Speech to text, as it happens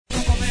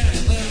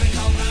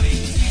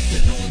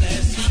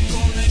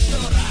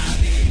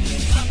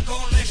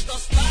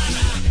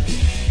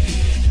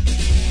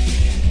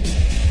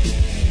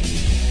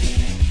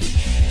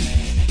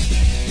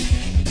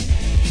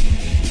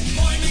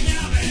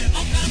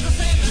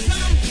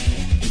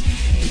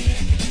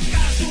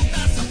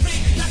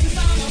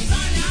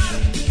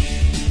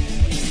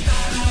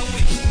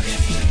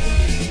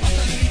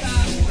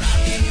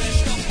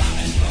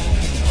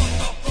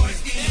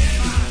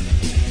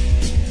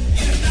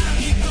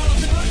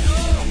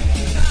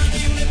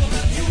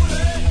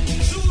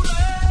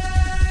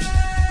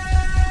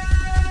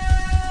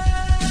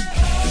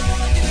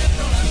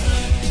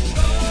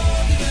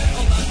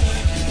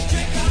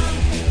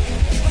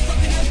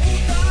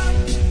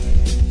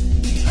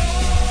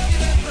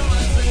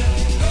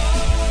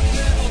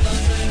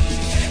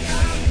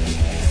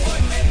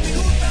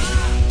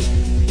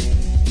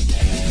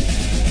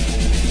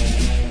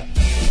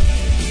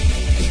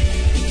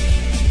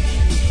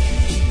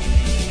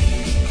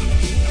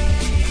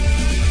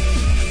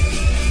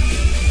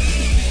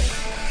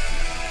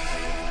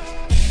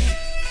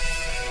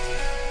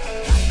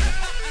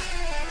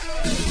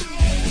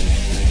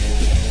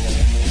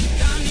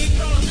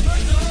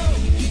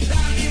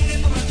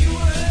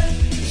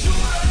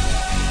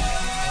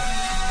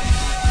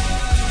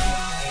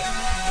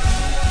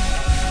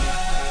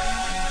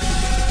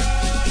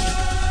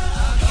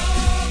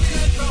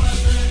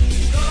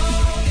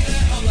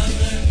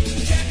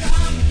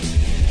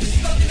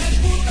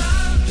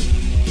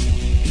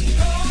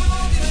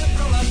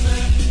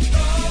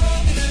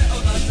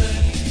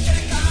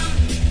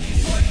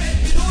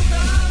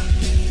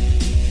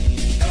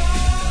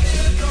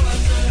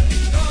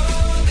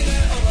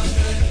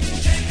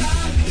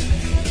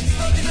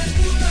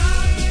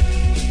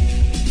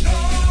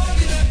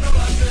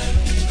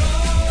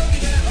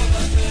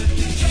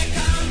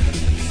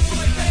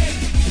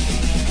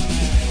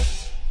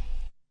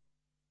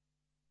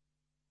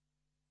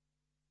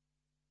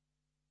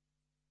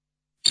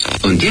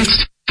Und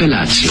jetzt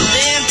Felatio.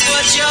 Then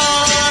put your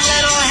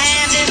little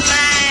hand in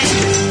mine.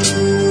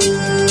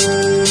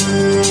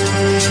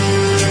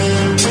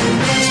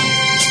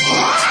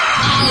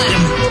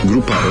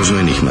 Grupa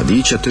rozvojenih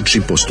mladića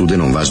trči po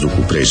studenom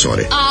vazduhu pre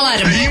zore.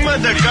 Alarm. Ima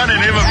da kane,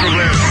 nema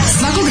problema.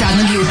 Svakog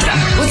radnog jutra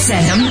od 7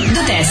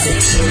 do 10.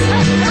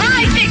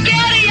 Hajde,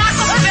 Geri,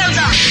 jako se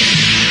velda.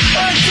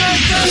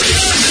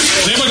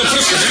 Nema da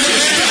prska, nema da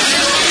prska.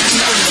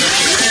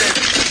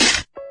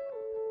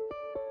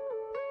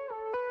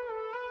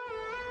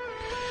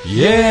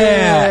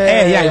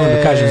 Ja imam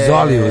da kažem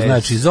Zoliju,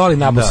 znači Zoli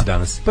nabusi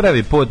danas.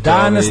 Prvi put.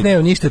 Danas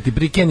nema ništa, ti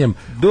prikenjam.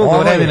 Dugo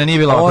vremena nije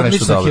bilo ovako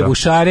nešto dobro. Odlično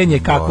hebušarenje,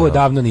 kako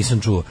davno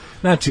nisam čuo.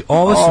 Znači,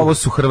 ovo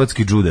su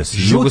hrvatski džudasi,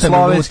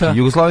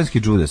 jugoslovenski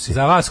džudasi.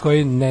 Za vas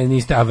koji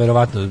niste, a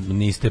verovatno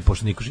niste,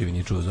 pošto niko živi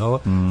nije čuo za ovo.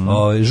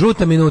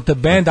 Žuta minuta,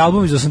 band,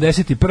 album iz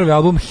 81.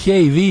 album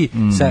Hey V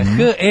sa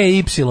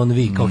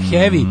H-E-Y-V, kao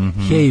Heavy,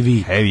 Hey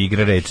V. Heavy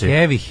igra reče.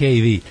 Heavy,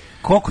 Hey V.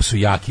 Koliko su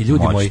jaki,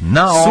 ljudi moji.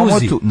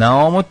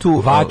 Na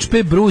omotu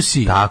vačpe,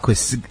 brusi. Tako je,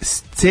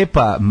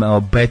 cepa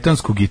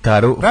betonsku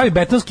gitaru. Pravi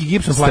betonski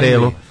Gibson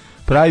strelu.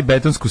 Pravi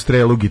betonsku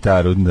strelu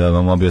gitaru, da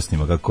vam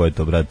objasnimo kako je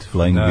to, brate,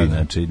 Flying V,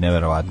 znači,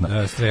 neverovatno.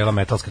 Da, strela,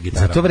 metalska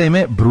gitara. Za to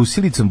vreme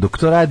brusilicom, dok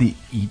to radi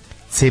i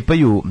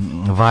cepaju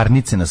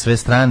varnice na sve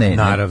strane.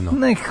 Naravno.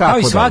 Kao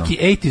i svaki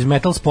 80s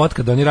metal spot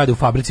kad oni rade u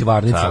fabrici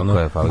varnica.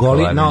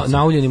 Goli,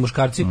 nauljeni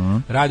muškarci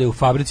rade u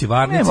fabrici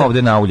varnica. Nema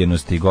ovde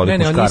nauljenosti goli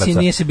muškaraca.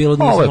 Nije se bilo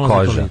ovo je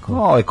koža.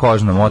 Ovo je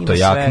kožna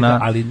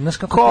motojakna.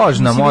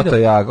 Kožna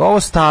motojakna. Ovo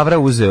Stavra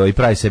uzeo i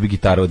pravi sebi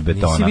gitaru od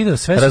betona.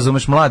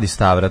 Razumeš, mladi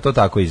Stavra, to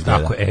tako izgleda.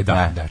 Tako,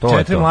 da.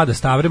 4 mlada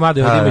Stavre, mada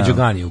je ovdje među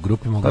Gani u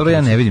grupi. Dobro,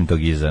 ja ne vidim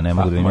tog iza, ne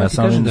mogu da vidim. Ja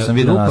sam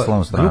vidio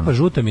naslovnu stranu. Grupa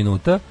Žuta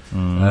minuta,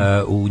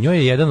 u njoj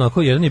je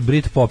jedan je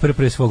Brit Popper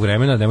pre svog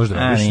vremena, ne može da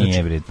veruješ.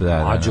 Nije Brit,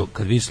 da. Mađo,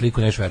 kad vidiš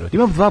sliku neš verovati.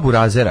 Imam dva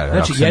burazera,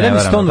 znači jedan je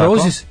Stone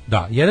Roses,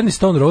 jedan je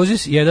Stone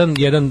Roses, jedan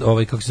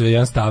kako se zove,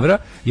 jedan Stavra,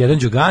 jedan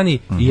Đogani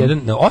i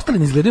jedan ostali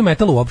ne izgledaju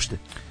metal uopšte.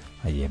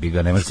 A jebi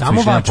ga, nemaš kad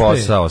išli na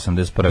posao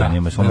 81.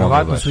 njima smo mogli baš.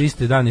 Verovatno su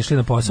iste dan išli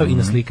na posao i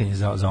na slikanje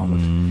za omot.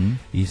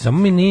 I samo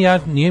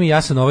nije mi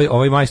jasan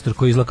ovaj majstor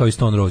koji izgleda kao i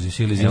Stone Roses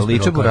ili iz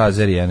liče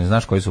burazeri, ja ne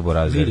znaš koji su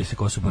burazeri. Vidi se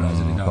ko su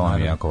burazeri, da. To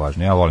je jako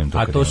važno, ja volim to.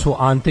 A to su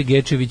Ante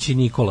Gečević i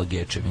Nikola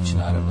Gečević,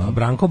 naravno.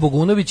 Branko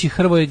Bogunović i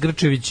Hrvoje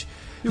Grčević.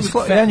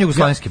 Jedan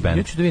jugoslavenski bend.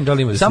 Ja ću da vidim da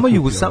li ima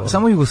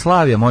samo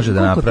Jugoslavija može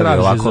da napravi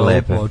ovako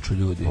lepe.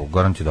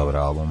 Garanti dobar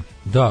album.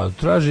 Da,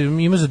 traži,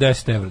 ima za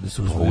 10 evra da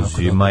se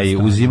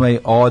uzimaj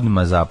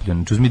odmah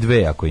zapljun. Uzmi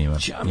dve ako ima.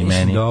 I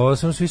meni. Da, ovo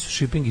samo svi su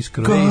shipping iz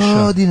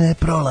Croatia.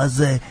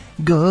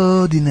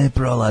 Godine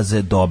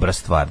prolaze. Dobra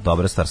stvar.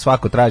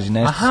 Svako traži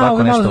nešto,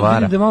 svako nešto vara.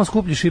 Vidim da je malo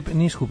skuplji shipping,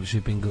 nije skuplji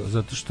shipping,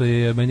 zato što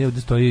je meni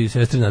ovdje stoji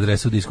sestrina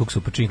adresa u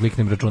Diskoksu, pa čim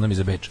kliknem računam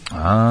iza Beča.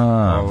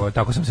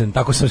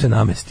 Tako sam se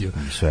namestio.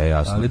 Sve je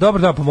jasno. Ali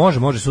dobro, da, pa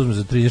može se uzme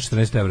za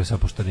 30-14 evra sa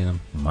poštarinom.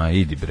 Ma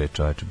idi bre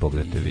čoveče, Bog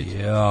da te vidi.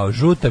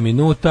 Žuta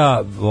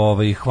minuta,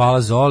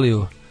 hvala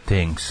Zoliju.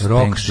 Thanks.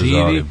 Rock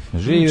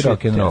živi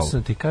rock and roll.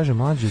 Sam ti kaže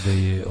mlađe da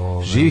je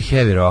živi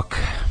heavy rock.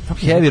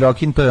 Heavy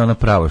rockin' to je ono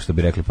pravo što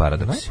bi rekli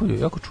Paradoksi. Napolje,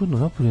 jako čudno,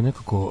 napolje je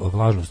nekako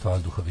vlažnost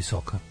vazduha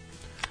visoka.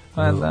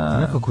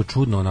 Nekako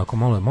čudno, onako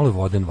malo je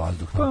voden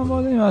vazduh. Pa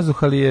voden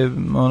vazduh, ali je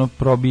ono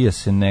probija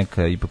se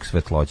neka ipak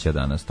svetloća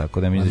danas,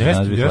 tako da mi se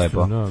nas biti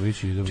lepo.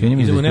 Čini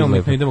mi se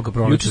da idemo ka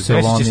proleću.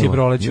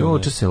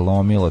 Juče se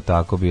lomilo,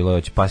 tako bilo,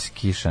 hoće pas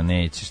kiša,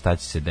 neće, šta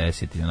će se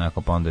desiti,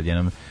 onako pa onda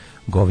odjednom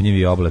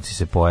govnjivi oblaci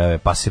se pojave,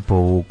 pa se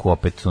povuku,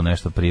 opet su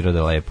nešto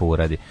priroda lepo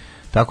uradi.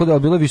 Tako da je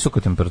bila visoka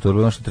temperatura,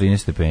 bilo što 13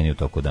 stepeni u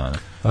toku dana.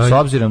 S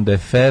obzirom da je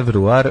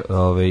februar,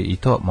 i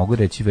to mogu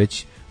reći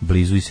već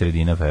blizu i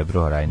sredina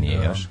februara, aj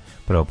nije još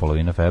prva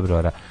polovina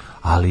februara,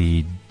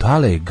 ali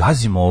dale,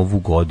 gazimo ovu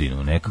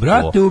godinu nekako.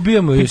 Brate,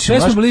 ubijamo i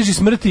sve smo bliži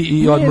smrti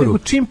i odmoru.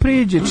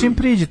 Čim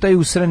priđe taj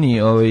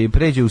usrani,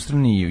 pređe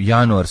usrani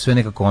januar, sve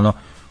nekako ono,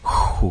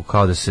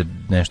 kao da se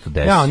nešto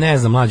desi. Ja ne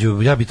znam,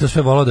 mlađu, ja bi to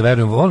sve volao da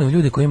verujem. Volim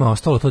ljudi koji ima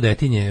ostalo to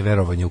detinje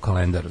verovanje u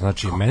kalendar.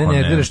 Znači, mene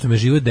nervira što me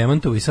život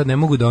demantovo i sad ne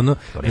mogu da ono...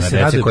 Da se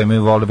rade koji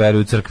imaju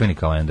veruju u crkveni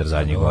kalendar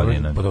zadnjih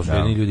godina. Pa to su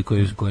jedni ljudi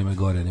koji imaju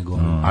gore nego...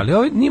 Ali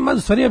ovo nije malo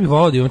stvari, ja bih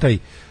volao da imam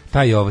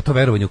to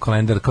verovanje u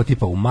kalendar, kao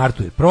tipa u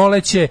martu je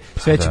proleće,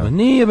 sve ćemo...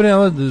 Nije bre,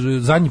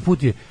 zadnji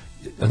put je...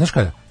 Znaš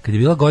kada? Kad je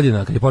bila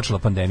godina, kad je počela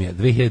pandemija,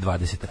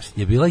 2020.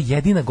 je bila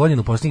jedina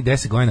godina u posljednjih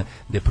 10 godina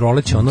da je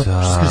proleće ono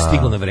što se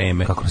stiglo na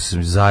vreme. Kako se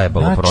mi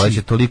zajebalo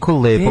proleće, toliko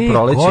lepo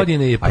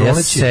proleće, a ja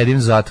sedim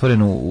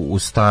zatvoren u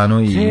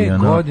stanu i te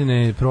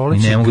godine je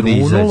proleće ne mogu da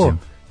izađem.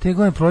 Te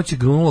godine proleće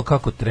grunulo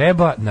kako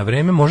treba, na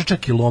vreme, može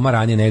čak i loma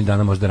ranije, nedelju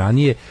dana možda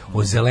ranije,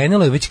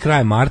 ozelenilo je već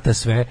krajem marta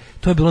sve,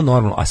 to je bilo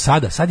normalno, a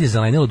sad je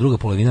zelenilo druga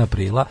polovina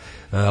aprila,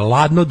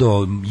 ladno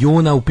do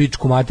juna u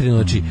pičku materinu,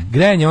 znači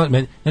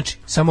grejanje, znači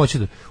samo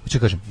hoću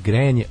kažem,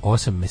 grejanje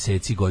 8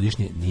 meseci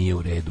godišnje nije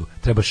u redu,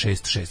 treba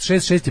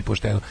 6 je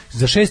pošteno,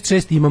 za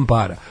 6 imam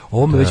para,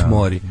 ovo me već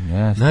mori,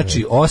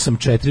 znači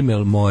 8-4 me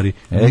mori,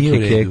 nije u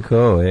redu.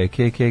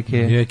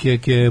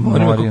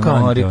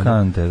 Mori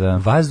kante, da.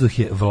 Vazduh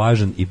je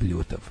vlažan i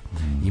bljutav.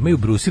 Imaju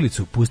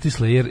brusilicu, pusti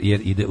Slayer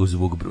jer ide u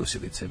zvuk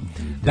brusilice.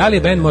 Da li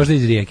je band možda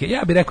iz Rijeke?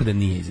 Ja bih rekao da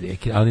nije iz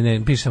Rijeke, ali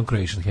ne, piše sam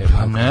Croatian Heavy.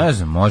 Pa ne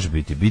znam, može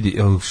biti.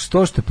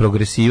 Što je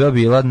progresiva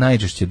bila,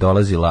 najčešće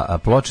dolazila, a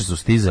ploče su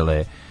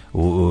stizale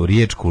u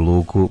riječku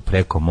luku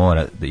preko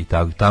mora i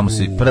tamo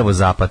se prvo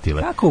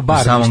zapatile. Kako u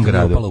bar samom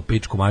gradu. Upala u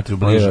pičku materiju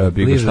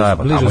bliže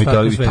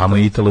Tamo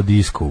je Italo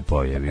Disco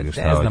upao je. Ne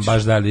znam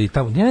baš da li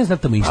tamo, ja ne znam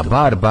tamo isto.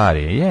 A bar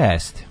je,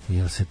 jeste.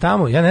 Jel se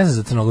tamo, ja ne znam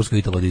za crnogorsku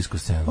Italo Disco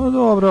scenu. No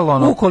dobro, ali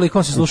ono.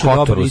 Ukoliko se sluša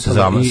dobro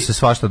Italo se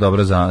svašta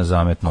dobro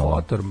zametnulo.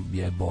 Kotor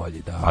je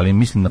bolji, da. Ali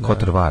mislim na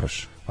Kotor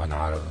Varoš. Pa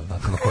naravno,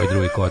 na koji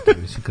drugi Kotor,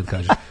 mislim kad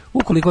kaže.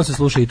 Ukoliko se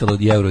sluša Italo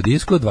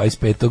Eurodisco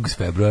 25.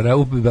 februara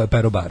u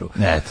Perobaru.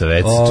 Eto,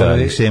 već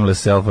čovjek,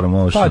 shameless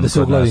self-promotion. Pa da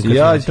se uglavim.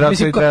 Ja, tako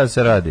i treba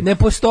se radi. Ne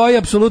postoji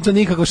apsolutno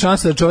nikakva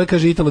šansa da čovjek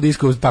kaže Italo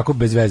Disco tako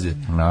bez veze.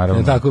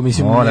 Naravno. Tako,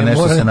 mislim, mora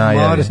nešto se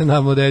najavi. Mora se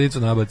na modelicu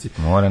nabaci.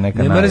 Mora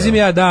neka ne mrzim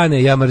ja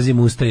dane, ja mrzim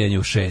ustajanje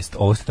u 6.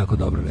 Ovo ste tako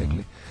dobro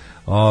rekli.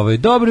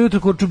 Dobro jutro,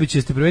 Kurčubić,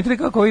 jeste primetili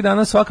kako ovih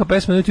dana svaka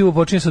pesma na YouTube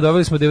počinje sa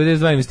doveli smo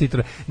 92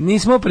 investitora.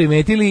 Nismo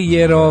primetili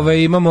jer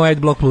imamo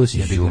Adblock Plus.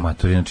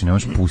 Matori, znači ne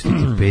možeš pustiti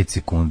 5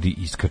 sekundi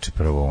iskače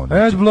prvo ono.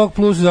 Adblock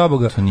Plus za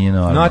Boga. To nije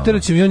normalno.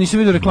 Nateraćem, ja nisam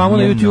vidio reklamu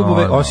na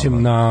YouTube-ove,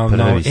 osim na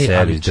prvi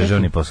servis,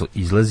 državni posao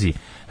izlazi.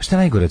 A šta je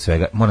najgore od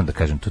svega? Moram da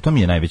kažem, to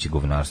mi je najveće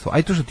govnarstvo.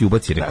 Aj to što ti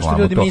ubaci reklamu.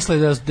 Što ljudi misle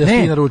da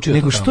ti naručio.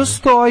 Nego što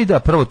stoji da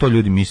prvo to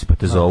ljudi misle pa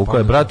te zovu.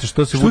 Koje brate,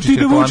 što se Vučić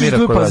reklamira?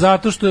 Pa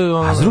zato što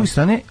a s druge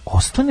strane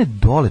ostane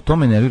dole, to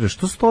me nervira.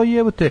 Što stoji,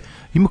 evo te,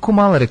 ima ko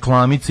mala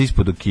reklamica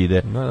ispod dok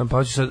ide. Pa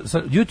hoće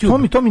sad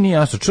YouTube. To mi nije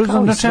jasno.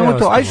 Na čemu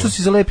to? Aj što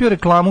si zalepio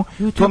reklamu,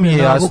 to mi je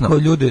jasno.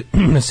 YouTube ljude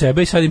na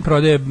sebe i sad im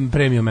prodaje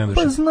premium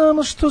membership. Pa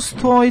znamo što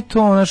stoji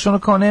to, znači ono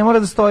kao ne mora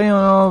da stoji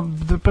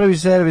prvi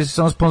servis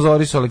samo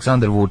sponzorisao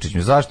Aleksandar Vučić.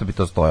 Zašto bi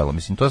to stojalo?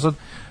 Mislim, to je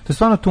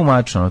stvarno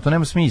tumačno, to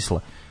nema smisla.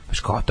 Baš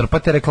kao,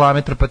 trpate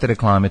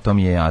reklame, to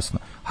mi je jasno.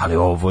 Ali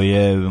ovo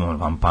je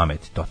vam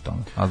pameti,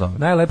 totalno.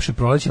 Najlepše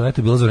proleće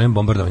leto je bilo za vreme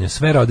bombardovanja.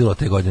 Sve rodilo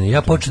te godine.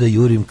 Ja počeo da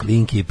jurim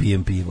klinke i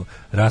pijem pivo.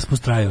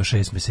 Raspust trajao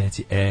 6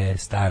 meseci.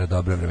 Stara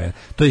dobra vremena.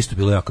 To je isto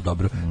bilo jako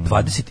dobro.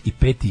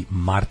 25.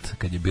 mart,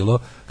 kad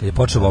je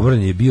počeo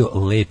bombardovanje, je bio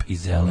lep i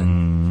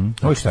zelen.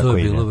 Ovo što tako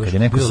ide. Kad je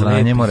neko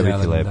sranje, mora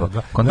biti lepo.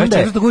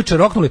 24. ujče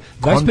roknuli,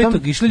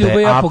 25. išli Ljubav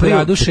ja po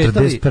gradu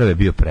šetali. 41. je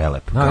bio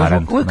prelep.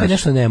 Uvijek kad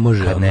nešto ne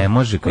može. Kad ne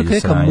može, kad je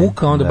sranje.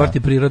 Muka, onda bar ti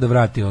priroda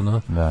vrati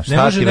ono. Ne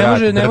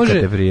može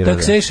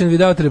taxation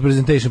without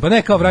representation. Pa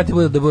ne kao vrati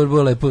da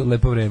bude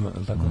lepo vreme,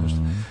 tako nešto.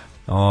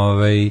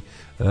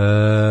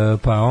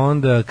 Pa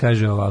onda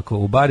kaže ovako,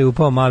 u bari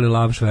upao mali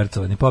lav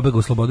švercovani, pobegao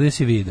u slobodu,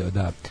 jesi video,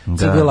 da.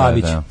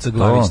 Cglavić,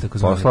 tako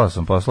zove.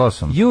 Poslao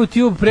sam.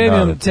 YouTube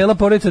premium, cela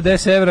porodica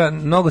 10 evra,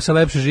 mnogo se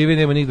lepše živi,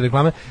 nema nigde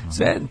reklame.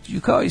 Sve,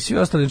 kao i svi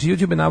ostali, znači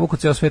YouTube je navuku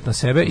ceo svet na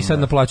sebe i sad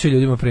naplaćuje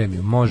ljudima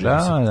premium. Može.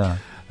 Da.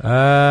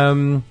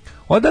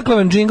 Odakle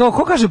vam džingao,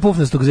 ko kaže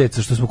pufnastog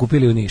zeca što smo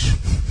kupili u Nišu?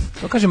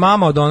 To kaže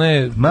mama od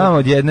one... Mama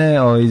od jedne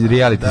iz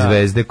reality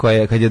zvezde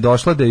koja kad je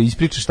došla da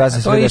ispriča šta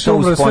se sve dešava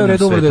u spoljnom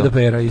svetu.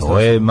 To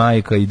je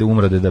majka ide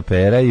umro Deda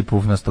Pera i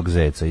pufnastog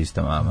zeca,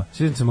 ista mama.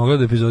 Sjećam se mogla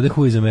do epizode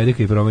Who iz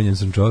Amerika i promenjen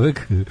sam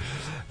čovek.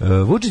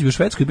 Vučić bi u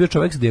Švedskoj bio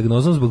čovek s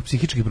dijagnozom zbog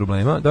psihičkih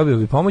problema, dobio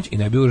bi pomoć i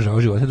ne bi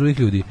ugrožavao živote drugih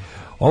ljudi.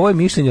 Ovo je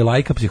mišljenje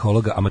lajka,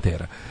 psihologa,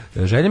 amatera.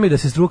 Želja mi da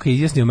se struka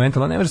izjasni o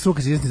mentalno, ne može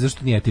struka se izjasni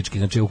zašto nije etički.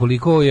 Znači,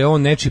 ukoliko je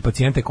on nečiji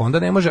pacijentek, onda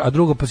ne može, a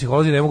drugo,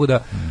 psiholozi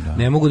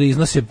ne mogu da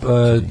iznose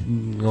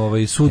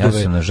sudove.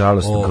 Ja sam,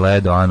 nažalost,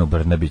 gledao Anu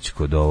Brnabić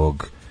kod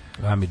ovog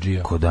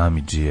Amidžija. Kod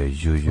Amidžija,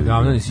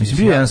 mislim,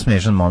 bio je jedan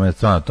smešan moment,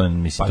 to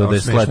mislim, to da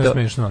je sletao.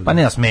 Pa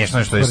ne, smešno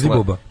je što je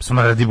sletao.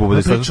 Smrdibuba.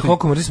 Da priča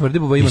koliko mrzi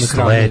Smrdibuba ima na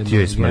kraju.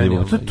 Sletio je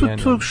Smrdibuba.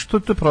 To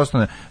je prosto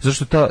ne.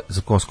 Zašto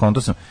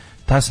skonto sam,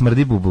 ta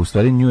Smrdibuba u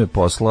stvari nju je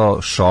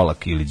poslao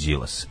Šolak ili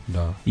Đilas.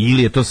 Da.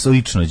 Ili je to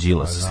slično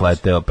Đilas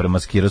sleteo,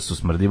 premaskirao su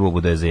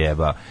Smrdibubu da je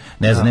zajebao.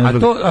 Ne znam,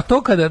 a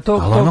to kada to...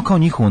 Ali ono kao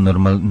njihovo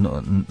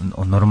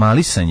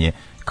normalisanje,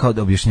 kao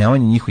da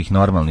objašnjavanje njihovih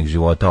normalnih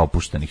života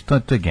opuštenih, to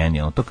je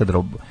genijalno. To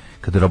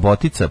kad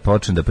robotica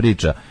počne da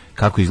priča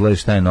kako izgleda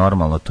šta je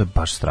normalno, to je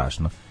baš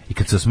strašno. I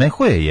kad se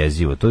osmehuje je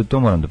jezivo, to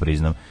moram da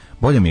priznam.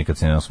 Bolje mi je kad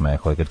se ne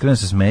osmehuje. Kad krene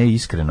se smeje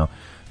iskreno,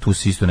 tu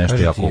si isto nešto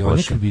jako uplaši.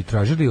 Oni kad bi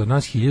tražili od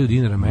nas 1000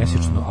 dinara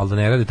mesečno, ali da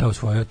ne rade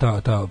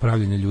ta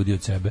pravljenje ljudi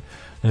od sebe.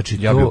 Znači,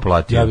 ja bih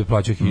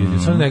plaćao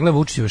 1000. Sad ne gledam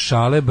Vučićeve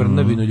šale,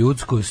 Brnabinu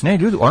ljudskost. Ne,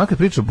 ljudi, ona kad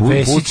priča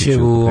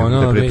Vesićevu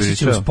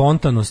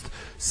spontanost,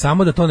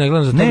 samo da to ne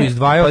gledam, za to bi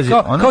izdvajao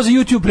kao za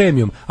YouTube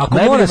premium. Ako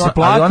mora se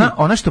plati...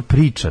 Ona što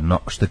priča,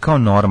 što je kao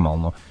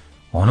normalno,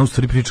 ona u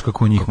stvari priča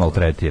kako njih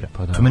maltretira.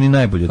 Pa da. To meni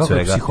najbolje od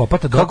svega.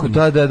 Psihopata kako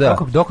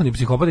dokoni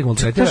psihopat ih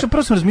maltretira. Ja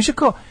prvo sam razmišljao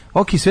kao,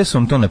 ok, sve su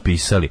vam to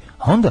napisali.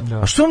 A onda,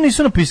 a što vam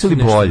nisu napisali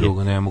bolje?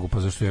 Drugo, ne mogu, pa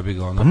zašto ja bih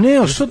ga ono... Pa ne,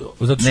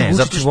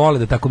 zato što vole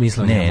da tako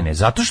misle. Ne,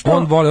 zato što...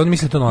 On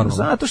misli to normalno.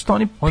 Zato što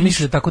on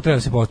misli da tako treba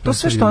da se postavi. To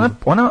sve što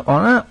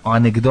ona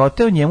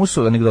anegdote o njemu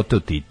su anegdote o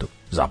Titu.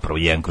 zapravo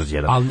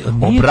 1/1. Ali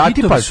nije,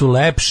 Titovi su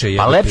lepše.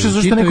 Pa lepše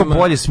zašto neko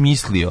bolje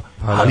smislio.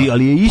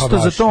 Ali je isto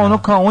za to ono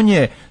kao on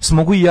je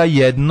smogu i ja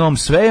jednom,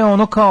 sve je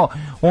ono kao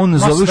on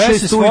zove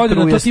 6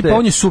 ujutru. To tipa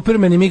on je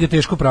Superman i mi ga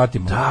teško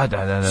pratimo.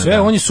 Da.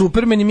 Sve on je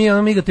Superman i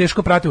mi ga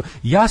teško pratimo.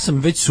 Ja sam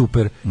već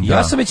super.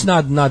 Ja sam već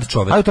nad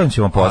čovek. Ajde, to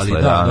ćemo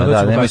posle.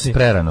 Da, nemoj se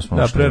prerano smo.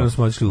 Da, prerano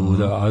smo išli.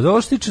 A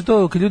ovo što tiče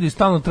to kad ljudi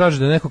stalno traže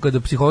da neko kada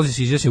psiholozi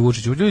se izjasni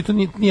Vučiću, ljudi to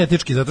nije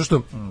etički zato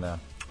što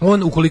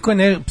on ukoliko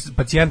je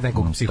pacijent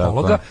nekog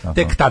psihologa,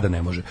 tek tada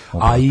ne može.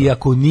 A i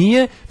ako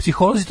nije,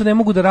 psiholozi to ne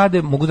mogu da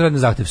rade, mogu da rade na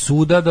zahtev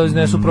suda, da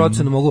iznesu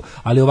procenu, mogu,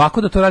 ali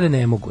ovako da to rade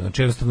ne mogu.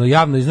 Znači jednostavno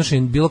javno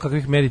iznošenje bilo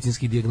kakvih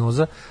medicinskih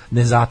dijagnoza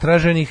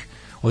nezatraženih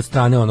od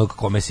strane onog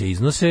kome se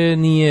iznose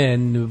nije,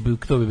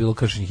 to bi bilo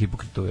kršenje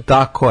Hipokritove.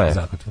 Tako je.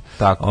 Zakletve.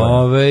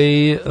 Tako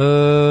je.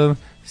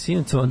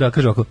 Sinoć, da,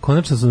 kaže ovako,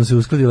 konačno su nam se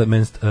uskladile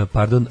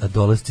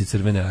dolasci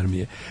Crvene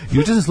armije.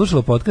 Juče sam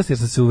slušala podcast jer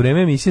sam se u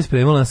vreme emisije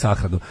spremala na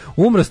sahranu.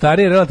 Umro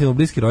stariji, relativno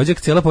bliski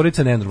rođak, cijela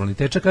porodica nenormalni.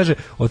 Teča kaže,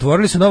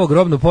 otvorili su novo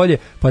grobno polje,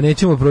 pa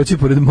nećemo proći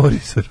pored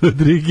Morisa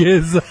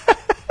Rodrigueza.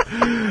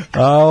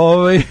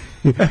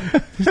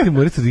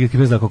 Morisa Rodriguez,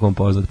 ne znam kako on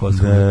poznat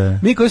posebno.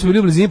 Mi koji smo bili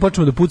u blizini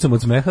počnemo da pucamo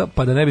od smeha,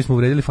 pa da ne bismo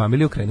uvredili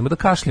familiju, krenemo da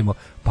kašljemo.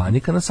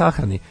 Panika na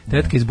sahrani.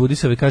 Tetka iz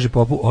Budisave kaže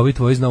popu, ovi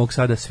tvoji iz Novog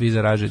Sada svi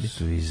zaraženi.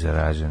 Svi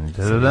zaraženi.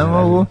 Da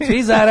mogu.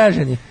 Svi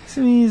zaraženi.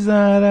 Svi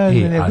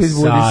zaraženi.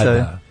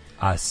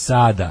 A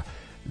sada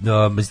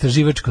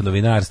istraživačko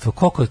novinarstvo,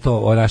 koliko je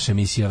to naša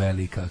emisija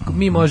velika.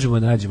 Mi možemo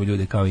nađemo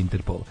ljude kao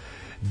Interpol.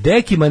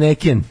 Deki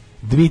maneken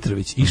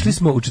Dmitrović, išli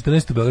smo u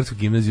 14. Beogradsku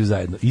gimnaziju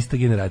zajedno, ista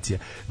generacija.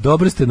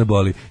 Dobro ste na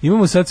boli.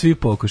 Imamo sad svi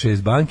po oko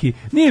 6 banki.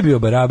 Nije bio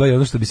baraba i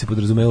ono što bi se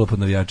podrazumelo pod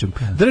navijačem.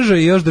 Držao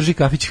je još drži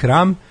kafić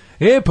Hram.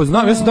 Pa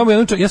znam,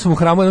 ja sam u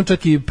Hramu jednom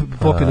čak i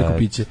popio neko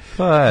piće.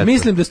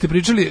 Mislim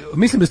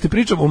da ste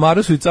pričali o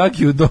Marosu i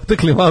Cakiju,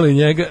 dotakli malo i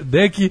njega.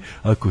 Deki,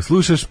 ako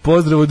slušaš,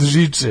 pozdrav od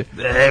Žiče.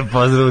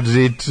 Pozdrav od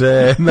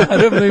Žiče.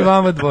 Naravno i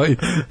vama dvoji.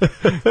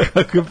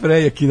 Kako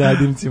prejaki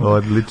nadimcima.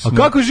 Odlično. A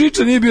kako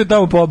Žiča nije bio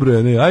tamo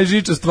pobrojan? Aj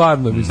Žiča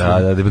stvarno, mislim.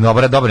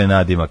 Dobar je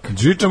nadimak.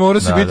 Žiča mora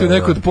se biti u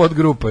nekoj od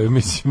podgrupa,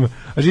 mislim.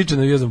 A Žiča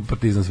navija za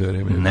Partizan sve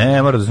vreme.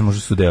 Ne, mora da se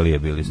možda su delije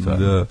bili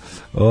stvarno. Da.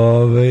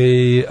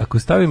 Ako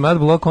stavim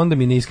adblock, onda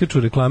mi ne iskaču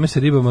reklame sa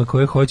ribama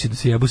koje hoće da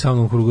se jebu sa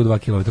mnom u krugu 2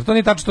 km. To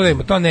nije tačno,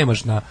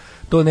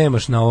 to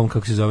nemaš na ovom,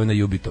 kako se zove, na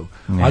Jubitov.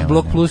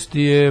 Adblock Plus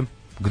ti je...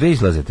 Gde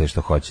izlaze te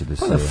što hoće da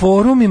se... Na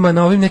forumima,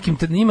 na ovim nekim,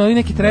 ima ovim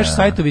neki trash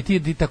sajtovi,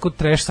 ti tako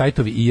trash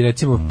sajtovi i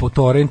recimo po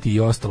torrenti i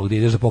ostalo, gdje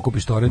ideš da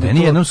pokupiš torrenti.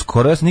 Meni jednom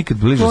skoro, ja sam nikad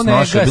bliže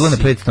snošao, bilo na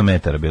 500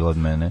 metara bilo od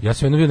mene. Ja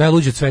sam jednom bio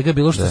najluđi od svega,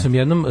 bilo što sam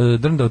jednom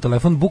drndao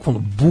telefon,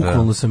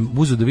 bukvalno sam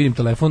uzeo da vidim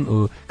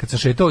telefon kad sam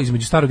šetao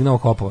između starog i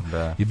novog Hopova.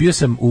 I bio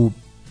sam u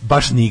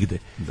baš nigde.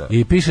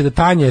 I piše da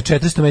Tanja je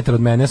 400 metara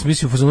od mene. Ja sam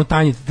mislio u fazonu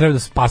Tanji, treba da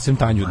spasem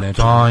Tanju od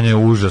nečega. Tanja je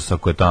užas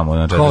ako je tamo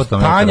na 400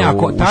 metara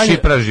u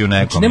šipraži u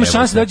nekom. Znači, nema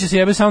šanse da će se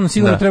jebe sa mnom,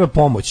 sigurno treba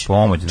pomoć.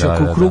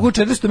 U krugu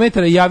 400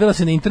 metara javila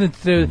se na internet.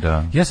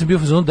 Ja sam bio u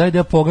fazonu, daj da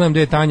ja pogledam gde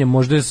je Tanja,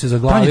 možda je se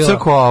zaglavila. Tanja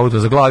crkva auto,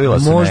 zaglavila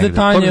se negde. Možda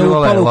Tanja je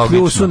upala u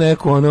kljusu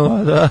neko,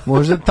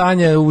 možda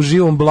Tanja je u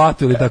živom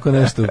blatu ili tako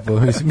nešto.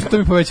 Mislim, to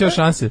mi povećava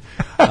šanse.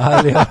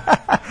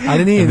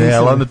 Ali nije. Ne,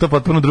 ali onda to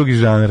potpuno drugi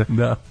žanr.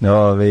 Da.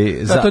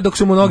 To je dok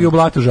su mu noge u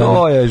blatu žanr.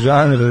 To je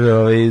žanr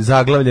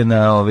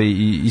zaglavljena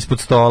ispod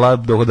stola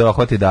da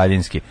hvati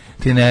daljinski.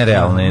 Ti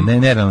nerealni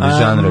žanrovi su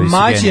genijalni.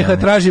 Maćeha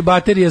traži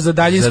baterije za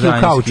daljinski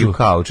u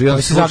kauču. I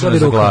onda se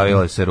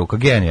zaglavila se ruka.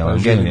 Genijalan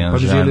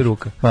žanr.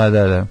 Pa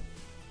da.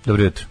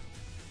 Dobro jutro.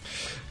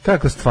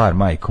 Kakva stvar,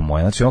 majko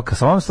moja. Znači, kad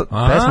sa ovom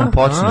pesmom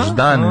počneš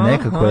dan,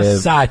 nekako je...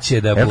 Sad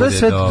će da bude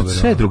dobro.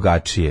 Sve je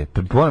drugačije.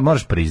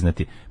 Moraš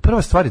priznati.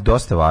 Prva stvar je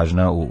dosta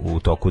važna u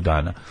toku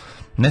dana.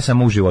 Ne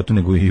samo u životu,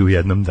 nego i u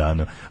jednom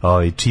danu.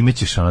 Čime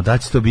ćeš, da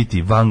će to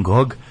biti Van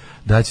Gogh,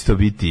 da će to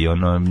biti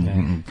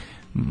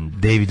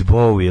David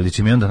Bowie, ili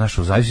čime onda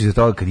našao, zavisi od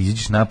toga kad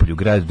izađeš napolju,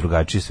 grad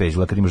drugačije sve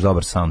izgleda, kad imaš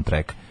dobar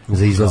soundtrack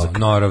za izlazak.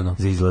 Naravno.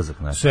 Za izlazak,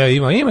 sve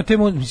ima te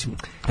mislim.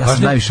 Ja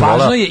sam najviše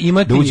volao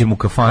da uđem u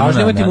kafanu.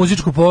 Važno je imati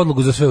muzičku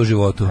podlogu za sve u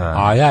životu.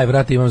 A ja je,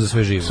 vrati, imam za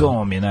sve živo.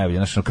 To mi je najbolje.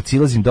 Znači, kad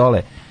silazim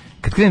dole,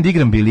 kad krenem da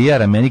igram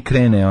bilijara, meni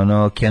krene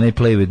Can I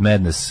Play With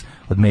Madness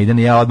od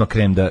Maidena, ja odmah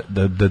krenem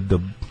da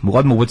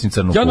odmah ubacim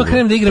crnu kuglu. Ja odmah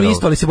krenem da igram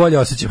isto, ali se bolje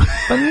osjećam.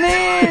 Pa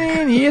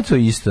ne, nije to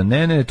isto.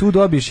 Ne, tu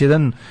dobiješ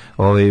jedan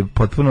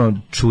potpuno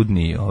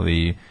čudni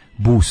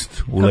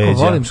boost u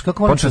leđa.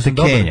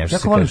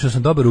 Kako volim što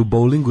sam dobar u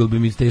bowlingu, ili bi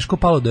mi teško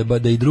palo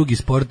da i drugi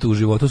sport u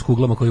životu s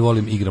kuglama koji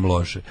volim igram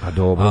loše. Pa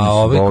dobro,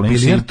 bowling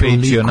si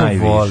pričio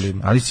najviše.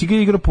 Ali si ga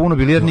igrao puno,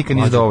 bilijar nikad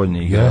nisi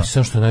dovoljno igrao. Ja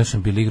sam najviše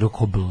bili igrao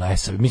ko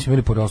blesav. Mi smo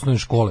imali po osnovne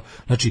škole.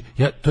 Znači,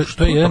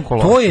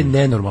 to je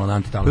nenormalno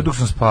antitalent. Dok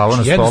sam spavao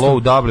na stolu u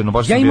Dublinu,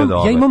 baš sam bio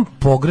dobar. Ja imam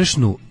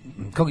pogrešnu,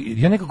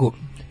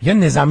 ja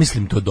ne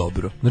zamislim to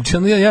dobro. Znači,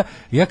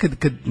 ja kad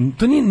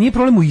to nije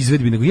problem u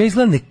izvedbi, nego ja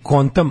izgleda ne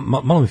kontam,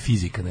 malo me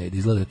fizika ne ide,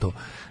 izgleda to.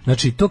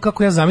 Znači, to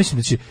kako ja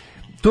zamislim, znači,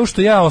 to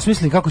što ja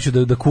osmislim kako ću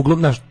da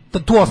kuglom,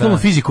 tu osnovnu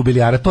fiziku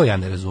bilijara, to ja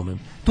ne razumem.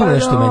 Tu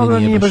nešto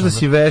meni nije baš da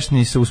si veš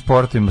ni sa u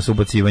sportovima sa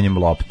ubacivanjem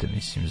lopte,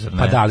 mislim, zar ne?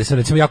 Pa da, ali sam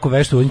recimo jako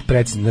vešt u ovim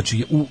preciznim,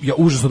 znači ja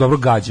užasno dobro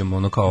gađam,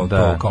 ono kao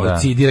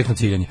direktno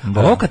ciljanje.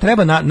 Ali ovo kad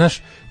treba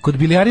kod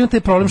bilijara ima taj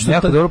problem što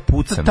jako dobro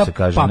pucam se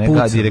kaže,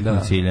 ne direktno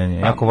ciljanje.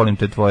 Jako volim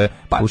te tvoje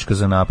puška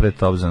za napred,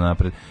 top za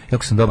napred.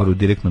 Jako sam dobar u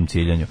direktnom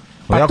ciljanju.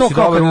 Jako si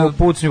dobar u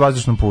pucanju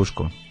vazdušnom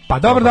puškom. Pa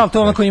dobro, da, ali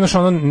to onako imaš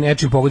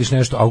nečim pogodiš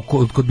nešto, a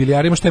kod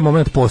bilijara imaš taj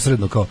moment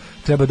posredno, kao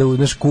treba da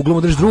kuglom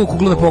udariš drugu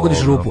kuglu da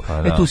pogodiš rupu.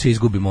 Tu se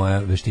izgubi moja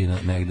veština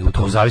negde u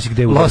tom. Zavisi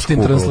gde udaraš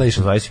kuglu.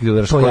 Zavisi gde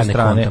udaraš koje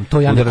strane.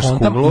 To ja ne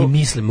kontam i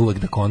mislim uvek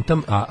da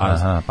kontam,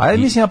 pa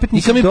mislim opet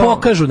nisi mi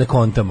pokažu ne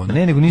kontam.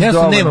 Ne, nego nisi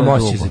dovoljno. Nema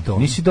moći za to.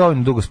 Nisi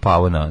dovoljno dugo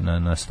spavao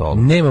na stolu.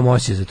 Nema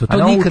moći za to.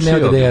 To nikad ne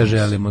ode da ja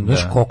želim.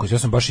 Znaš koliko, ja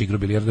sam baš igrao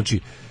bilijar, znači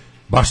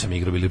baš sam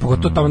igrao bilijard,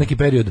 pogotovo tamo neki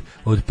period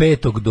od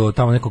 5. do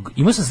tamo nekog.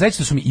 Imao sam sreće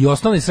da su mi i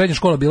osnovna i srednja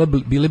škola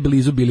bile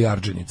blizu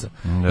bilijarđenica.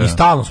 I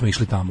stalno smo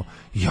išli tamo.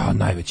 Ja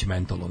najveći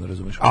mentalno, ne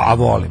razumeš. A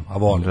volim.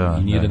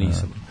 I nije da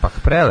nisam. Pa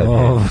prelep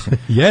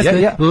je.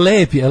 Jeste,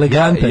 lep je,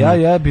 elegantan.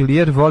 Ja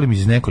bilijard volim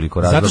iz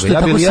nekoliko razloga.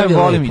 Ja bilijard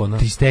volim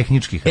iz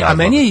tehničkih razloga. A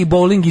meni je i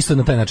bowling isto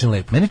na taj način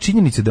lep. Mene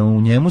činjenica da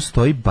u njemu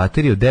stoji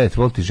baterija od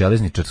 9 V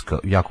železničarska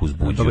jako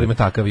uzbuđuje. Dobro, ima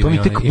takav. To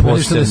mi tek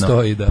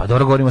posebno. Pa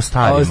dobro, govorimo o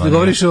starima. A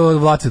govoriš o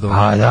Vlacetovu.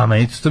 A da,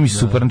 meni to mi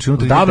super. Znači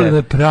unutra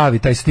je pravi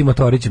taj s tim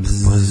motorićem.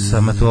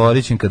 Sa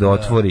motorićem kada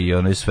otvori i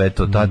ono je sve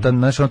to.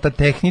 Ta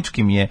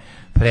tehnički mi je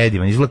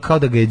predivan. Izgleda kao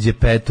da ga je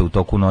Đepeta u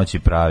toku noći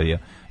pravio.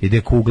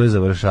 Ide kugle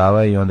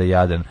završava i onda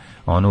jadan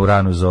u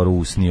ranu zoru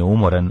usnio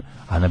umoran,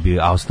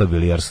 a ostao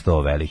bilijar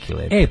 100 veliki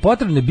lep.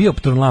 Potrebna je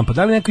bioptron lampa.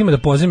 Da li neko ima da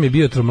pozajmi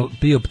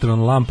bioptron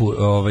lampu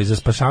za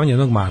spašavanje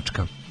jednog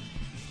mačka?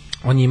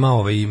 On je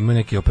imao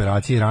neke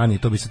operacije rani,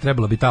 to bi se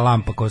trebalo biti ta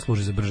lampa koja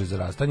služi za brže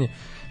zarastanje.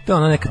 To je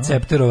ona neka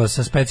cepterova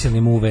sa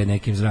specijalnim UV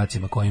nekim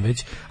zracima kojim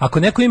već. Ako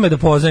neko ima da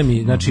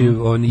pozajmi, znači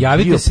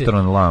javite se.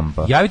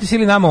 Lampa. Javite se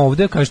ili nama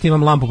ovde, kažete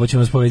imam lampu pa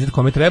ćemo vas povezati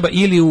kome treba,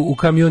 ili u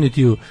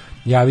community-u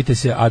javite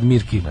se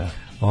Admirki.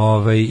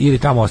 Ili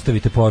tamo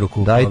ostavite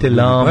poruku. Dajte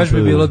lampu. Baš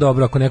bi bilo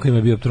dobro ako neko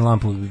ima bioptron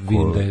lampu,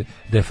 vidim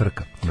da je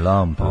frka.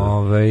 Lampu.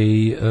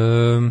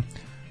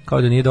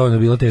 Kao da nije dovoljno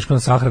bilo teško na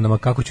sahranama,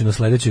 kako ću na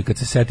sledećoj kad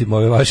se setim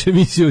ove vaše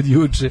emisije od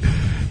juče.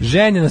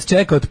 Ženja nas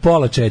čeka od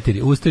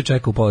 3:30. Ustaje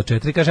čeka u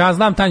 3:30. Kaže, ja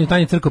znam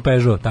Tanju crko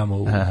Peugeot tamo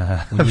u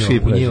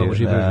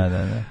Žibraži.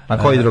 A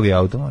koji drugi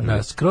auto?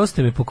 Skroz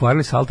ste me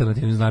pokvarili s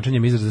alternativnim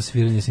značenjem izraza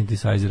sviranje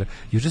sintesajzera.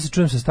 Juče se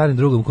čujem sa starim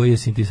drugom koji je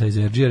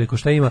sintesajzer. Rekao,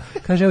 šta ima?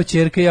 Kaže, evo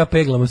ćerka, ja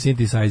peglamo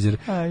sintesajzer.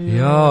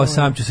 Jo,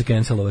 sam ću se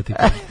cancelovati.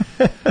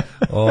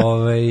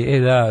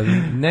 Da,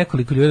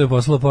 nekoliko ljudi je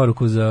poslalo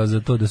poruku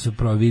za to da su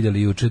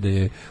vidjeli juče da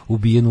je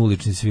ubijen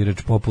ulični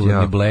svirač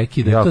popularni Black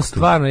i da je to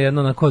stvarno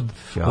jedno onako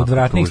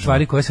odvratnih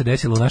stvari koje se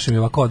desilo u našem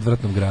ovako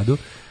odvratnom gradu.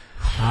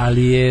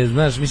 Ali je,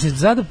 znaš, mislim,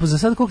 za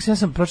sad koliko ja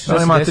sam pročitao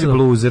šta se desilo.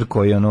 Bluzer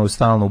koji je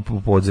stalno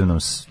u podzemnom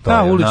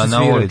stoju.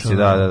 Na ulici,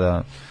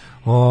 da.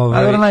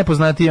 Ali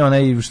najpoznatiji je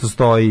onaj što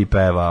stoji i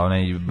peva,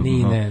 onaj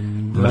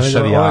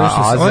mršavija,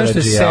 on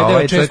što se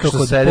sedeo često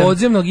kod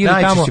podzemnog ili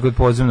tamo,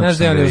 znaš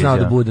da je znao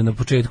da bude na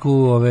početku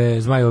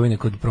ove Zmajovine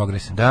kod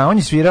Progresa. Da, on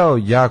je svirao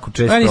jako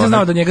često. Ja nisam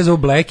znao da njega zovu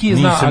Blackie,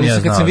 ali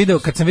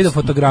kad sam video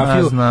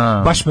fotografiju,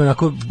 baš me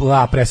onako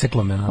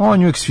preseklo me. On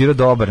je uvijek svirao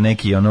dobar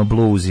neki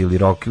blues ili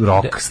rock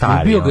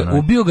stari.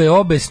 Ubio ga je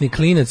obesni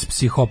klinac,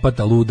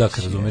 psihopata, ludak,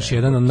 razumeš,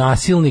 jedan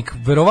nasilnik,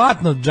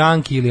 verovatno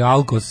junkie ili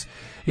alkos.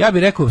 Ja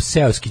bih rekao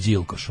seoski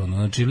đilkoš,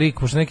 znači lik,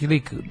 pošto neki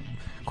lik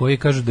koji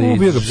kaže da je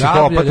iz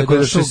Žablja,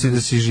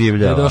 da si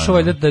življava.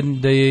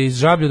 Da je iz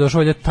Žablja došao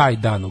valjda taj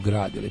dan u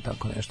grad ili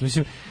tako nešto.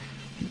 Mislim,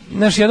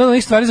 znaš, jedna od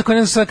onih stvari za koje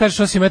ne znam sada kažeš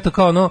osim eto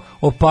kao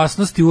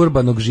opasnosti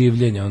urbanog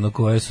življenja,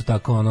 koje su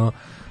tako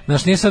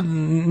znaš, nije sad,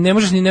 ne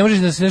možeš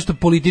da se nešto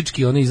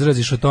politički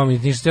izraziš o tome,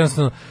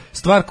 jednostavno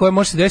stvar koja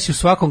može se desiti u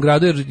svakom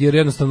gradu jer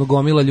jednostavno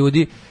gomila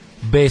ljudi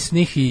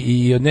besnih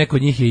i od neko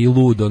od njih je i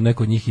ludo, od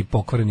neko od njih je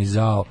pokvareni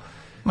zao.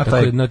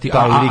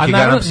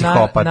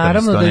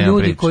 Naravno da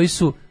ljudi koji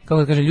su,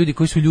 kako da kažem, ljudi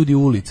koji su ljudi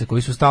ulice,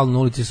 koji su stalno na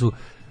ulici su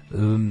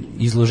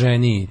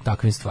izloženi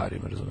takvim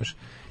stvarima, razumeš?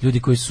 Ljudi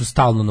koji su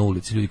stalno na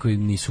ulici, ljudi koji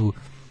nisu,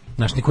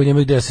 znaš, koji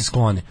nemaju gde da se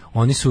sklone,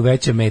 oni su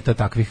veća meta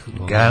takvih.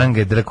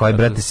 Garange drko, aj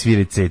brate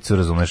sviri cecu,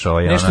 razumeš,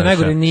 nešto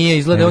najgore nije,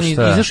 izgleda on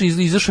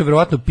izašao je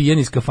verovatno pijan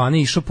iz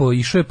kafane, išao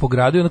je po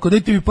gradu i onako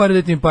dajte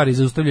mi pare,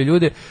 zaustavlja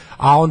ljude,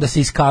 a onda se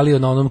iskalio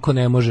na onom ko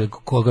ne može,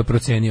 koga je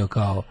procenio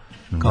kao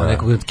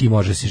nekoga ki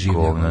može se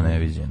živjeti. Govno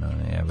neviđeno,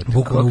 ne.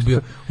 Bukvalno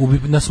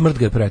na smrt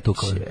ga je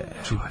pretukao.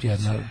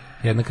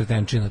 Jedna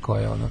kretenčina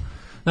koja je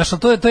Znaš,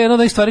 to je jedna od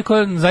onih stvari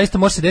koja zaista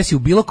može se desiti u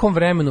bilo kom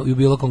vremenu i u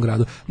bilo kom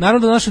gradu. Naravno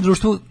da u našem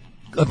društvu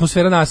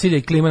atmosfera nasilja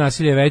i klima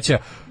nasilja je veća,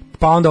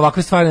 pa onda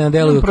ovakve stvari ne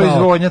deluju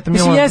kao...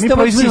 Mi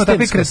proizvodimo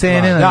takve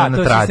kretene na traci.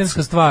 Da, to je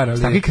sistemska stvar.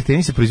 Takvi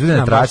kreteni se proizvode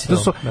na traci.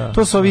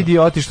 To su ovi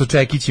idioti što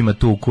čekićima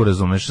tuku,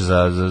 razumeš,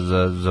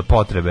 za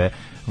potrebe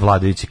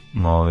vladajućih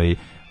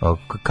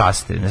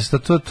kaste.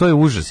 Znači, to je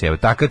užas. Evo,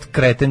 takav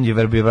kreten je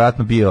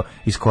vjerojatno bio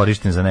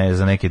iskorišten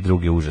za neke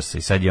druge užase.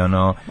 I sad je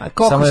ono...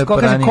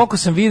 Koliko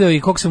sam video i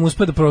koliko sam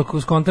uspio da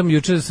skontam,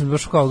 juče sam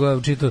baš kao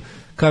gledao, čitao,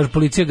 kaže,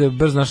 policija ga je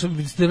brzo našla,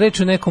 reč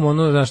o nekom,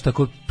 ono, znaš,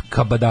 tako,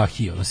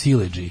 kabadahi, ono,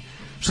 sileđi.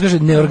 Što kaže,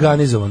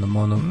 neorganizovanom,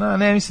 ono.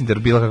 Ne mislim da je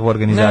bila kakva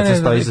organizacija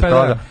stoji iza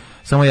toga.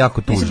 Samo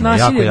jako tužno,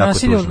 jako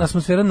tužno.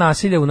 Atmosfera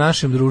nasilja u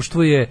našem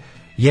društvu je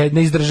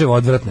neizdrživa,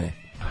 odvratna je.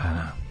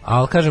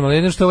 Ali kažem, ali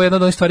jedno što je ovo jedna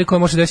od onih stvari koje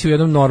može desiti u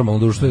jednom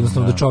normalnom društvu,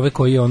 jednostavno da čovek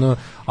koji je ono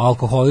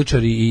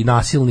alkoholičar i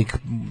nasilnik,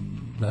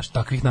 znaš,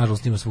 takvih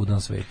nažalost ima svuda na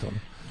svetu. Ono.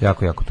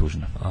 Jako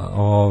tužno.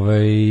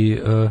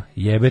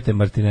 Jebete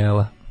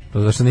Martinela,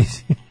 to zašto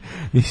nisi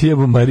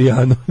jebo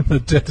Marijanu na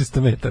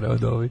 400 metara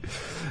od ovih.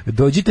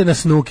 Dođite na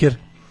snuker.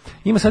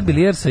 Ima sad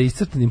bilijer sa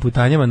iscrtanim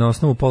putanjama na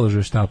osnovu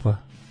položaja štapa.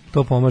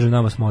 To pomaže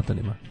nama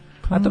smotanima.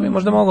 A to bi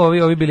možda mogao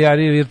ovi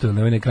bilijari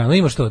virtualni na ekranu.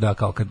 Imaš to da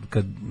kao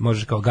kad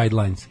možeš kao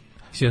guidelines.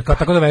 Kao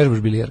tako da vežbaš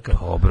bilijer kao.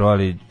 Dobro,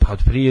 ali pa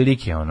od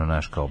prilike ono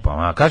naš kao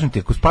pa kažem ti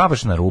ako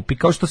spavaš na rupi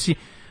kao što si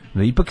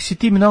ipak si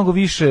ti mnogo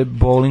više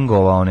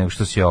bowlingovao nego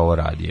što si ovo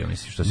radio,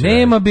 mislim što si.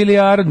 Nema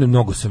bilijara,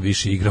 mnogo sam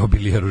više igrao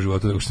bilijar u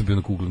životu nego što sam bio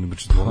na kuglanje,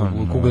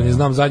 kuglanje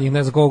znam zadnjih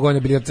ne znam koliko godina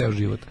bilijar ceo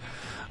život.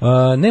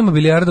 Nema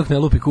bilijara dok ne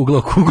lupi kugla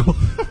o kuglu.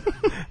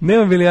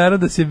 Nema bilijara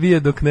da se bije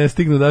dok ne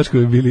stignu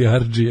Daškove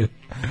bilijarđije.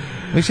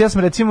 Ja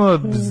sam recimo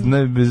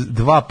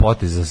dva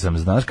poteza sam,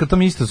 znaš, kad to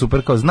mi isto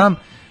super kao znam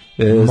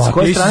s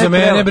koje strane za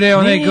mene bre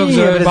onaj kako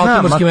zove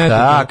baltimorski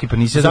metak.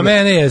 Za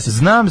mene je.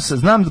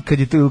 Znam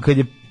kad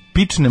je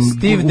pičnem u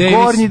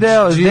gornji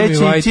deo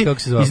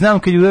i znam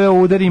kad je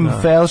udarim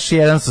felš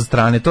jedan sa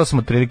strane, to sam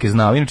otprilike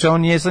znao. Inače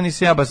on nije sad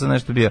nisam ja baš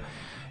nešto bio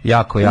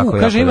jako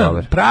kaže ima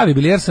dobar. Pravi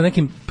bilijar sa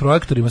nekim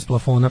projektorima s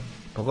plafona.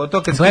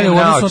 Pogotovo kad skinem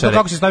naočare.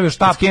 Kako se stavio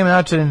štap. Skinem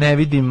naočare ne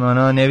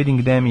vidim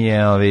gde mi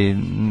je,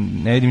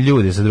 ne vidim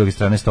ljude sa druge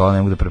strane stola, ne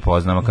mogu da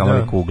prepoznam, a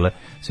kamoli kugle,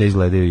 sve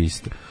izgledaju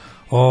isto.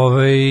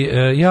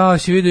 Ja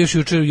si vidio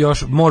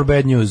još more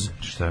bad news.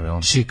 Šta je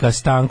bilo? Čika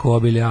Stanko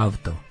obili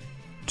auto.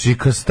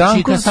 Čika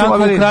Stanko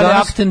ukrade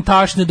akten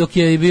tašne dok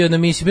je bio na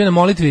misiji, bio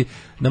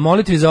na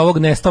molitvi za ovog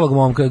nestalog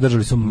momka,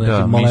 držali su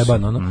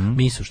moleban,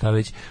 misu, šta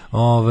već.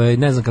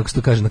 Ne znam kako se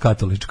to kaže na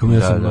katoličkom,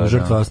 ja sam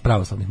žrtva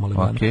pravoslavnih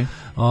molebana.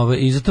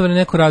 I zato je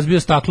neko razbio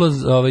staklo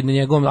na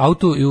njegovom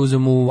autu i uzeo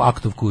mu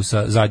aktovku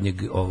sa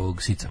zadnjeg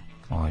ovog sica.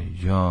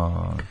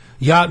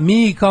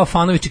 Mi kao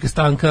fanovi Čika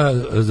Stanka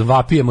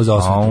vapijemo za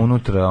osvetu. A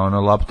unutra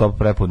laptop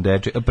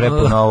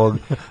prepun ovog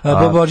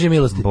Božje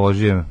milosti.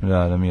 Božje,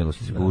 da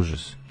milosti,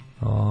 užas.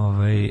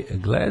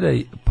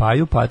 Gledaj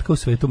Paju Patka u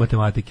svetu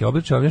matematike.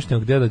 Obliče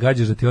objašnjeno gde da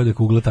gađaš da ti ode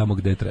kugla tamo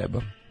gde treba.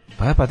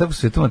 Paja Patak u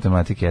svetu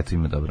matematike, eto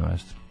ima dobro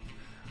mesto.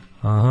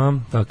 Aha,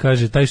 pa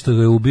kaže, taj što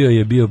ga je ubio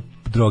je bio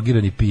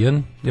drogiran i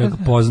pijan. Ja ga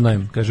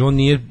poznajem. Kaže, on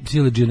nije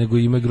sileđe, nego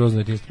ima grozno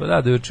djetinjstvo. Pa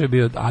da,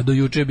 do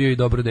juče je bio i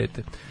dobro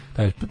dete.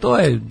 To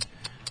je,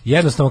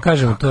 jednostavno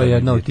kažem, to je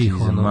jedna od tih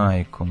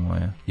majko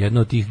moja.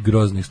 Jedna od tih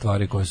groznih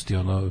stvari koje su ti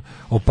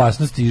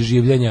opasnosti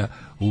življenja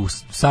u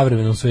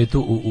savremenom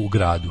svetu u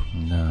gradu.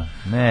 Da,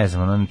 ne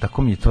znam,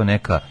 tako mi je to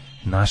neka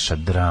naša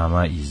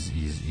drama iz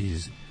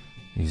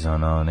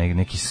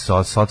neki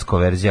socko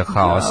verzija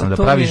haosa, da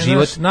pravi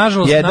život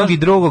jednog i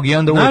drugog i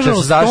onda uveče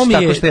se zašto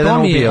tako što jedan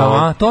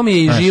ubio. To mi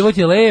je i život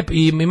je lep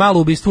i malo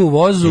ubistvo u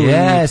vozu.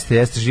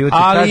 Jeste, život je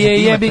ali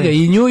je jebi ga,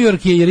 i New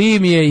York je, i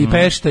Rim je, i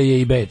Pešta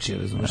je, i Beč je,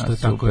 razumiješ, što je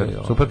tako je.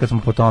 Super kad smo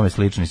po tome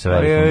slični sa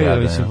velikim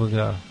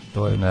gradom.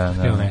 To je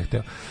hteo, ne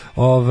hteo.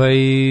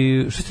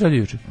 Što si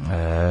radio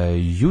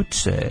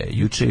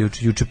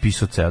juče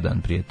pisao ceo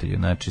dan, prijatelju.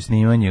 Znači,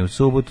 snimanje u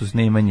subotu,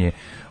 snimanje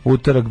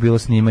utorak, bilo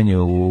snimanje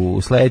u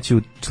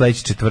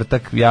sledeći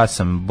četvrtak. Ja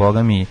sam,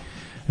 boga mi,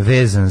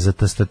 vezan za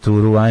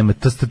tastaturu,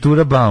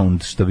 tastatura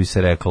bound, što bi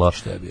se reklo.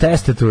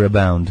 Tastatura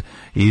bound.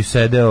 I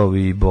sedeo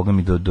i, boga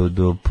mi,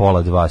 do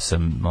pola dva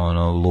sam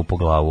lupo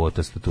glavu o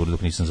tastaturu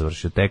dok nisam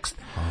završio tekst.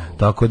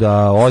 Tako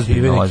da,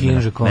 ozbiljno.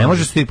 Ne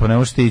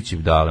možeš stići,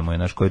 dale moje,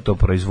 znaš, koja je to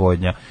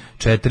proizvodnja.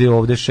 4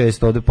 ovde,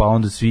 6 ovde, pa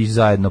onda svi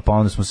zajedno, pa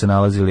onda smo se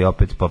nalazili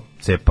opet, pa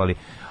cepali.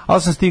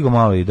 Ali sam stigao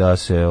malo i da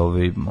se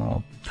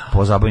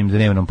pozabavim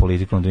dnevnom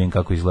politikom, da vidim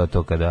kako izgleda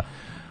to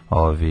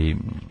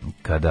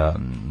kada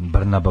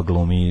Brnaba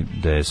glumi,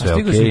 da je sve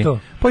okej.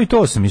 Pa i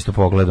to sam isto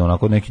pogledao,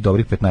 onako nekih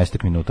dobrih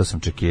 15 minuta sam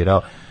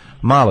čekirao.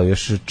 Malo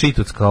još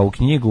čituc kao u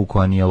knjigu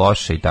koja nije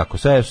loša i tako.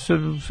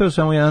 Sve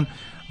samo jedan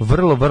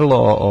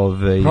vrlo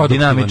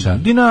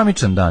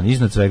dinamičan dan,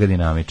 iznad svega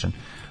dinamičan.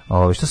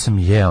 Šta sam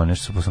jeo,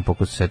 nešto pa sam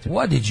pokušao setiti.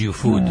 What did you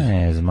food?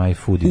 Ne znam, my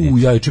food.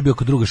 Ja juče bio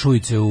kod druga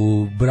Šujice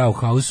u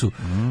Brauhausu.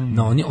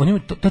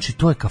 Znači,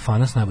 to je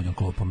kafana s najboljom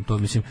klopom. To,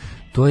 mislim,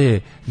 to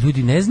je,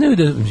 ljudi ne znaju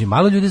da,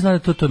 malo ljudi zna da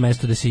to je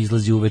mesto da se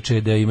izlazi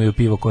uveče, da imaju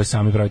pivo koje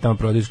sami pravi tamo,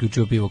 prodaju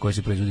isključivo pivo koje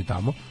se proizvodi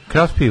tamo.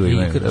 Kraft pivo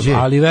imaju.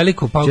 Ali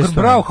veliko, pa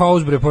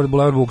Brauhaus, pored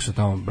Boulevard Buksa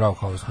tamo,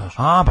 Brauhaus naš.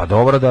 Pa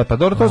dobro,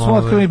 to smo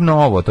otkrili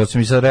novo, to se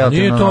mi sad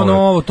relativno nije to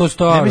novo, to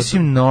staro.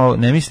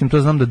 Ne mislim,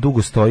 to znam da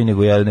dugo stoji,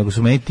 nego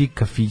su meni ti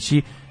kafići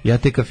kafići, ja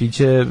te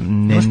kafiće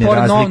ne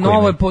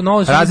razlikujem.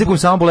 Razlikujem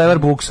samo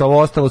Boulevard Books, ovo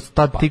ostalo,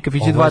 ti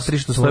kafići 2-3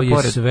 što stoje pored.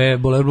 Ovo je sve,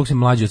 Boulevard Books je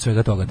mlađi od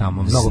svega toga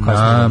tamo, mnogo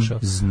kasnije došao.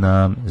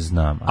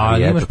 Znam.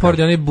 Ali imaš pored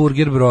onaj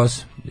Burger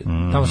Bros,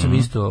 tamo sam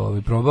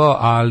isto probao,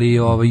 ali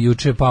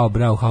juče je pao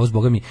Brauhaus,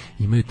 boga mi,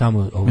 imaju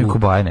tamo ovu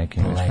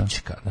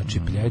plećka,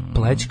 znači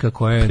plećka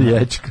koja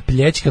je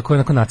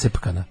onako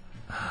nacepkana.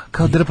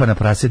 Kao drpana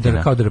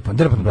prasetina. Kao drpana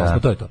prasetina,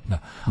 to je to. Da.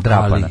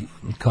 Drapana.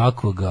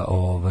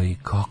 Ali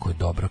kako je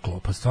dobra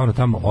klopa, stvarno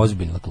tamo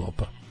ozbiljna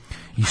klopa.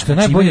 I što je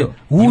najbolje,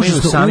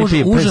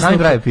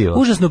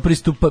 užasno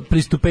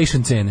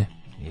pristupation cene.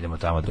 Idemo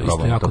tamo da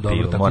probamo to jako pivo.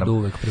 Dobro, tako da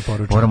uvek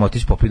preporučujem. Moramo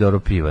otići popiti dobro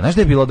pivo. Znaš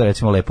da je bilo da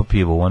recimo lepo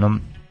pivo u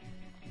onom,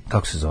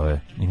 kako se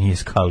zove? I nije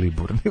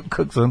Excalibur.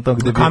 Kako se on tamo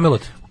gde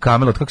Camelot.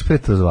 Camelot, kako se pre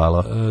to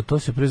zvalo? To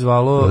se pre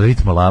zvalo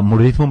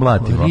Ritmo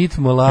mlatimo.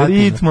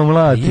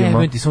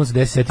 Jebe ti sunce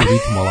 10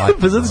 ritmo latimo.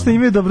 Pa zato što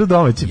imaju dobro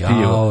domaće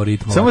pivo.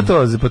 Samo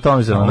to, po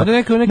tome se ono.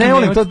 Ne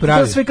volim to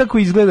sve kako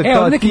izgleda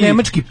kao neki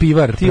nemački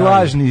pivar. Ti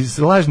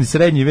lažni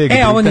srednji vek.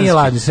 Ovo nije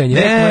lažni srednji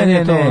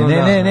vek.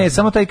 Ne,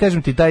 samo taj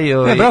kažem ti taj.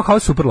 Ne,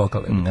 Brauhaus super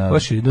lokal.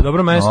 Baš je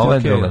dobro mesto.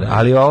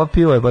 Ali ovo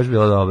pivo je baš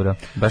bilo dobro.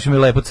 Baš mi je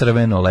lepo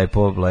crveno,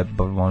 lepo,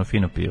 ono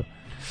fino pivo.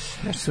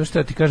 Znaš sve što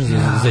ja ti kažem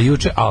za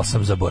juče, ali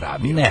sam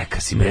zaboravio. Neka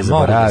si me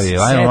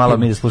zaboravio. Ajmo malo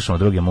mi da slušamo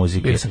druge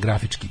muzike. Bio sam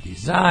grafički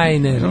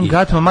dizajner.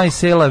 Got my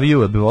say love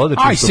you.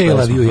 I say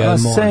love you, ja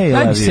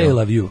say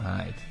love you.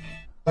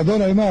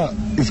 Maradona ima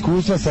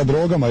iskustva sa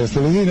drogama. Jeste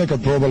li vi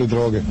nekad probali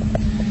droge?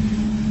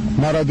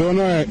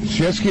 Maradona je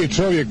svjetski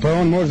čovjek, pa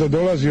on možda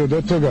dolazio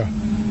do toga.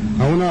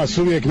 A u nas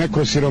uvijek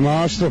neko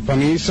siromaštvo, pa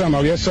nisam,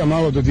 ali ja sam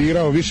malo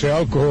dodirao više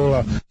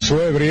alkohola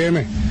svoje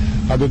vrijeme,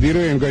 a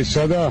dodirujem ga i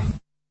sada.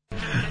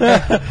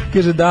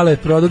 Kaže Dale,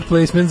 product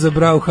placement za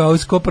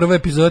Brauhaus, ko prva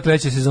epizoda 3.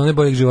 sezone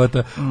Boljeg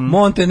života.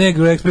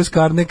 Montenegro, Express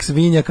Karnek,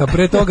 Svinjaka,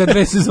 pre toga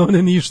 2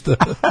 sezone ništa.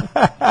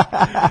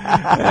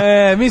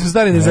 Mi smo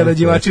stari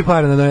nezarađivači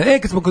para.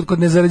 Kad smo kod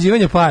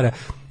nezarađivanja para,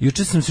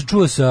 juče sam se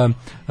čuo sa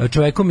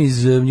čovekom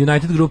iz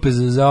United grupe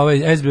za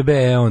ovaj SBB,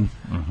 on.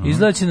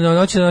 Izgleda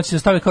će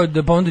stavi kao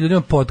da pa onda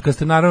ljudima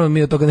podcaste, naravno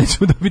mi od toga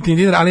nećemo dobiti ni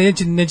dinar, ali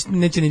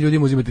neće ni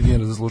ljudima uzimati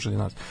dinar za slušanje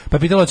nas. Pa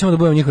pitalo ćemo da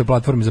budemo njihove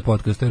platforme za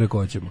podcaste,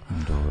 rekao ćemo.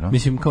 Dobro.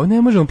 Mislim, kao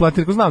ne možemo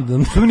platiti, rekao znam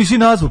da... Što mi nisi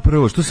nazvao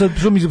prvo,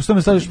 što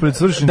me stavljaš pred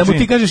svršen čin? Da mu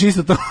ti kažeš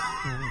isto to.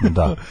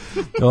 Da.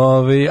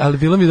 Ali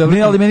bilo mi dobro.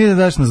 Ne, ali meni da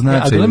daš na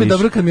značaj. Bilo mi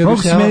dobro kad mi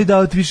objašnjavao. Mogu se meni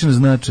davati više na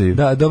značaju.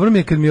 Da, dobro mi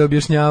je kad mi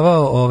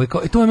objašnjavao,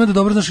 kao to je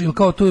dobro, znaš, ili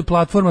kao to je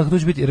platforma, to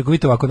će biti, rekao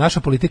vidite ovako, naša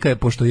politika je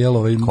pošto je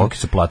koliki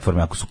su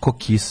platforme, ako su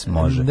kokis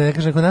može. Da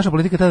kažem, ako naša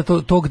politika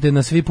tada to gde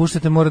nas vi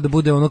puštate mora da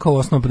bude ono kao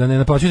osnov, da ne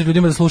naplaćujete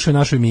ljudima da slušaju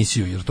našu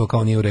emisiju, jer to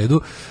kao nije u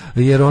redu.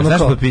 Jer ono znaš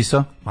kao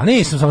potpisao? Ma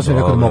nisam, samo sam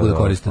rekao da mogu da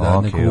koriste,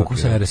 da neku vuku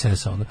sa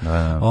RSS-a onda.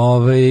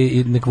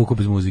 I neku vuku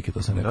bez muzike,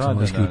 to sam rekao,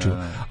 samo isključivo.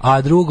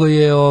 A drugo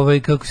je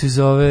kako se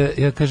zove,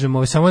 ja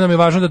kažem, samo nam je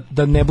važno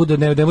da ne bude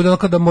ono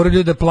kao da moraju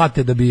ljudi da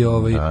plate da bi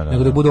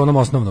nego da bude u onom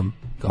osnovnom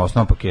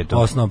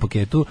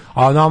paketu.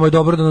 A nama je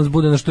dobro da nas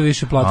bude na što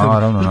više platforma.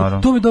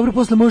 Naravno. To mi je dobro,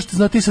 posle možete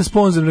znati sa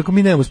sponzorom, rekao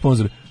mi nemamo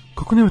sponzore.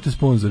 Kako nemate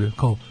sponzore?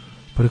 Kao,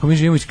 pa rekao mi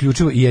živimo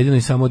isključivo i jedino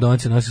i samo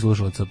donacije naših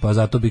slušalaca, pa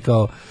zato bi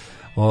kao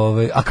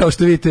a kao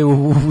što vidite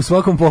u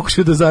svakom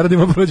pokušaju da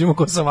zaradimo prođemo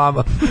ko sa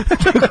vama.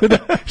 Tako da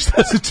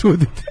šta se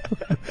čudite.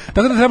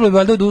 Tako da trebalo bi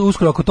valjda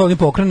uskoro ako to oni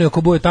pokrenu,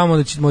 ako bude tamo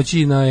da će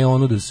moći na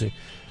onu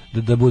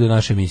da bude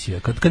naša emisija.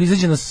 Kad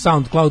izađe na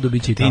SoundCloudu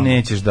biće i tamo. Ti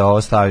nećeš da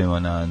ostavimo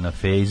na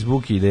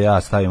Facebook i da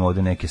ja stavim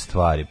ovde neke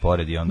stvari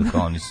pored i onda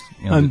kao oni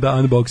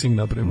unboxing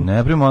napravimo. Ne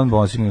napravimo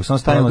unboxing, samo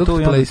stavimo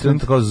tu i onda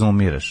tako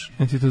zoomiraš.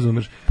 Ti to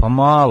zoomiraš. Pa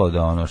malo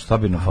da ono, šta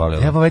bi nam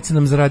falilo? Evo već se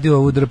nam zaradio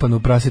ovu drpanu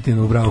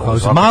prasetinu u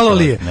Brauhausu. Malo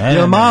li je?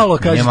 Ne, malo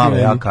kažeš ti. Malo,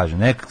 ja kažem.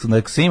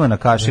 Nek se ima na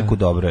kašiku,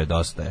 dobro je,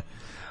 dosta je.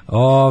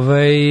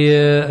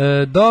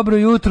 Dobro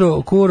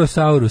jutro,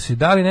 Kurosaurusi.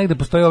 Da li negde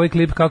postoji ovaj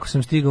klip kako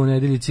sam stigao u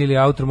nedeljici ili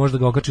autor, možda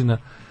ga okači na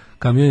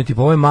community,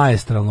 pa ovo je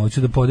maestralno,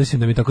 hoću da podesim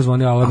da mi tako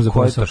zvoni alarm za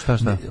posao. Šta?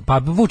 Pa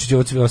Vučić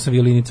je sa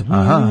violinicom.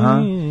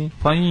 Aha.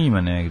 Pa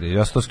ima negde,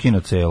 ja sam to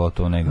skinuo celo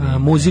to negde.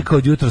 Muzika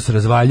od jutro se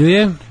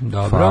razvaljuje.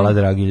 Dobro. Hvala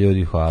dragi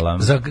ljudi, hvala.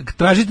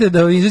 Tražite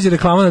da izađe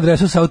reklama na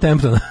adresu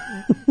Southamptona.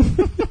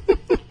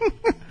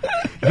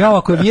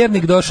 Ako je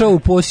vjernik došao u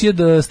posjed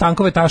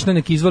Stankove tašne,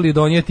 nek izvoli i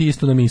donijeti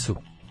isto na misu.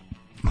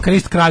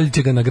 Krist kralj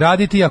će ga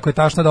nagraditi, ako je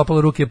tašna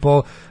dopala ruke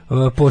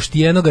po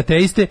štijenog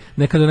ateiste,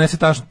 neka donese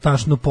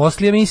tašnu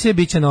poslije emisije,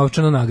 bit će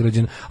novčano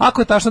nagrađen.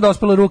 Ako je tašna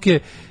dospala ruke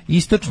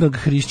istočnog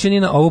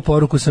hrišćanina, ovu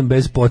poruku sam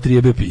bez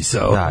potrebe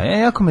pisao. Da,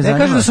 jako me zanima.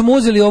 Ne kažu da su mu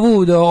uzeli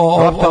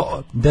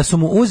da su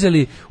mu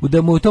uzeli,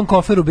 da mu u tom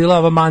koferu bila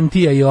ova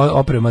mantija i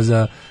oprema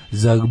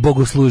za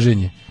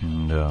bogosluženje.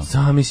 Da.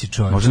 Zamisli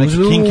čovjek. Možda neki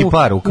kinki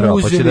par ukrao,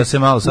 pa će da se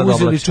malo sad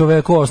oblači. Uzeli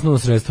čoveku osnovno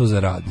sredstvo za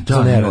rad,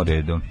 za nerad.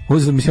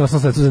 Uzeli osnovno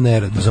sredstvo za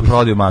nerad. Za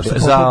prodaju mašta.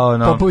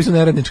 Popovi su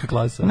neradnička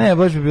klasa. Ne,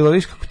 baš bi bilo,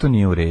 viš kako to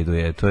nije u redu,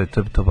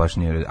 to baš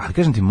nije u redu. Ali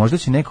kažem ti, možda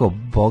će neko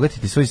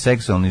obogatiti svoj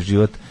seksualni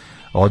život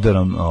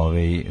odorom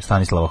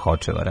Stanislava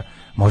Hočevara.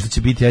 Možda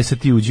će biti, aj sad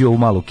ti uđi u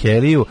malu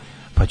keliju,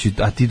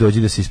 a ti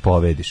dođi da se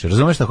ispovediš.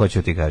 Razumeš šta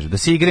hoću ti kažem? Da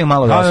se igraju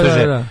malo da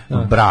osveže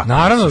brak.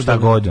 Naravno, šta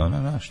god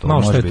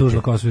malo što je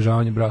tužno kao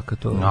osvežavanje braka.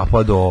 To... A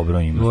pa dobro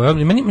ima.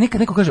 Meni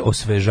kad neko kaže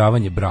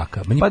osvežavanje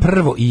braka, meni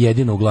prvo i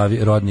jedino u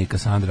glavi rodni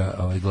Kasandra,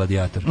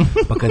 gladijator.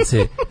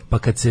 Pa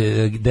kad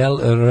se Del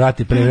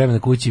vrati pre vremena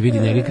kući, vidi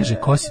njega i kaže,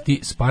 ko si ti,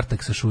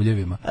 Spartak sa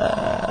šuljevima?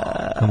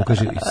 Kao mu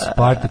kaže,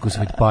 Spartacus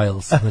with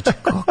piles. Znači,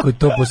 kako je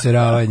to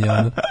poseravanje,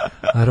 ono.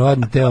 A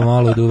rodni teo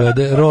malo da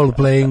uvede role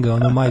playinga,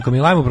 ono, majko mi,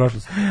 lajmo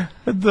prošlost.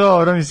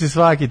 Dobro, misli,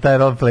 svaki taj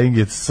role playing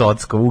je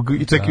socko.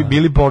 I čak i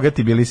bili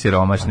bogati, bili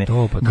siromašni.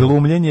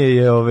 Glumljenje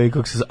je,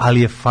 kako se,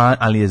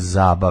 ali je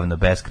zabavno,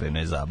 beskrajno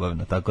je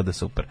zabavno, tako da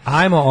super.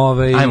 Ajmo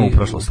u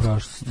prošlost.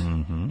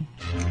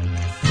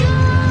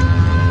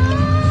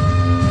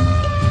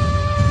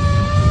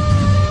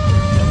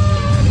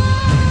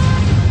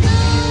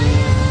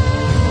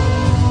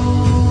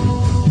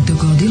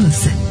 Dogodilo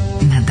se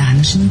na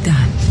današnji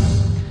dan.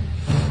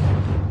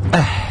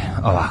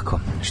 Ovako,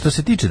 što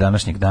se tiče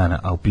današnjeg dana,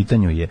 a u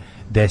pitanju je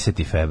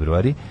 10.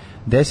 februari,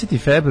 10.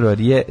 februar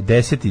je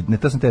 10. Ne,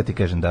 to sam te ti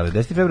kažem, da li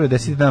 10. februar je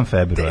 10. dan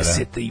februara.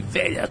 10.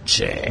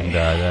 veljače.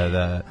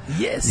 Da.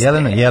 Jeste.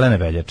 Jelene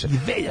veljače.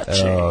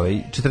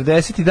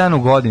 40. dan u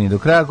godini, do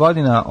kraja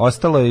godina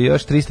ostalo je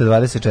još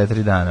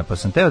 324 dana, pa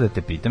sam teo da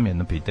te pitam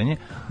jedno pitanje,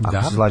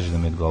 ako se slažeš da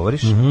mi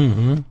odgovoriš.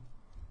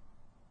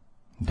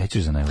 Gde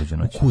ćeš za najluđu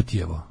noć? U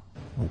Kutjevo.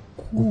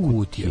 U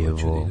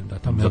Kutjevo.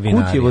 Za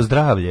Kutjevo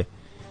zdravlje.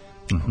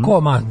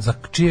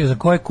 Za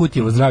koje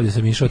Kutjevo zdravlje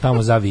sam išao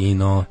tamo za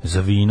vino?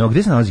 Za vino,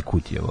 gdje se nalazi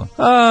Kutjevo?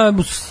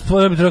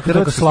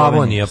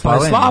 Slavonija. Pa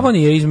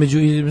Slavonija između,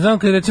 znam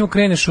kad recimo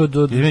kreneš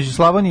između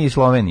Slavonije i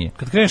Slovenije.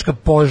 Kad kreneš ka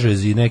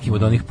Požezi nekim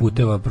od onih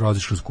puteva,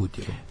 prolaziš kroz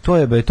Kutjevo.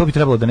 To bi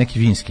trebalo da neki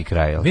vinski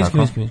kraj, al tako?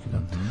 Vinski, da.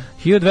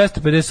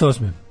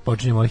 1258.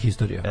 Počinje moja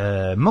historija.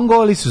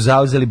 Mongoli su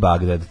zauzeli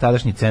Bagdad,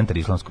 tadašnji centar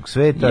islamskog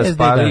sveta,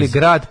 spalili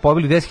grad,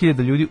 pobili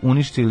 10.000 ljudi,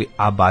 uništili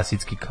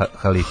abasidski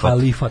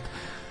halifat.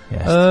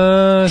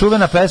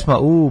 Čuvena pesma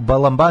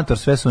Balambator,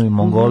 sve su mi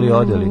Mongoli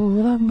odeli.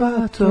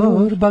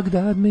 Balambator,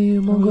 Bagdad mi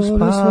Mongoli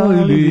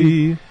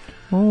spalili.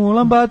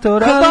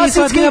 Balambator,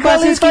 abasidski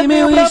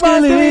mi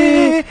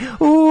uništili.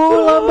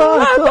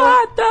 Balambator.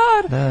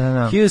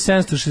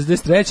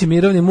 1763.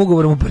 mirovnim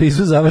ugovorom u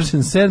Parizu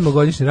završen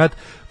 7-godišnji rat,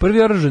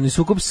 prvi oružani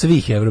sukob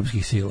svih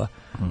evropskih sila.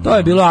 To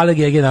je bilo ale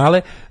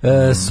gegenale,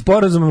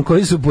 sporazumom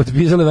koji su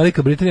potpisali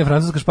Velika Britanija,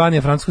 Francuska,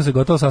 Španija. Francuska se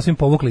gotovo sasvim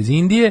povukla iz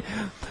Indije.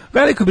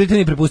 Velikoj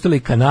Britaniji prepustili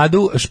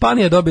Kanadu,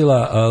 Španija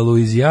dobila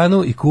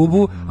Luizijanu i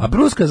Kubu, a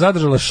Pruska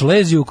zadržala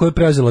Šleziju koju je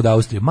preuzela od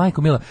Austrije.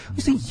 Majko mila,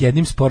 vi ste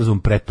jednim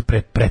sporazumom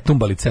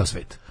pretumbali ceo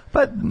svet. Pa,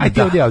 aj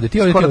ti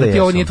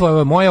ovdje, ovo nije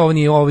tvoje, moje,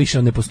 ovo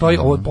više ne postoji,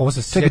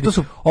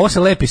 ovo se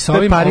lepi sa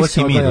ovim,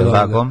 parijski mir,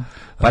 tako?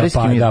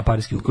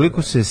 Parijski mir.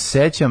 Koliko se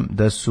sećam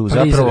da su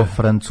zapravo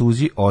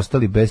Francuzi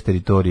ostali bez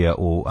teritorija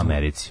u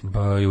Americi.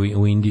 Pa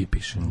u Indiji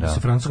piše. Da se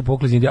Francuska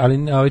povukla iz Indije,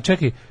 ali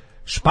čekaj,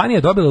 Španija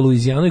je dobila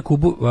Luizijanu i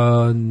Kubu,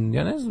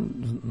 ja ne znam...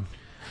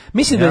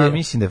 Mislim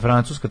da je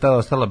Francuska tada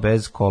ostala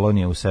bez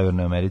kolonije u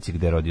Severnoj Americi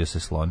gde rodio se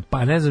slon.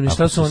 Pa ne znam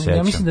šta su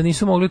ja mislim da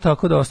nisu mogli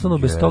tako da ostanu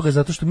bez toga,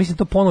 zato što mislim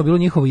to ponovo bilo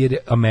njihovo, jer je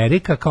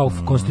Amerika kao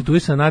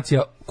konstituisana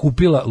nacija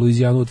kupila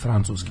Luizijanu od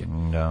Francuske.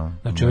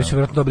 Znači ovi su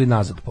vjerojatno dobili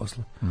nazad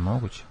posle.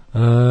 Moguće.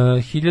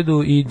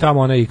 1000 i tamo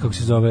onaj, kako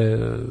se zove,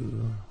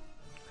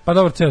 pa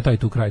dobro, ceo taj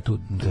tu kraj tu,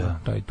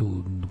 taj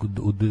tu,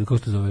 kako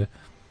se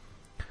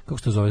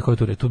zove, koji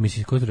tu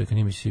reka,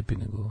 nije Mississippi,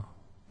 nego...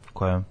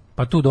 Koja?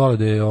 Pa tu dole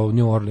da je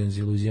New Orleans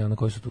i Louisiana,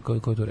 koji su tu,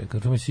 koji to reka?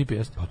 To Mississippi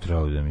jeste? Pa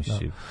treba da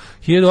Mississippi.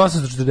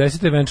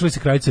 1840. venčali se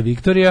kraljica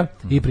Viktorija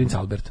i princ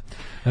Albert.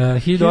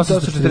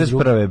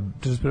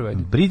 1841.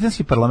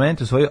 Britanski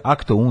parlament usvojio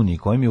akt o Uniji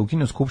kojim je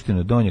ukinuo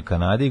skupštinu Donje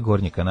Kanade i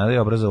Gornje Kanade i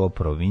obrazovao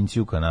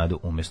provinciju Kanadu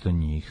umjesto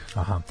njih.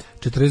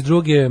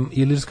 42.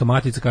 Ilirska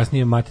matica,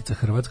 kasnije Matica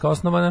Hrvatska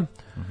osnovana.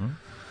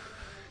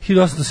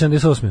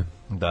 1878.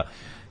 Da.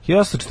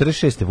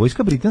 1846.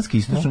 Vojska britanske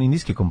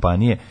istočno-indijske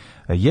kompanije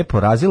je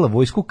porazila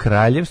vojsku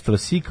kraljevstva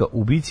Sika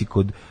u bici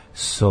kod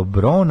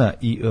Sobrona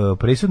i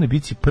presudnoj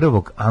bici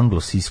prvog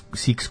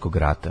anglo-sikskog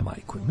rata.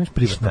 Majko, imaš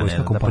privatna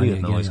vojska kompanija.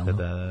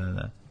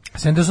 Da.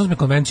 78.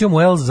 konvencijom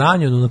u El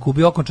Zanjonu na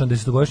Kubi okončan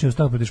 10-godišnji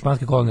ustanak protiv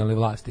španske kolonijalne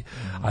vlasti.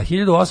 A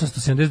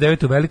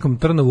 1879. u Velikom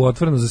Trnovu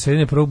otvoreno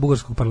zasedanje prvog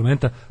bugarskog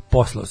parlamenta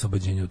posle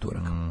oslobođenja od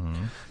Turaka.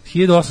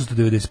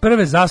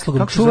 1891.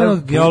 zaslugom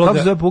čuvenog geologa... Kako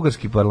se zove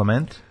bugarski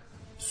parlament?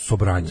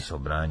 Sobranje.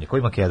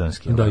 Koji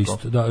makedonski? Da,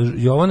 isto. Da,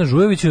 Jovana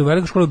Žujević je u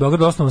Velikoj školi u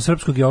Beogradu osnovano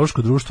Srpsko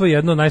geološko društvo,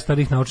 jedno od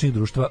najstarijih naučnih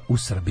društva u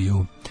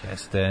Srbiju.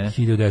 Jeste.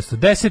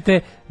 1910.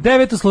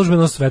 Deveto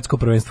službeno svetsko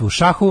prvenstvo u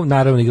šahu,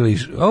 naravno igrali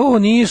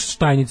nije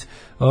Štajnic,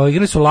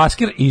 igrali su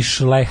Lasker i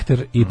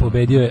Šlehter i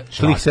pobedio je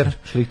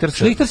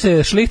Šlihter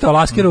se šlihtao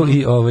Laskeru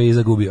i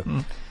zagubio.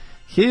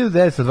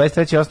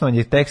 1923. osnovan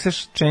je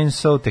Texas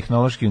Chainsaw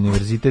tehnološki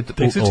univerzitet u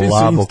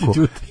Laboku.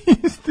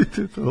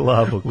 Institut u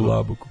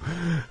Laboku.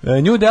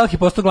 New Delhi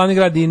postao glavni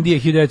grad Indije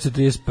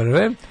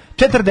 1931.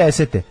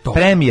 40.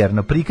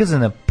 Premijerno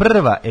prikazana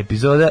prva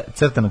epizoda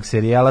crtanog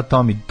serijala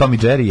Tom i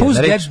Jerry. Puss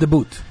Gets the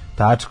Boot.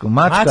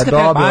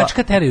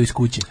 Mačka teraju iz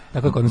kuće.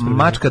 Tako je kod nas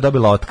prevedeno. Mačka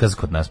dobila otkaz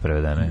kod nas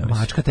prevedeno.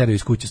 Mačka teraju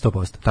iz kuće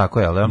 100%. Tako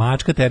je, da?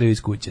 Mačka teraju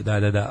iz kuće, da.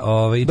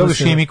 Dobio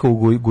šimiku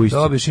u guzicu.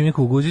 Dobio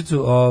šimiku u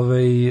guzicu,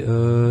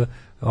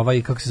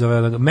 kako se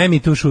zove, Memi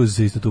Two Shoes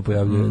se isto tu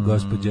pojavljuje,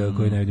 gospođa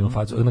koju ne vidimo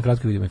facu, na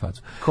kratko vidimo i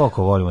facu.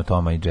 Koliko volimo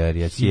Toma i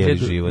Jerrya, cijeli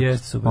život,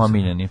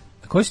 omiljeni.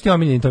 Koji su ti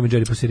omiljeni Tom i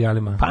Jerry po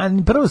serijalima? Pa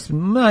prvo,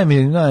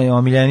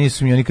 najomiljeniji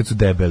su mi oni kad su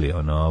debeli,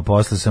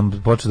 posle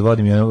sam počeo da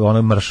vodim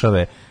one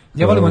mršave.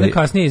 Ja volim one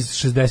kasnije iz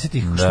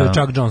 60-ih, što je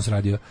Chuck Jones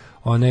radio.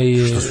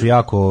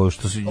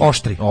 Što su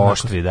oštri.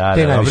 Da.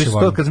 Te najviše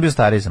volim. Kad sam bio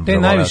stariji sam te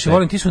najviše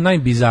volim, ti su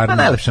najbizarniji.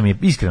 Najlepša mi je,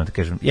 iskreno te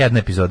kažem, jedna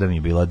epizoda mi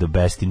je bila the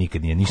best i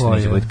nikad nije ništa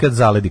neće boliti, kad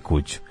zaledi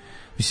kuću.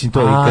 Mislim,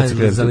 to kad se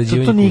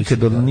to nikad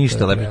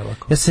ništa lepo.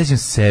 Ja se sećam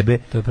sebe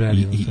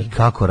i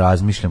kako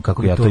razmišljam,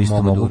 kako ja to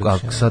isto mogu,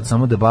 sad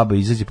samo da baba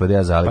izađe pa da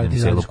ja zaledim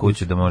celu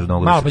kuću da može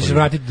mnogo da se malo pa ćeš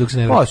vratiti dok se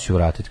ne vrati. Hoću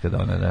vratiti kada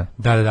ona, da.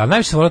 Da,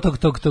 najviše se volio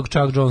tog Chuck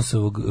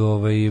Jonesovog,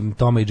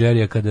 Toma i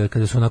Jerrya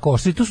kada su onako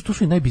oštri, tu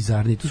su i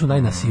najbizarniji, tu su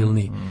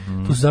najnasilniji,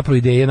 tu su zapravo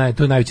ideje,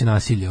 to je najveće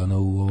nasilje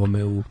u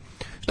ovome,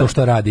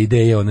 što rade,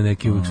 ideje, one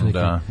neke uvijek su neke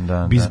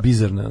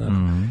bizarne.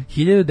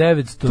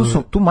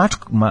 1900... Tu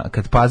mačku,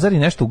 kad pazari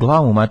nešto u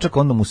glavu mačak,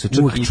 onda mu se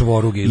čak i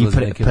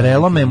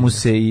prelome mu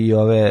se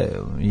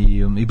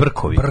i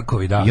brkovi.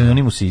 Brkovi, da. I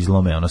oni mu se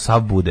izlome,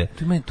 sav bude.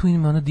 Tu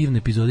ima ona divna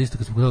epizoda isto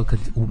kad smo gledali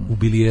u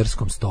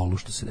bilijerskom stolu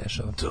što se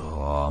dešava.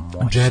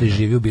 Jerry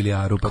živi u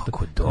bilijaru.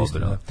 Kako dobro.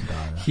 Da.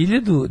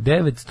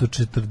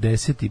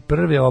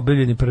 1941.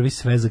 objavljen je prvi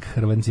svezak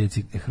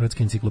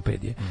Hrvatske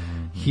enciklopedije.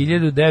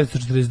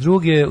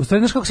 1942. U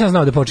stvari, znaš kako sam ja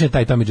znao da počinje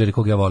taj Tom i Jerry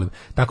kog ja volim?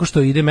 Tako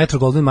što ide Metro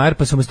Goldwyn Mayer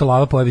pa se umjesto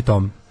lava pojavi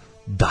Tom.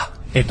 Da.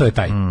 To je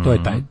taj Tom.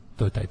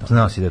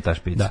 Znao si da je ta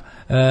špica. Da.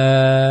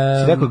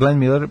 Si rekao Glenn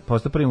Miller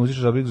postao prvi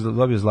muzičar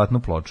dobio zlatnu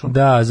ploču.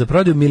 Da, za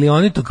prodaju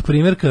milionitog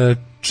primjerka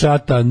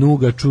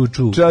Chattanooga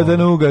Čuču.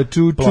 Chattanooga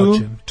Čuču.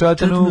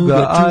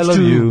 Chattanooga I love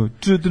you.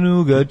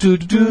 Chattanooga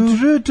Čuču.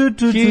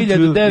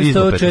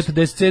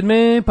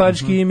 1947.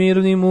 Pariškim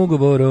mirovnim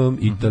ugovorom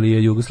Italija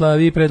i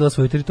Jugoslaviji predala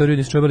svoju teritoriju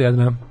niz čobali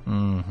Jadrana.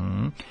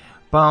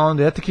 Pa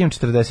onda, ja tek imam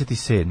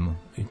 47.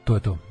 I to je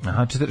to.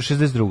 Aha,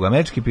 62.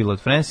 Američki pilot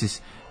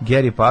Francis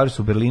Gary Powers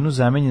u Berlinu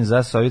zamenjen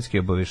za sovjetski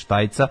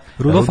obaveštajca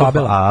Rudolf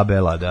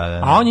Abela,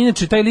 da. A on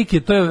inače, taj lik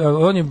je,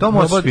 on je to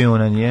može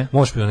špijuna, nije?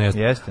 Može špijuna,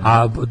 jeste.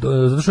 A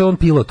zato što je on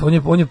pilot,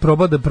 on je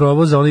probao da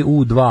provoza onaj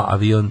U-2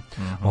 avion,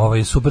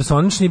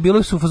 supersonični,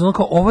 bilo su fazon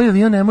kao, ovaj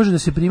avion ne može da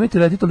se primeti,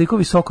 leti toliko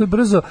visoko i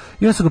brzo,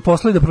 i onda su ga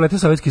poslali da prolete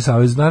Sovjetski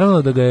savez.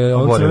 Naravno da ga je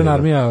Crvena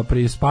armija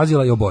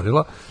spazila i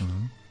oborila.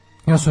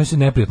 I onda su oni se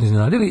neprijatno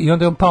iznenadili i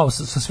onda je on pao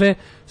sa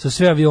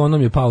sve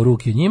avionom je pao u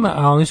ruke njima,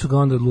 a oni su ga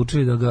onda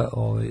odlučili da ga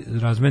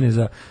razmene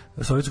za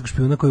sovjetskog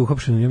špijuna koji je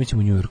uhapšen, ja mislim,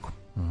 u Njujorku.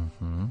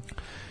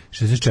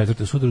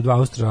 64. Sudaru 2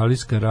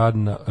 australijska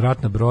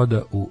ratna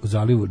broda u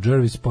zalivu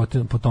Jervis,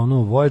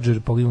 potonuo Voyager,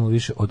 poginulo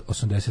više od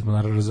 80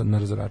 mornara na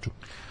razoraču.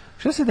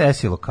 Šta se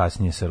desilo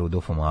kasnije sa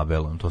Rudolfom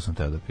Abelom, to sam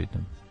teo da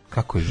pitam.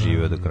 Kako je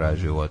živio do kraja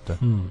života?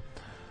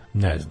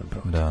 Ne znam,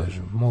 pravo ti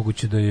kažem.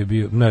 Moguće da je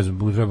bio, ne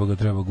znam,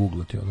 treba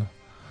googlati,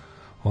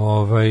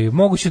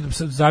 moguće da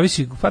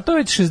zavisi, pa to je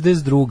već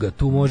 62.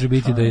 Tu može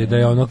biti da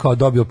je ono kao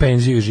dobio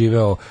penziju i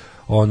živeo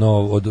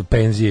od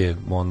penzije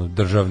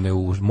državne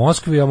u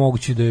Moskvi, a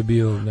moguće da je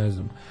bio, ne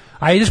znam.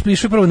 A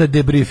išao prvo na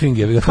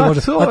debriefinge,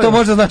 to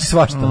možda znači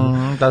svašta.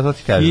 Da, to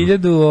ti kažem.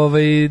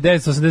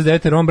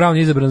 1989. Ron Brown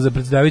je izabran za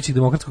predsjedavajućeg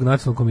Demokratskog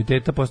nacionalnog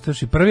komiteta,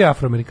 postavši prvi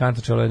Afroamerikanca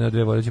na čelu jedne od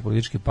dve vodeće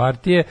političke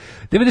partije.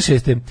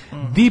 96.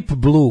 Deep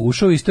Blue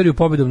ušao u istoriju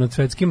pobjedom nad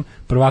svetskim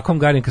prvakom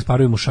Garrijem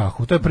Kasparovim u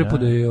šahu. To je prvi put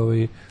da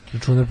je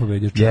računar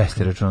pobedio.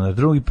 Jeste računar.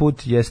 Drugi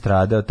put je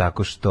stradao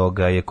tako što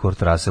ga je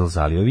Kurt Russell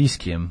zalio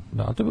viskijem.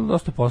 Da, to je bilo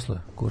dosta posle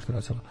Kurt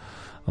Russella.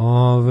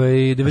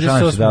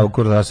 98. Da, u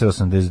Kurt Russell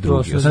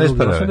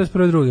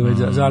 81. drugi, već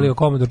zalio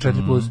Commodore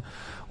 4+.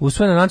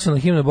 Usvojena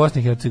nacionalna himna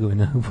Bosne i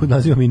Hercegovine pod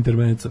nazivom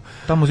Intermezzo.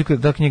 Ta muzika,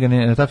 ta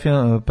knjiga, ta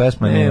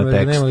pesma nema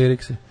tekst. Nema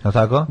lirikse. A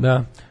tako?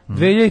 Da.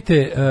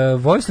 2000.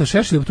 Vojislav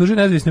Šešelj optužio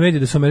nezavisne medije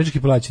da su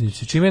američki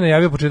plaćenici, čime je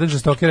najavio početak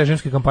žestoke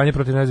režimske kampanje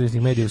protiv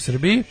nezavisnih medija u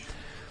Srbiji.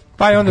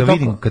 Pa je onda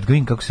kad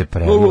vidim kako se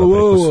preliva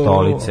preko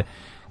stolice.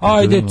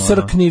 Ajde,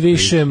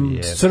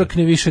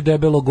 crkni više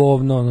debelo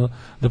govno,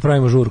 da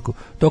pravimo žurku.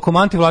 Tokom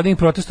antivladinih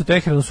protesta u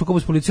Teheranu u sukobu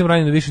s policijom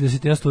ranjeno više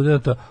desetina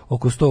studenta,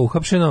 oko 100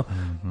 uhapšeno.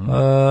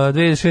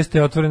 2006.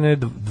 je otvorene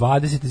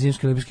 20.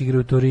 zimske olimpijske igre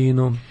u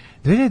Torinu.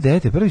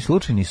 2009. prvi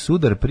slučajni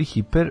sudar pri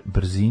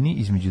hiperbrzini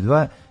između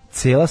dva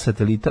cela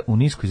satelita u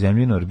niskoj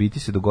zemljinoj orbiti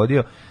se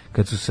dogodio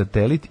kad su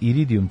satelit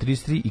Iridium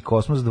 33 i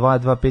Kosmos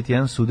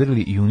 2251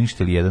 sudarili i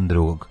uništili jedan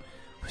drugog.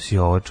 Si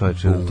ovo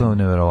čovječe, to je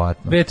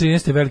neverovatno.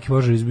 2013. veliki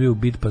požar izbio u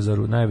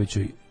Bitpazaru,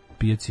 najvećoj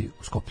pijaci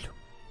u Skoplju.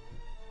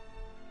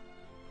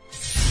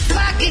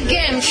 Svaki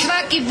gem,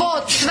 svaki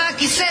bod,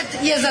 svaki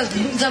set je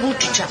za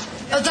Vučića.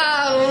 Za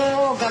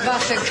ovoga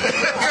vašeg.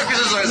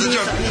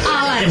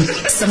 Alarm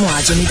sa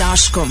Mlađom i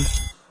Daškom.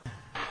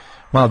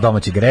 malo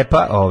domaćeg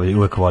repa,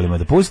 uvek volimo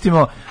da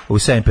pustimo. U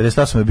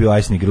 7:58 je bio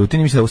Ajsni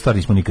Grutin, mislim da u stvari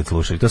nismo nikad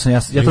slušali. To sam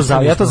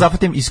ja to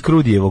zafatim iz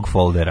Krudijevog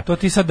foldera. To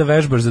ti sad da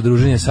vežbaš za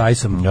druženje sa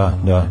Ajsom.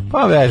 Da.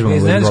 Pa vežbamo.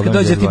 Znaš kad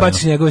dođe ti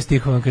baciš njegove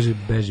stihove, on kaže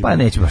beži. Pa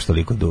neću baš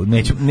toliko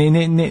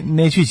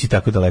neću ići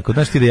tako daleko.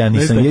 Znaš ti da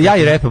ja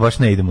i repa baš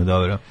ne idemo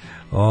dobro.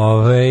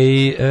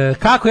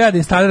 Kako ja da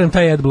instaliram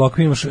taj adblock?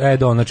 Imaš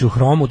add-on, znači u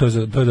Chromu, to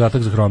je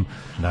dodatak za Chrome.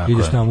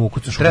 Ideš tamo,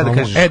 ukucaš Treba da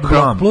kažeš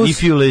Chrome, plus,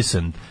 if you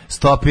listen,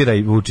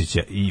 stopiraj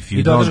Vučića, if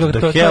you don't,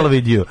 the hell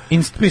with you.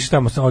 Piše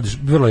tamo, odeš,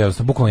 vrlo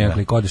jednostavno, bukvalno jedan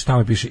klik, odeš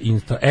tamo i piše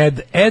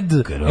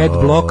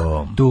adblock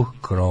to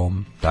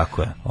Chrome.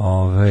 Tako je.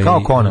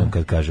 Kao Conan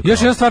kad kaže.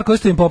 Još jedna stvar koju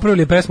ste im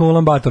popravili je pesma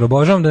Ulan Bator.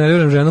 Obožavam da ne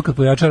vjerujem ženu kad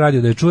pojača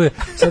radio da je čuje.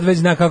 Sad već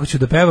zna kako ću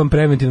da pevam,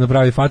 preventivno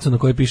pravi facu na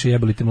kojoj piše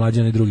jebali te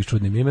Mlađana i drugi s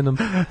čudnim imenom.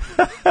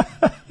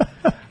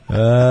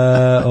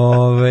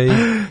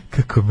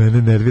 Kako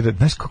mene nervira,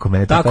 znaš kako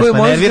mene tako je,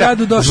 nervira,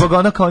 zbog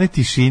ono kao one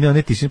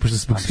tišine, pošto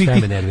zbog svih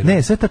tih,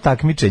 ne, sve ta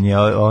takmičenje,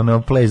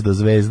 ono, ples do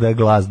zvezda,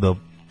 glas do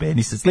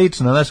penisa,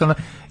 slično, znaš, ono,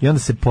 i onda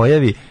se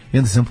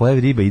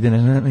pojavi riba, ide,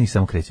 i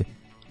samo kreće.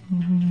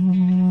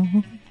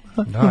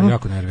 Da,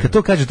 jako nervira. Kad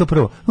to kaže, to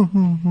prvo,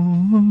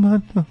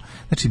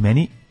 znači,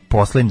 meni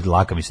poslednji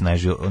dlaka mi se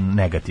najžio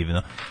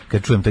negativno.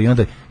 Kad čujem to i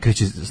onda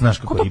kreće, znaš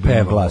kako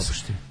riba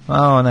glas.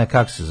 Ona,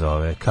 kako se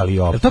zove?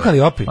 Kaliopi. Je to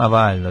Kaliopi? Ma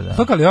valjda, da.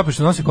 To Kaliopi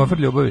što nosi kofer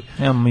ljubavi?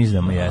 Ja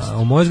mislim da jeste.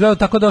 U mojoj zgradu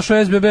tako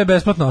došao SBB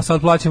besplatno, a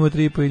sad plaćamo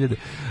 3.500.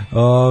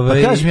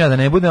 Pa kažem ja da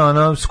ne bude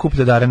ono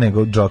skuplje dare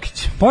nego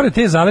Đokić. Pored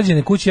te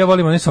zaleđene kuće ja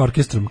volim one sa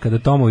orkestrom, kada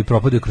tomovi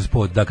propadaju kroz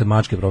pod, da kad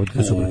mačke propadaju, to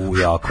je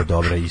super. Jako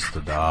dobra isto,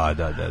 da.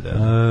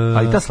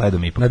 Ali ta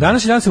sledom ipak. Na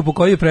današnji dan se u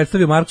pokoju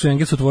predstavio Marksu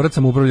Engelsu, tvorac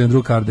samoupravljanja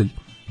drug Kardelj.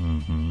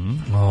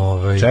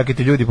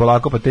 Čekajte ljudi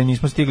polako, pa te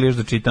nismo stigli još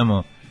da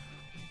čitamo.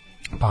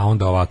 Pa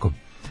onda ovako.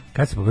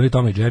 Kad se pobili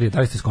Toma i Jerry, da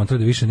li ste skontrali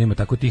da više nema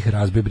tako tih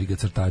razbebriga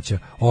crtača,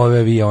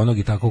 ove vi onog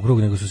i tako u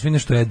krug, nego su svi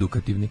nešto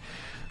edukativni.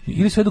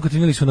 Ili su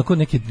edukativni, ili su onako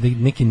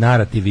neki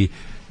narativi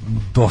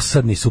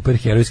dosadni,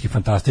 superherojski,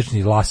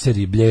 fantastični,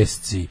 laseri,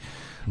 bljesci.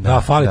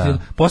 Da, fali.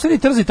 Poslednji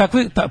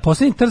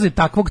trzi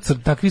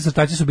takvih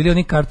crtači su bili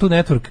oni Cartoon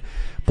Network,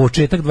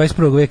 početak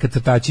 21. veka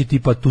crtači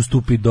tipa Tu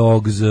Stupid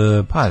Dogs,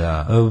 pa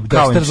da,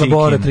 Dexter's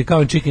Laboratory, Cow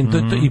and Chicken,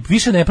 i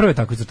više ne prave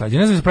takve crtači.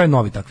 Ne znam da se pravi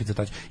novi takvi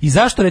crtači. I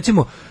zašto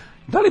recimo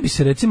da li bi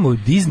se recimo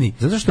Disney,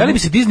 da li bi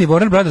se Disney i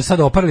Warner Brothers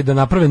sada oparili da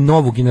naprave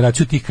novu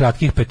generaciju tih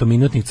kratkih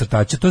petominutnih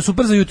crtača? To je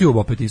super za YouTube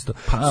opet isto.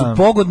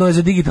 Pogodno je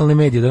za digitalne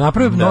medije da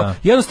naprave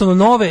jednostavno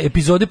nove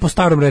epizode po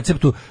starom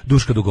receptu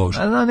Duška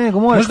Dugovška.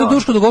 Možda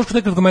Duško Dugovško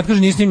tek kratko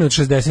kaže nije snimljen od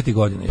 60.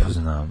 godine. Ja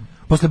znam.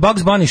 Posle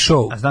Bugs Bunny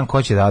Show. A znam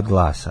ko će dati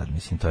glas sad,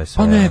 mislim to je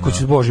sve. Pa neko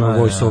će Božimo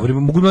voice over.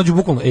 Mogu nađu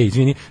bukvalno,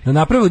 izvini, da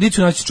naprave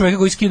edicu naći čovjeka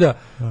koji skida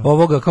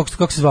ovoga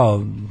kako se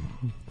zvao.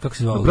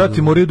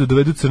 Brati moraju da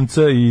dovedu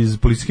crnca iz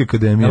policijske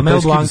akademije.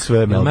 Mel Blanc.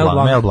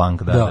 Mel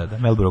Blanc, da.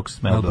 Mel Brooks.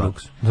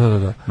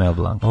 Da. Mel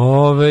Blanc.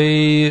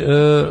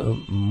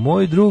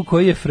 Moj drug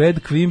koji je Fred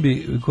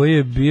Quimby, koji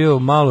je bio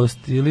malo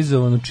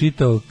stilizovano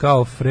čitao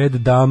kao Fred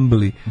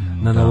Dumbly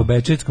na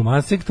novobečajskom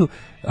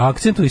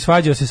akcentu i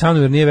svađao se sa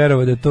mnom jer nije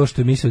verovao da je to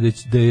što je mislio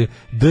da je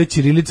D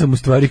ćirilicom u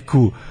stvari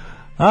Q.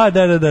 A,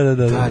 da.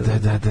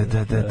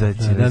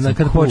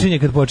 Kad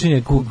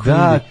počinje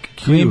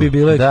Quimby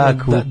bilo je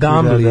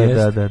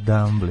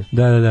Dumbly.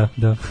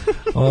 Da.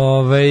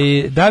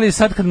 Da li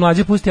sad kad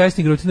Mlađa pusti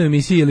Ajsni Grutin u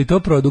emisiji, je li to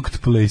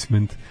product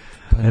placement?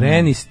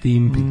 Reni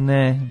Stimpy.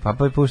 Ne, pa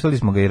puštali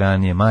smo ga i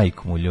ranije,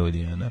 majku mu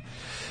ljudi.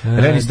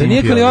 Reni Stimpy. Da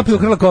nije Kaliopi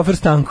ukrala kofer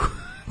Stanku.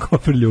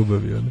 Kofer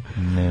ljubavi.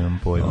 Nemam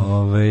pojma.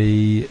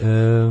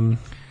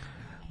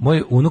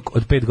 Moj unuk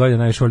od 5 godina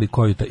najviše voli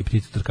Kojuta i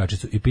pticu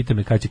trkačicu i pita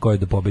me kada će Kojut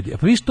da pobedi. A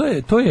pa viš,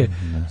 to je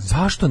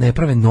zašto ne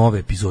prave nove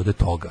epizode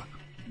toga?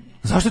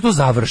 Zašto je to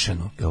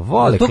završeno?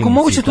 Toliko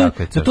moguće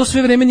da to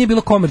sve vreme nije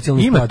bilo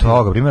komercijalno. Ima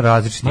toga, ima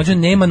različitih. Znači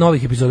nema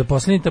novih epizoda.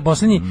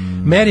 Poslednji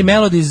Merry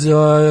Melodies,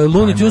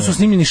 Looney Tunes su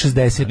snimljeni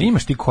 60.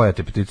 Imaš ti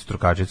Kojute pticu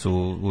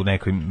trkačicu u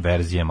nekim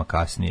verzijama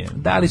kasnije.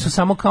 Da li su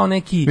samo kao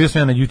neki. Bio sam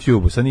ja na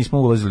YouTubeu, sad nismo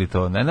ulazili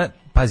to.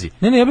 Pazi.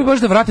 Ne, ja bih baš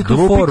da vrati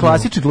tu formu.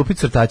 Klasični glupi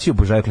crtači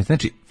obožavaju.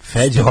 Znači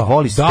Feđa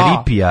voli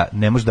stripija,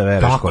 ne možeš da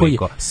veruješ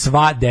koliko. Tako je.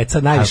 Sva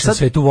deca najviše na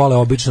svetu vole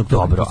običnog.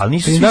 Dobro, ali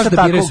nisu svi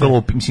tako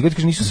glupi. Mislim kad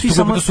kažeš nisu svi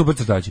samo super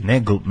crtači.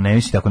 Ne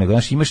misli tako, nego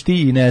znaš, imaš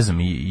ti i ne znam,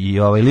 i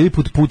ovaj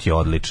Lilliput Put je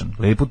odličan.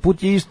 Lilliput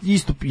Put je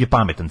isto je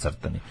pametan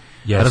crtani.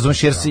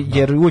 Razumeš,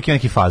 jer uvijek je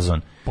neki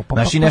fazon.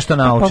 Znaš, i nešto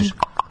naučiš.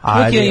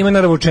 Uvijek je ima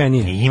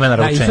naravoučenije. Ima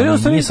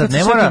naravoučenije. Sad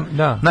ne mora,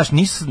 znaš,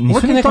 nisu ni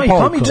Tom i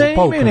Jane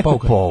imaju neku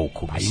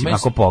pouku, mislim,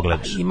 ako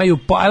pogledaš. Imaju,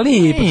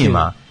 ali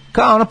ima.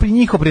 Kao ono pri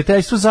njihovo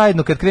prijateljstvo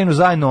zajedno, kad krenu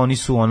zajedno, oni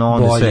su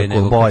onda sve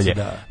bolje.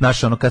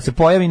 Znaš, ono, kad se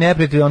pojavi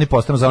neprijatelj, oni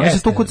postanu zajedno. Oni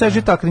se tu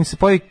kucaju tako, im se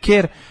pojavi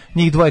ker,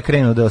 njih dvoje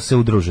krenu da se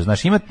udruže.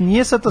 Znaš,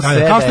 nije sad to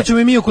sve. Kao što ćemo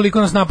i mi,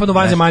 ukoliko nas napadnu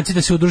vanzemaljci,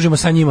 da se udružimo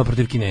sa njima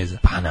protiv Kineza.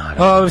 Pa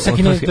naravno. Sa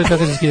Kineza, to je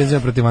tako sa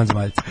Kinezima protiv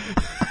vanzemaljca.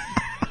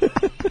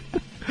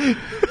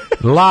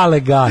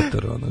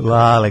 Lalegator.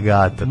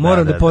 Lalegator.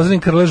 Moram da pozdravim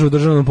Krležu u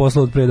državnom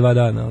poslu od pre 2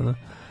 dana.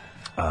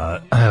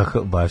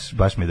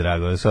 Baš mi je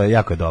drago, sve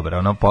jako je dobro.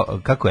 Ono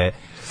kako je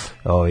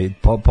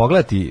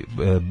pogledati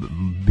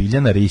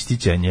Biljana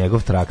Ristića,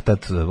 njegov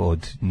traktat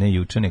od ne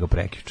juče nego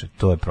prekjuče.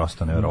 To je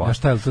prosto neverovatno.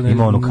 Šta je to?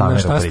 Ima onu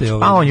kameru priču.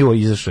 A on ju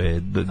izašao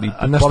je.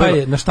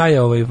 Na šta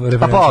je ovaj referencija?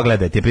 Pa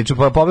pogledajte, priču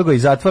pobegao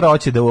iz zatvora,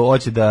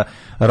 hoće da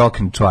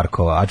rokne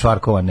Čvarkova, a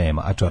Čvarkova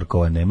nema,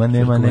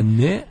 nema.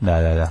 Ne?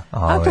 Da.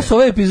 A to su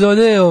ove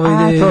epizode,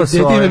 gde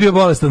Dime bio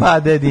bolestan. Pa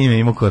Dime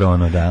ima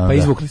koronu, da. Pa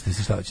izvukli ste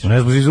se, šta hoćeš?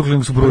 Ne znam, izvukli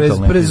nego su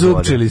brutalne.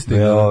 Prezupčili ste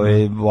ga.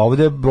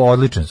 Ovde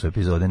odlične su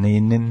epizode,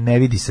 ne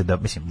vidi se da,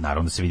 mislim,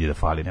 naravno da se vidi da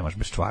fali, nemaš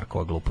bez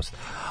Čvarkova, glupost,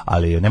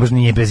 ali ne može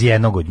ni bez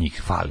jednog od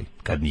njih fali,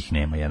 kad njih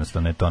nema,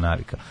 jednostavno je to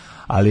navika.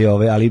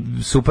 Ali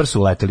super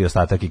su leteli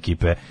ostatak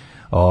ekipe.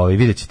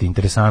 Vidjet ćete,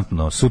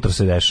 interesantno, sutra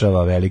se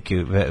dešava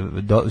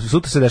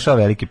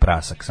veliki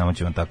prasak, samo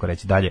ću vam tako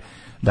reći,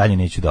 dalje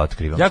neću da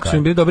otkrivam. Jako su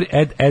im bili dobri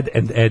Ed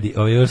and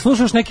Eddie.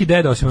 Slušaš neki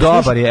deda osim?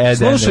 Dobar je Ed.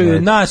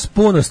 Slušaju nas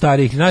puno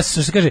starijih, nas,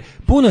 što se kaže,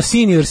 puno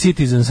senior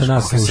citizens sa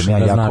nas slušaju. Sam ja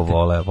jako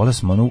vole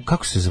smo onu,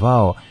 kako se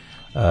zvao,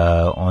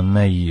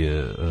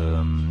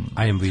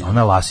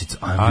 ona lasica,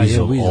 I am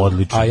Weasel,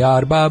 odlično. I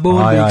are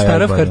baboon, big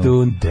star of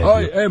cartoon.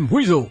 I am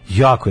Weasel.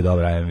 Jako je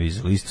dobro, I am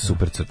Weasel, isto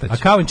super crtać. A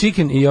Cow and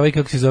Chicken i ovaj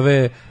kako se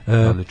zove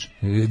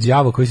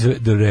đavo koji se zove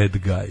The Red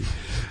Guy.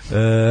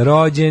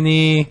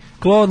 Rođeni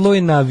Claude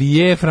Louis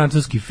Navier,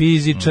 francuski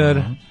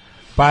fizičar,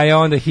 pa je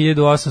onda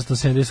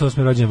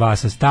 1878. rođen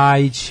Vasa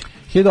Stajić.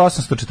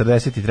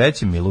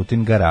 1843.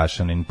 Milutin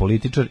Garašanin,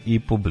 političar i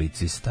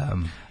publicista.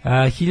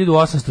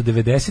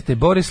 1890.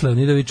 Boris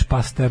Leonidović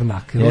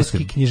Pasternak,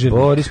 ruski književnik.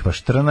 Boris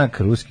Pasternak,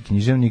 ruski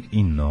književnik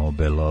i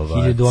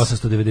Nobelovac.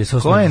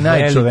 1898. Koja je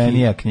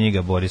najčuvenija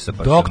knjiga Borisa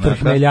Pasternaka? Doktor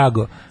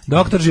Hmeljago.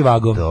 Doktor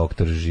Živago.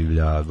 Doktor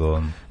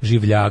Življago.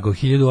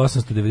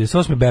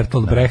 1898.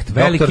 Bertolt Brecht,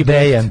 veliki Doktor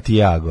Dejan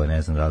Tiago,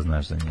 ne znam da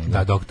znaš za njega.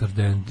 Da, doktor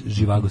Dejan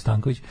Živago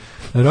Stanković.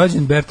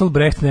 Rođen Bertolt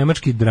Brecht,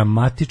 nemački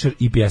dramatičar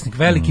i pjesnik.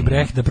 Veliki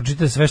Brecht, da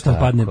pročitate sve što vam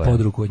padne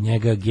pod ruku od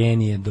njega,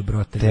 genije,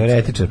 dobrote.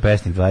 Teoretičar,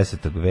 pesnik 20.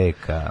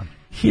 veka.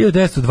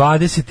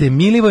 1920.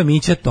 Milivoj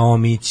Mića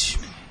Tomić.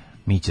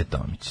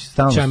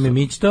 Čame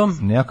Mićto.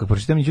 Nekako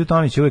pročitam Miću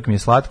Tomić, uvijek mi je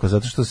slatko,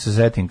 zato što se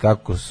setim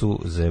kako su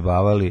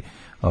zajebavali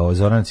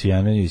Zorana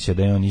Cvijanovića,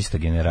 da je on ista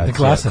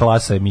generacija.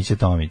 Klasa je Miće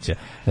Tomića.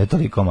 Da je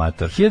toliko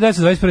amator.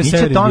 1921.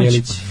 Severin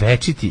Bjelić.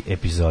 Večiti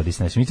epizodi.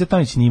 Znači, Miće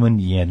Tomić nima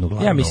ni jednu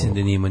glavnu ulogu. Ja mislim da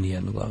nima ni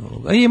jednu glavnu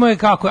ulogu. Ima je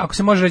kako, ako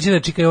se može reći da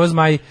Čika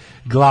Ozmaj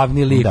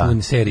glavni lik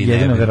u seriji.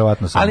 Jedino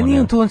verovatno samo. Ali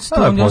nije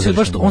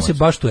on se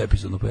baš tu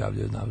epizodno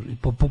pojavljuje.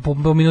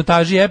 Po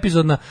minutaži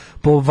epizodna,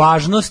 po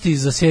važnosti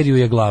za seriju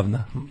je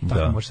glavna.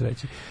 Tako može se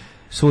reći.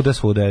 Svuda,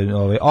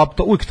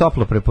 uvijek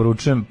toplo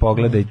preporučujem,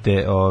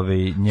 pogledajte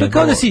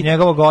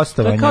njegovo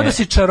gostovanje. To je kao da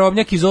si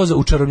čarobnjak iz Oza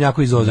u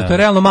čarobnjaku iz Oza. To je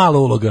realno mala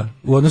uloga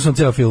u odnosu na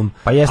ceo film.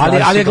 Pa jest,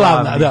 ali je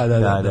glavna.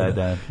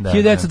 Da.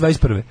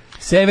 1921.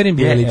 Severin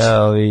Bjelić.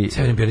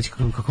 Severin Bjelić,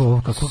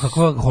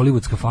 kakva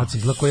hollywoodska faca,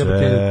 izgleda koja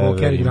je po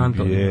Cary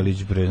Grantom.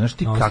 Bjelić, bre, znaš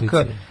ti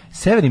kakav...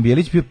 Severin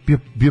Bjelić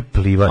bio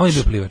plivač. On je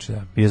bio plivač,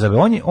 da.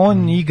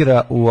 On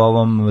igra u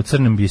ovom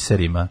Crnim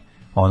biserima.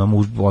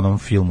 Onom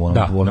filmu,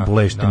 onom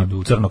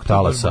buleštini crnog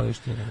talasa.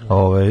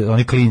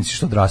 Oni klinci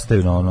što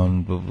odrastaju na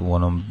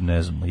onom,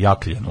 ne znam,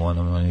 jakljenu,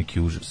 onom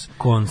neki užas.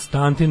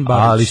 Konstantin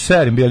Babić. Ali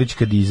Severin Bjelić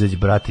kad izađe,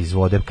 brate, iz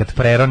vode, kad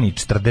preroni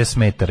 40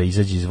 metara,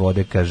 izađe iz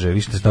vode, kaže,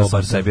 vi što ste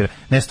dobar sebi.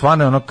 Ne,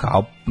 stvarno je ono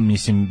kao,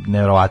 mislim,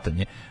 nevjerovatan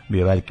je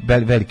bio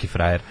veliki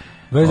frajer.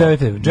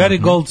 29.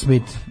 Jerry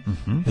Goldsmith.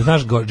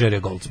 Znaš Jerry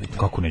Goldsmith?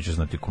 Kako neću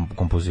znati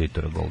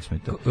kompozitora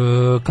Goldsmitha?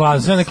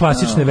 One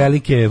klasične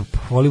velike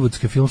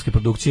hollywoodske filmske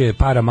produkcije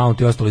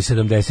Paramount i ostali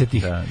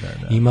 70-ih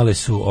imale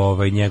su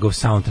njegov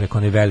soundtrack,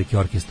 one veliki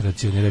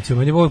orkestracioni, recimo,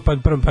 meni ovo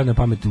prvo na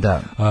pamet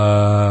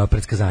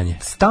Predskazanje.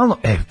 Stalno,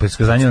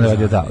 Predskazanje on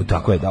radio,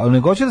 tako je, da. Ali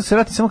nego hoće da se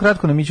vrati samo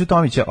kratko na Miću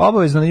Tomića,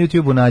 obavezno na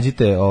YouTube-u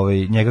nađite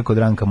njega kod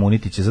Ranka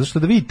Munitića, zato što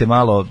da vidite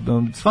malo,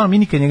 stvarno mi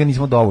nikad njega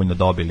nismo dovoljno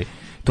dobili.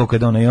 To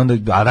kada i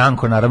onda, a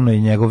Ranko naravno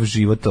i njegov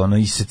život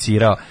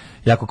isecirao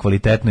jako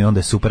kvalitetno i onda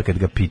je super kad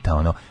ga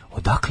pita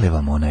odakle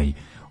vam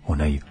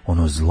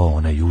ono zlo,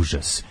 onaj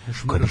užas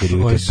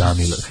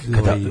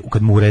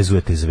kad mu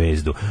urezujete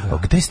zvezdu,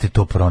 gde ste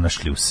to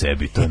pronašli u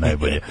sebi, to je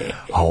najbolje.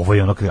 A ovo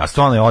je a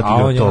stvarno je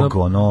odio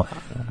tog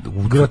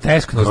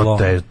groteskno zlo,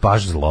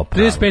 baš zlo.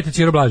 35.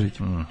 Ćiro Blažić.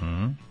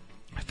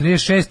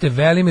 36.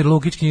 Velimir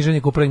Lukić,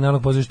 književnik, upravnik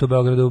Narodnog pozorišta u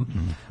Beogradu.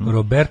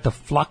 Roberta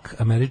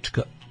Flack,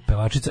 američka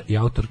pevačica i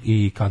autor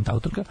i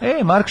kantautorka.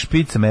 Mark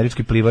Špic,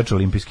 američki plivač,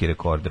 olimpijski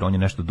rekorder, on je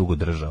nešto dugo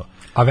držao.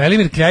 A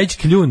Velimir Kljajić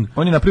Kljun.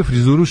 On je napravio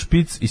frizuru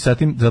Špic i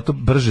zato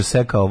brže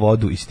sekao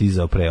vodu i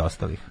stizao pre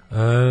ostalih.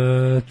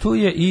 Tu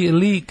je i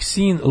Lee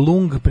Hsien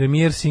Loong,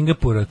 premijer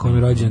Singapura, kojim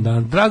je rođen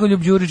dan.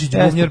 Dragoljub Đuričić,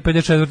 guvernjer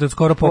 54.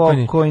 skoro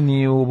pokojni.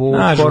 Pokojni u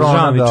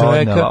korona,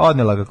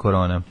 odnela ga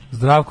korona.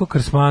 Zdravko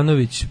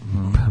Krsmanović,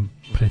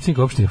 predsjednik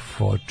opštine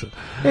Foča.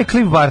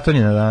 Cliff Barton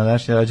je na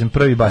današnji rođen,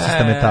 prvi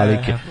basista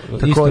Metalike.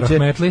 Takođe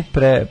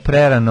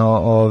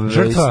prerano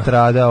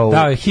stradao.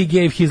 Da, he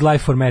gave his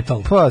life for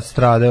metal. Pa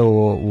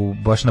stradao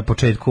baš na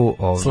početku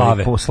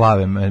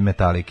slave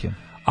Metalike.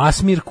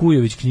 Asmir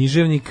Kujović,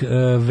 književnik,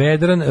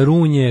 Vedran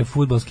Runje,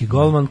 fudbalski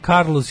golman,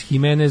 Carlos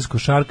Jimenez,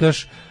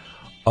 košarkaš,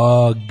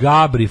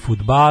 Gabri,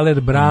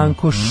 fudbaler,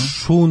 Branko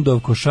Šundov,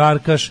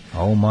 košarkaš,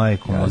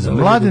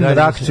 Mladen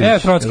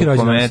Rakčević, Trotski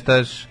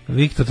komentaš,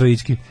 Viktor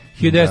Trojicki,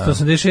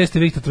 1986.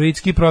 Viktor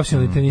Trojicki,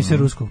 profesionalni teniser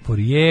ruskog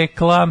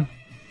porijekla.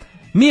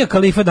 Mija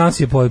Khalifa danas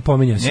je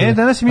pominjao se. Ne,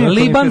 danas je Mija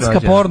Khalifa libanska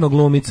rođen. porno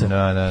glumica.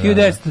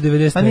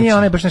 1993. A nije,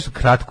 ona je baš nešto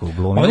kratko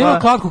glumila. Ona ima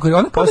kratko,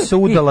 ona pa se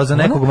udala za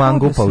nekog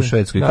mangupa u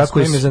Švedskoj. Kako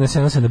je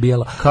zanesena se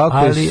nabijala. Kako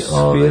je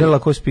svirala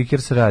ko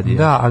speaker se radi.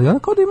 Da, ali ona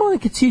kao da imala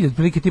neke cilje,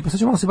 otprilike tipa sad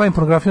ću malo se bavim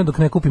pornografijom dok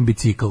ne kupim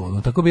bicikl.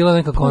 Tako bila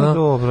nekako ona.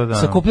 Dobro, da.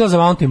 Se kupila za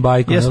mountain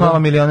bike. Jes mala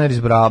milioner iz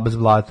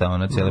Blata,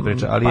 ona cijela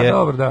priča, ali je. Pa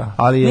dobro, da.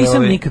 Ali je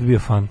nisam nikad bio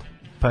fan.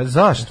 Pa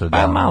zašto da?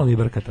 Pa malo mi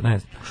brkata, ne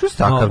znam. Što je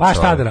takav čovjek? A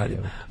šta da radim?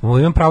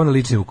 Imam pravo na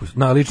lični ukus,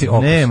 na lični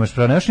okus. Nemaš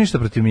pravo, nemaš ništa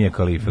protiv Mije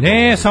Khalife.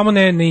 Ne, samo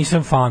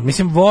nisam fan.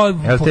 Mislim,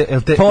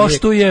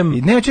 poštujem.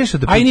 Ne hoćeš nešto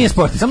da pitam. Aj nije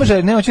sportist. Samo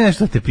že ne hoćeš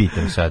nešto da te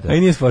pitam sada. Aj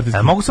nije sportist.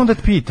 A mogu samo da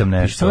te pitam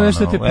nešto. Samo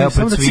nešto da te pitam,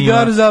 samo da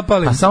cigaru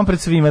zapalim. A samo pred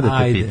svima da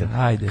te pitam.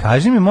 Ajde.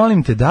 Kaži mi,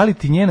 molim te, da li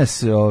ti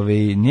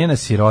njena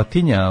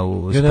sirotinja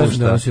ja ne znam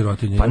da je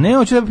sirotinja. Pa ne,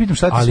 hoću da pitam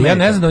šta ti smeta. Ali ja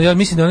ne znam, ja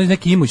mislim da ona iz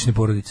neke imućne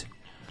porodice.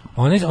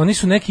 Oni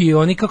su neki,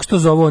 oni kako se to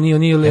zovu,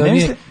 oni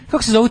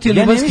kako se zovu ti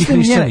libanski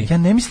hrišćani? Ja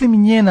ne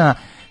mislim njena,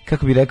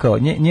 kako bi rekao,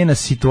 njena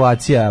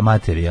situacija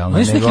materijalna.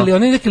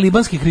 Oni neki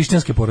libanski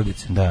hrišćanske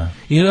porodice. Da.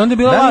 I onda je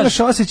bila laž.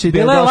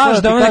 Bila je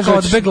laž da ona neka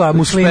odbegla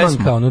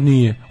muslimanka, ono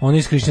nije. Ona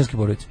iz hrišćanske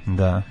porodice.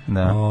 Da.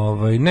 Ne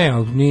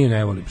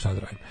volim sad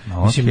radim.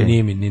 Mislim,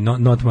 nije mi,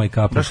 not my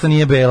cup. Prošto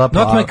nije bela,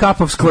 plava. Not my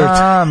cup of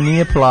squirt.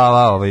 Nije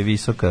plava,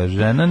 visoka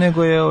žena,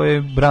 nego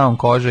je brown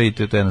koža i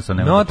to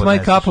jednostavno nema. Not my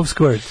cup of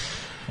squirt.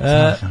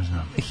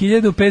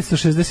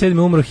 1567.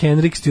 umro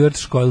Henrik Stuart,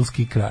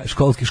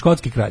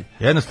 škotski kralj.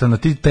 Jednostavno,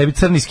 tebi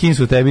crni skin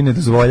su tebi ne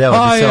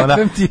dozvoljava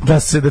da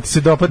ti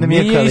se dopadne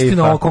Mija Khalifa. Nije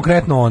istina,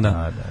 konkretno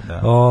ona.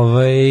 Da.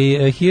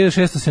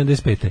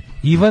 1675.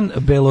 Ivan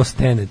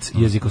Belostenec,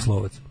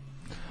 jezikoslovac.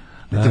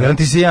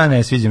 Ti se ja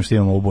ne sviđam što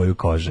imamo u boju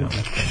kože.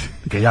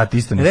 Ja ti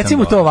isto nisam.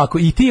 Recimo to ovako,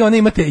 i ti one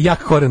imate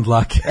jak koren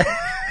dlake.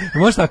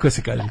 Može tako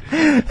se kaže.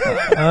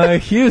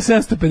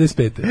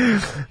 1755.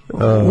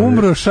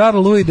 Umro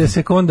Charles Louis de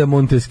Seconda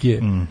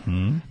Montesquieu.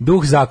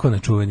 Duh zakona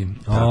čuvenim.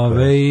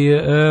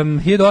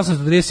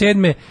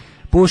 1837.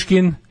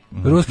 Puškin,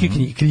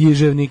 ruski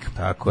književnik.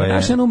 Tako je.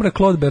 Naš je umre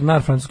Claude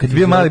Bernard, francuski. Kad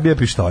bio mali bio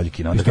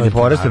Pištoljkin, onda kad je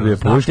porastao bio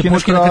Puškin.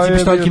 Puškin kad si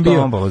Pištoljkin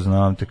bio.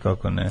 Znam te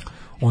kako ne.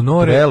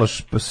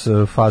 Preloš s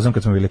fazom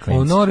kad smo bili klinci.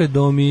 Honore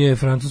Domi je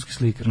francuski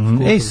slikar.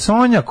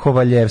 Sonja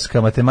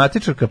Kovaljevska,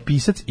 matematičarka,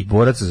 pisac i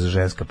borac za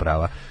ženska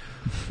prava.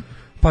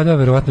 Pa da,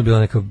 verovatno bila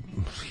neka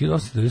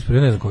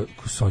 1891, ne znam ko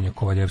Sonja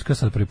Kovaljevska,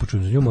 sad prvi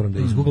počujem za nju, moram da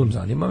izgooglam,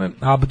 zanima me.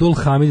 Abdul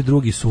Hamid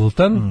II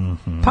sultan,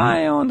 pa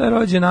je onda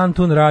rođen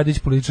Antun Radić,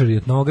 političar i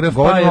etnograf.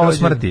 Godinu ovo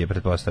smrti je,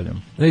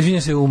 pretpostavljam.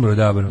 Izvinja se, umro,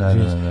 dobro.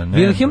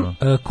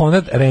 Wilhelm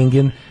Konrad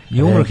Rengen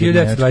je umro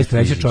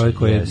 1923. čovjek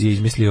koji je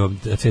izmislio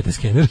CT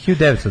skener.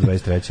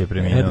 1923. je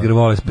preminuo. Edgar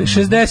Wallace.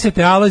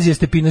 60. Alojzije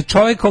Stepinac,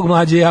 čovjek kog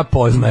Mlađe ja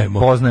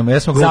poznajemo.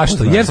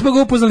 Zašto? Jer smo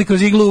ga upoznali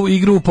kroz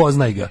igru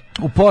Upoznaj ga.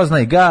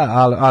 Upoznaj ga,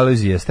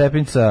 Alojzije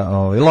Stepinca,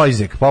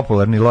 Lojzek,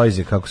 popularni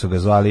Lojzek, kako su ga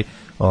zvali,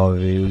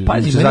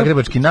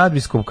 zagrebački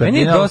nadbiskup kardinal.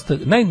 Meni je dosta,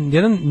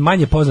 jedan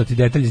manje poznati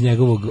detalj iz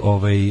njegovog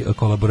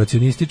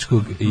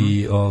kolaboracionističkog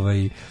i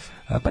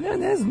pa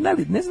ne znam da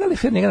li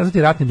je njega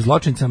nazvati ratnim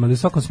zločincama, ali u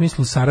svakom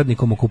smislu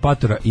saradnikom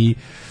okupatora i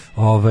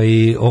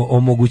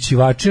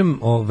omogućivačem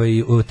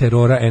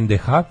terora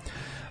NDH.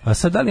 A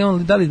sad da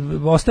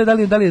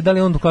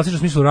li on u klasičnom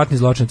smislu ratni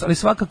zločinac, ali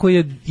svakako je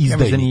izdajnik. Ja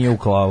mislim da nije u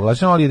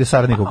klasičnom, ali je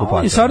saradnik okupatora.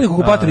 On je saradnik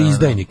okupatora i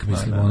izdajnik,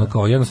 mislim, ono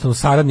kao jednostavno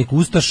saradnik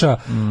ustaša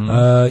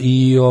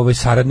i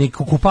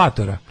saradnik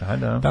okupatora.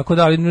 Tako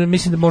da, ali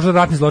mislim da možda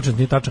ratni zločinac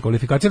nije tačna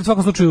kvalifikacija, ali u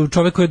svakom slučaju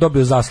čovjek koji je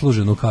dobio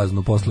zasluženu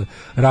kaznu posle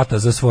rata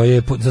za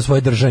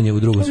svoje držanje u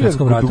Drugom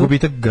svjetskom ratu.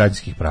 Gubitak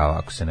građanskih prava,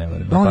 ako se ne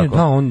varam.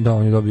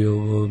 On je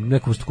dobio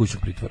neku vrstu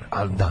kućnog pritvora.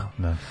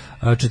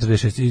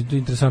 46.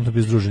 Interesantno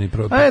bio združeni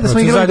proces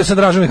zajedno sa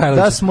Dražom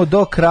Mihajlovićem. Da smo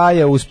do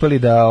kraja uspeli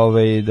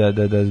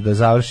da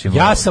završimo.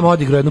 Ja sam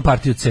odigrao jednu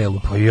partiju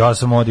celu. Pa ja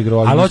sam odigrao,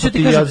 ali smo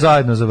ti ja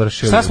zajedno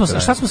završili.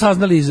 Šta smo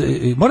saznali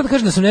moram da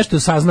kažem da sam nešto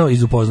saznao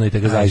iz Upoznajte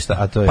ga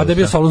zaista. Pa da je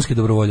bio solunski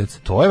dobrovoljac.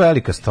 To je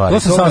velika stvar. To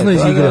sam saznao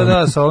iz igre.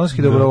 Da,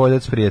 solunski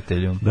dobrovoljac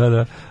prijatelju.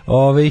 Da.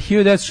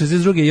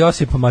 1962.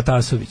 Josip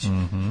Matasović.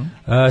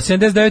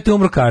 79.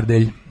 umro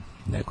Kardelj.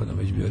 Neko nam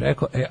već bio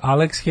rekao.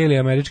 Alex Haley,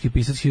 američki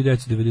pisac,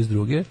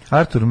 1992.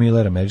 Arthur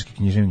Miller, američki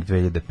književnik,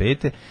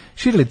 2005.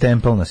 Shirley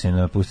Temple nas je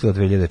napustila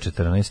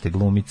 2014.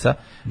 glumica.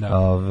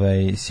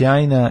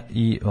 Sjajna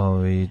i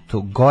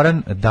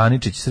Goran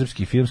Daničić,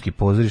 srpski filmski,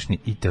 pozorišni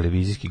i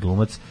televizijski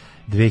glumac,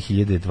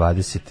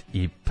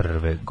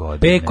 2021. godine.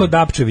 Peko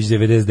Dapčević,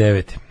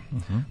 99.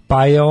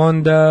 Pa je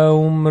onda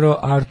umro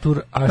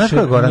Artur Asher. Znaš ko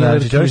je Goran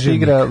Daničić? On što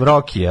igra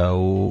Rokija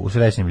u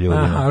Srećnim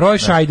ljudima.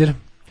 Roy Scheider.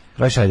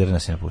 Roy Scheider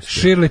nas je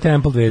napustio. Shirley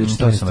Temple 2014.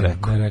 To sam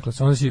rekao. Rekla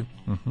sam. Onda si...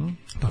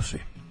 To svi.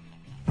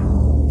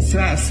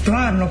 Sve,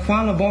 stvarno,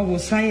 hvala Bogu,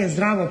 sve je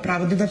zdravo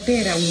pravo, da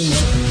pere umo.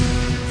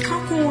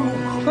 Kako umo?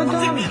 Pa dobro,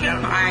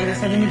 ajde,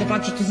 sad mi da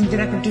plaću, to sam ti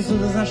rekao čisto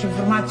da znaš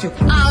informaciju.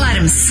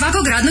 Alarm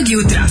svakog radnog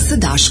jutra sa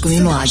Daškom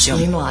i Mlađom.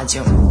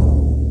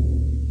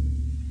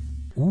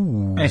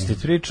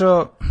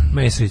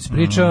 Mesec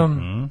pričao.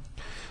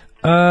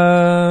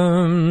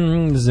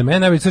 Za mene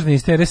najbolji crtani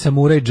istere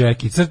Samuraj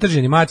Jack i crtež,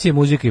 animacije,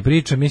 muzika i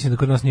priča. Mislim da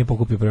kod nas nije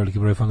pokupio preveliki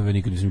broj fanova,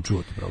 nikad nisam čuo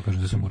to pravo,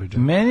 kažem da Samuraj Jack.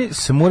 Meni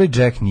Samuraj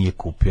Jack nije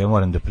kupio, ja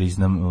moram da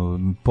priznam.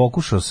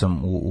 Pokušao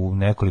sam u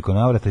nekoliko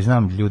navrata i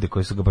znam ljude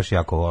koji su ga baš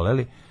jako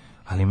voleli,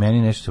 ali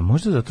meni nešto,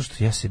 možda zato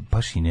što ja se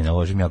baš i ne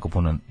naložim jako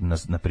puno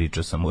na priču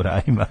o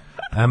samurajima.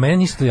 A meni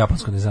ništa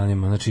japansko ne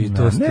zanima, znači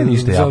to ne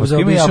ništa japansko,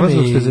 ima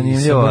japansko što je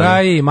zanimljivo.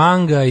 Samuraji,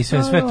 manga i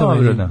sve to.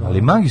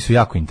 Ali mangi su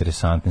jako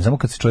interesantne, samo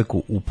kad se čovjek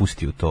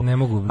upusti u to. Ne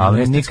mogu,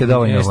 ali nikad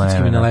dovoljno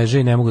estetski mi ne leže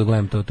i ne mogu da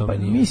gledam to. Pa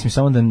mislim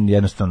samo da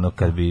jednostavno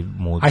kad bi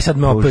mu aj sad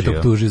me opet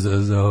optuži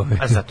za ove.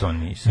 A za to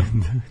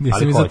nisam.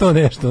 Nisam i za to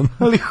nešto.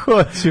 Ali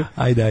hoću.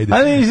 Ajde.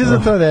 Ali nisi za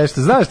to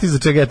nešto. Znaš ti za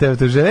čega ja tebe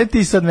tužim?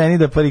 Ti sad meni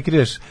da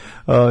parikriješ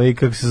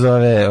kako se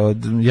zove, od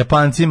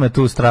Japancima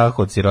tu strah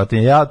od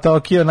sirotinje. Ja,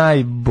 Tokio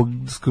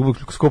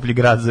najskuplji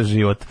grad za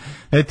život.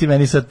 Ti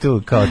meni sad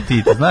tu kao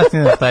Tito. Znaš ti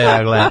na šta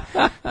ja gledam?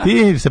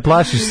 Ti se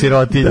plašiš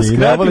sirotinje i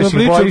ne voliš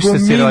i bojiš se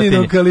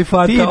sirotinje.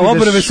 Kalifata,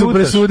 obrve su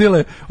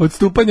presudile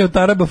odstupanje od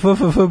Araba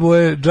FFF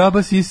boje.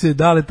 Džaba si se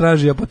dale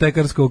traži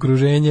apotekarsko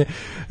okruženje.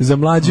 Za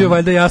Mlađu je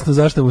valjda jasno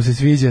zašto mu se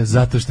sviđa,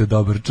 zato što je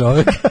dobar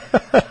čovjek.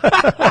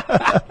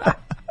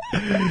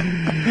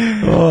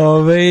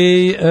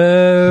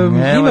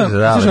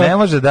 Ne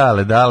može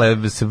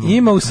dale se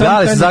ima u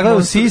dale se zagleda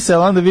u sise,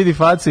 onda vidi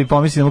facu i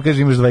pomisli da mu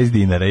kaže imaš 20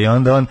 dinara i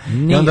onda on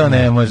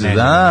ne može.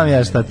 Znam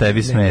ja šta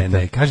tebi smeta.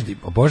 Ne, kaži ti,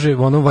 bože,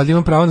 ono valjda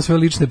imam pravo na svoje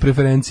lične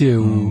preferencije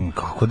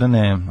kako da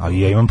ne, ali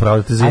ja imam pravo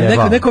da te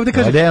zajebavam. Neko ovde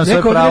kaže, ja imam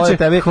svoje pravo da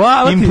tebe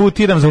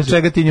imputiram zbog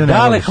čega ti nju ne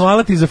voliš. Dale,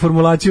 hvala ti za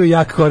formulaciju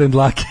jak koren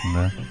dlake.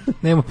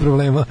 Nema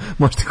problema,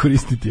 možete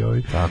koristiti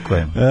ovaj. Tako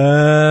je.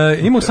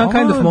 Ima Some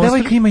Kind of Monster.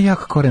 Devojka ima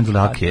jak koren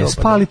dlake,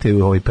 spalite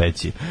u ovoj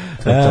peći.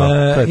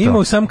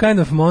 Ima Some Kind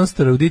of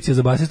Monster audicija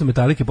za basistu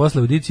Metalike,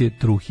 posle audicije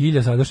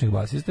Truhilja, sadašnjeg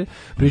basiste.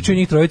 Pričaju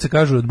njih trojica,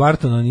 kažu od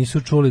Bartona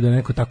nisu čuli da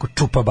neko tako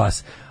čupa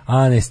bas.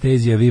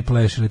 Anestezija,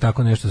 Whiplash ili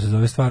tako nešto se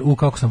zove stvar.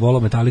 Kako sam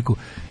volao Metaliku.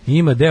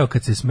 Ima deo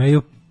kad se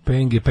smeju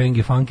penge,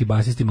 funky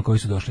basistima koji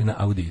su došli na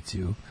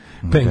audiciju.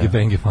 Penge,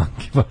 funky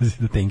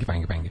basista,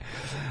 penge.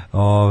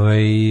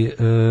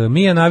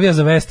 Mija navija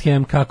za West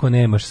Ham, kako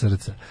nemaš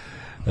srca.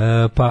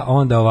 Pa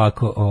onda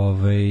ovako,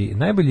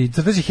 najbolji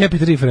crteži Happy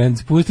Tree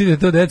Friends, pustite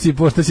to deci i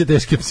postaće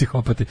teške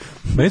psihopati.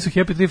 Meni su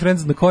Happy Tree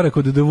Friends na korak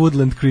od The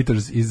Woodland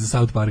Critters iz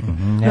South Parka.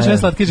 Znaš ne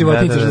slatke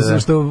životinjice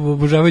što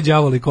obožavaju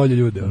đavole i kolju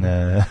ljude.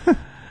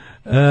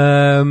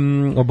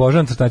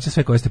 Obožavam crtače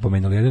sve koje ste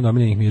pomenuli. Jedan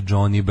omiljenih mi je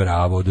Johnny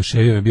Bravo,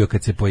 oduševio me bio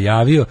kad se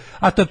pojavio,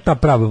 a to je ta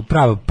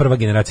prva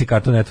generacija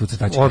Cartoon Network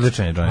crtača.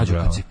 Odličan je Johnny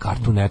Bravo. Kad se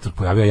Cartoon Network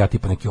pojavio, ja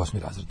tipa neki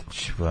 8. razred.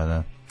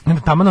 Da.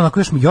 Tamo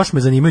onako još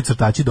me zanimaju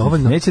crtači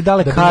dovoljno. Neće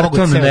dale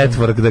Cartoon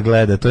Network da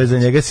gleda, to je za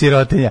njega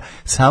sirotinja.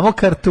 Samo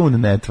Cartoon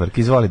Network,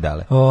 izvoli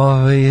dale.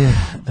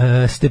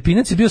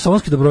 Stepinac je bio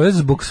solonski dobrovoljac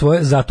zbog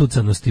svoje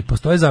zatucanosti.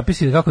 Postoje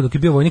zapisi kako dok je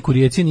bio vojnik u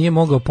Rijeci nije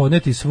mogao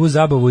podneti svu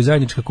zabavu i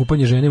zajednička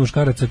kupanje žene i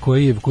muškaraca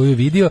koju je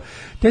vidio,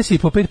 te se i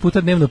po 5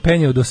 puta dnevno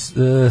penjao do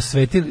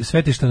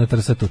svetišta na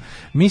Trsatu.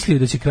 Mislio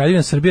da će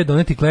Kraljevina Srbija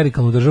doneti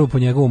klerikalnu državu po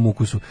njegovom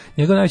ukusu.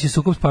 Njegov najveći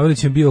sukob s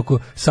Pavelićem bio oko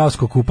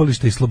Savskog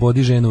kupališta i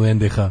slobodi ženu u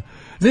NDH.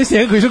 Znaš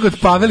njega koji išao kod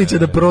Pavelića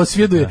da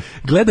prosvjeduje,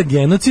 gleda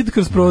genocid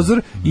kroz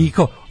prozor i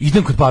kao,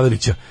 idem kod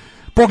Pavelića.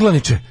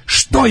 Poglavniče,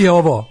 što je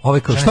ovo?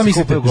 Kao, šta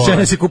mislite?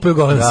 Žene se kupuju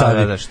gole na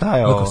Savi. Da, šta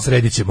je ovo?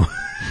 Sredit ćemo.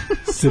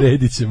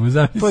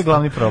 To je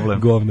glavni problem.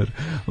 Govnar.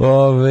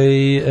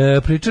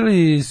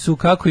 Pričali su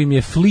kako im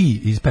je Flea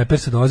iz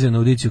Peppersa dolazio na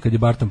audiciju kad je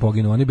Barton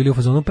poginuo. Oni bili u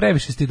fazonu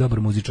previše sti dobar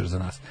muzičar za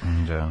nas.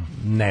 Da.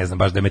 Ne znam,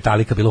 baš da je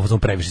Metallica bila u fazonu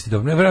previše sti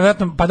dobar.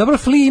 Vjerojatno, pa dobro,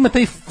 Flea ima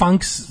taj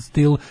funk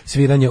stil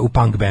sviranja u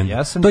punk bandu.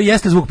 To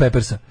jeste zvuk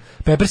Peppersa.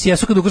 Peppers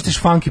jesu kad ukrstiš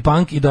funk i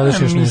punk i dodaš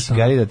još nešto. Mislim,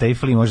 Gari, da taj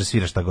Flea može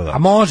sviraš tako da. A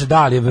može,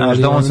 da, ali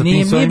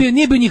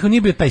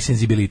nije bio taj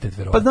senzibilitet,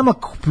 verovatno. Pa znamo,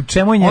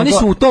 čemu je njegov... Oni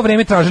su u to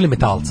vreme tražili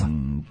metalca.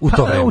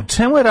 U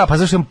čemu je rap? Pa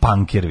zašto je on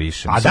punker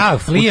više? A da,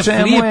 Flea je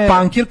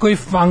punker koji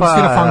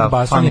svira funk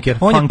bas. On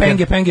je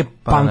penge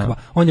punk.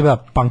 On je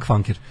punk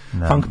funker.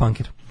 Funk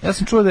punker. Ja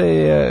sam čuo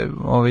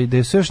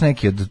da su još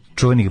neki od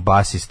čuvenih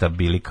basista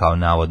bili kao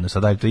navodno.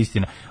 Sad, da li to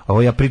istina?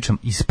 Ovo ja pričam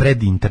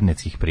ispred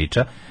internetskih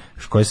priča,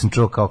 koje sam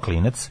čuo kao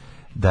klinac,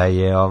 da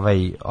je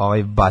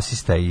ovaj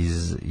basista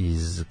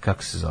iz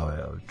kako se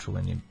zove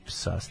čuveni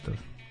sastav?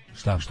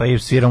 Šta je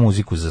svirao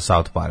muziku za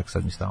South Park,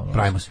 sad mi stavamo.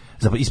 Primus.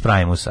 Iz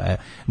Primusa,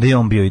 da je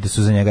on bio i da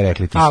su za njega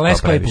rekli ti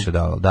što previše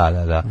dao.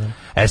 Da.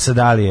 Sad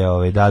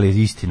da li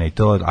je istina i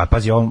to, a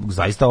pazi,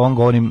 zaista on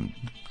govorim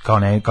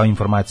kao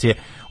informacije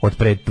od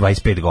pre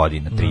 25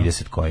 godina,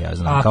 30 koje ja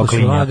znam. Ako kao su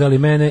klinja. lagali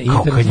mene, kao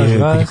internet kad je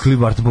vas.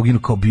 Clibart Boginu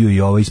kao bio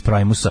i ovaj iz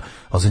Primusa,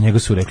 ali za njega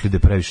su rekli da je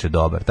previše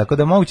dobar. Tako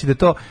da moguće da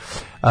to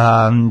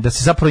da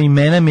se zapravo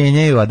imena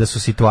menjaju, a da su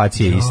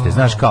situacije iste.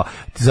 Znaš, kao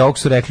za ovog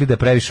su rekli da je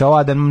previše ovo,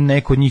 a da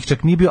neko od njih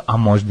čak nije bio, a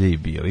možda je i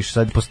bio. Više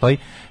sad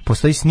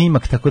postoji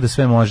snimak, tako da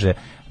sve može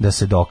da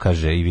se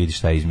dokaže i vidi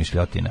šta je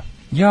izmišljotina.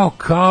 Jao,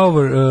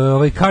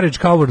 Courage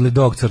Cowardly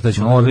Dog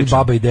crtaću,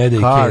 baba i dede i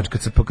Courage, kid.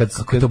 kad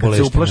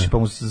se uplaši pa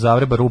mu se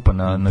zavreba rupa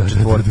na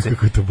četvorci.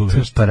 Kako je to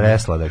boleštino.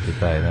 Presladak je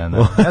taj,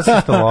 da. Ja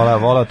sam to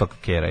volao tog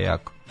Kera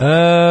jako.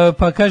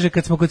 Pa kaže,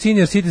 kad smo kod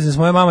senior citizens,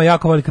 moja mama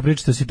jako voli kad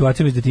pričate o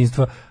situacijama iz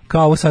detinjstva,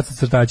 kao ovo sad sa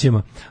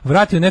crtačima.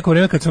 Vratio neko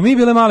vrijeme kad smo mi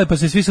bile male, pa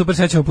se svi super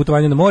sećamo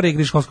putovanja na more,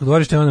 igri školskog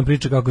dvorišta, i on nam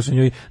priča kako su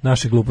njoj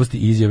naše gluposti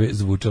i izjave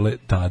zvučale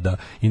tada.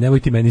 I nemoj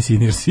ti meni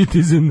senior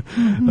citizen.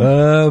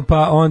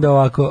 Pa onda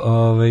ovako,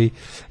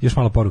 još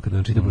malo poruka da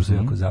vam čitam, pošto su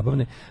jako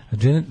zabavne.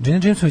 Jenna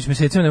Jamesović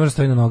mjesecima ne može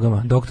stoji na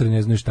nogama, doktori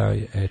ne znaju šta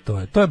je.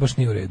 To je baš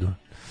nije u redu.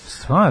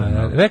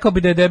 Stvarno? Rekao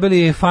bi da je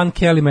debeli fan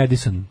Kelly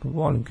Madison.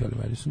 Volim Kelly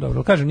Madison,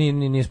 dobro. Kažem,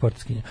 nije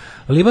sportskinja.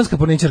 Libanska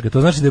porničarka,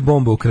 to znači da je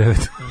bomba u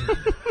krevetu.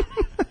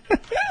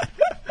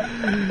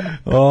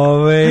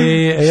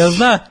 Jel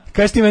zna?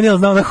 Kaži ti meni, jel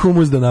zna ona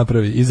humus da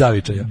napravi iz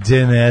zavičaja?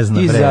 Gdje ne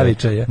zna, iz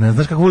zavičaja. Ne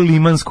znaš kakvu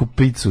limansku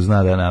picu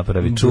zna da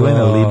napravi.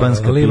 Čuvena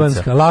libanska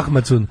pica.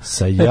 Lahmacun.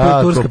 Sa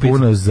jako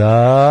puno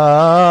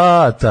zatara.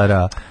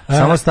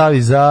 Samo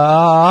stavi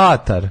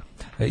zatar.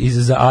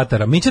 Za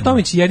atara. Mića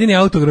Tomić je jedini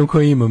autogram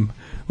koji imam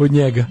od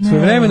njega.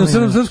 Svoje vremenu u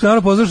Srpskom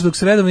narodnom pozorištu dok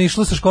se redovno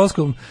išlo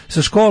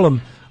sa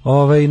školom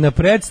na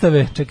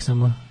predstave. Čekaj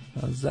samo,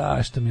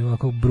 zašto mi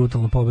ovako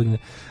brutalno pobegne.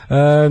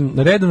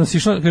 Redovno se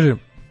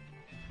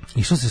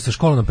išlo se sa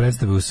školom na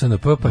predstave u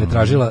SNP, pa je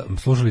tražila,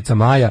 slušalica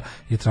Maja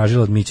je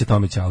tražila od Miće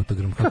Tomića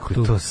autogram. Kako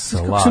je to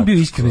slatko. Kako sam bio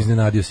iskreno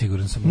iznenadio,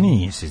 siguran sam.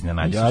 Nije se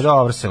iznenadio, a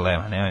dobro se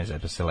lema, nema za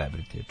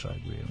celebrity je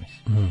čovjek bio,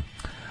 mislim.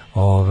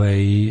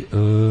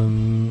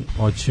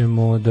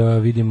 Hoćemo da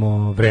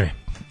vidimo vreme.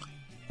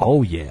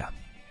 Oh yeah.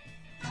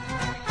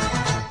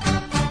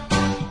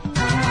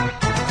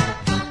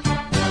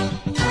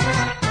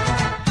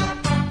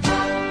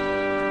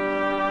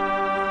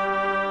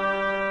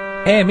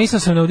 Mislio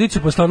sam na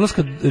audiciju posle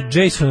odlaska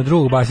Jasona,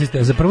 drugog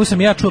basista. Za prvu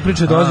sam ja čuo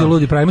priču da dolazio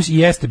Ludi Primus i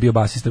jeste bio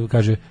basista,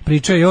 kaže.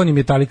 Pričao i on im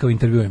je Metallica u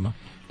intervjuima.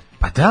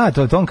 Pa da,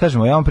 to on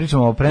kažemo, ja vam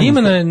pričamo o premijeru.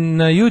 Ima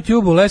na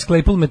YouTube-u Les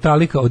Claypool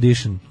Metallica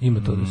Audition. Ima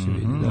to da se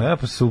vidi. Da.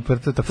 Pa super,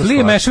 to je tako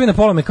Flea mešavina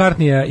Paula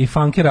McCartneya i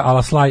funkera a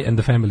la Sly and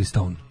the Family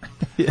Stone.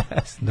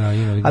 Yes. Da,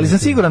 ima. Ali sam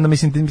siguran da,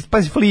 mislim,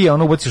 pazi, Flea,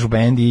 ono ubaciš u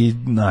bend i,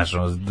 znaš,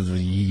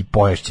 i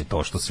poješće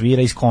to što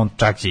svira,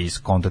 čak će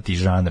iskontati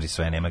žanr i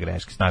sve, nema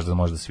greške, znaš da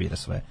može da svira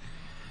sve.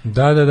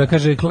 Da,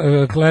 kaže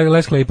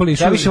Les Claypool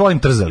išao. Ja više volim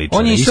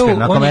trzaličare,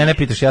 iskreno, ako mene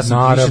pitaš, ja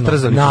sam više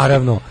trzaličar.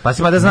 Naravno. Pa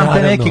si da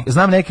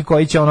znam neke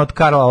koji će od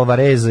Karla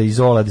Alvareza i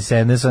Zola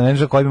Descendesa,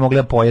 nešto koji bi mogli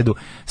da pojedu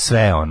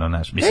sve ono,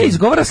 znaš. Mislim,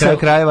 izgovara se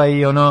krajeva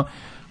i ono,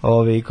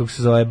 kako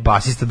se zove,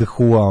 basista The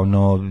Who-a,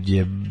 ono,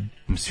 je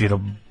svirao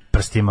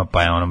prstima,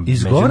 pa je ono,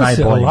 među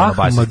najboljim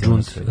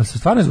basistima. Da se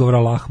stvarno izgovara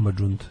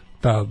lahmadžunt,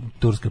 ta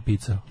turska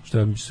pizza, što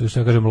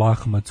ja kažem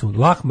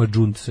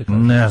lahmadžunt se kaže.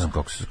 Ne znam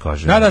kako se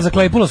kaže. Da, za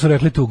Claypoola su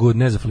rekli too good,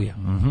 ne za Flea.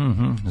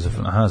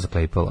 Za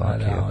Claypoola,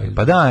 okay.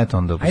 Pa da, eto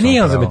onda. A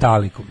nije on za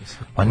Metalliku,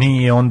 mislim. Pa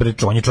nije, on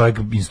je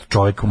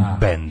čovjek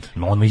band.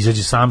 On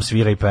izađe sam,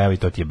 svira i peva i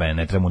to ti je band,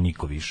 ne treba mu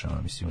niko više.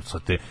 Mislim,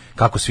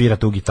 kako svira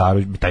tu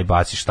gitaru, taj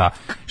baci,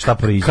 šta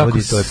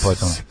proizvodi, to je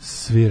potom.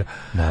 Svira.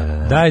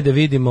 Da. Daj da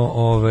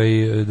vidimo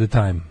The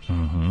Time.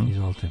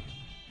 Izvolite.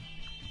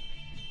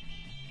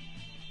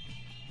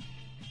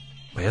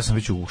 Pa ja sam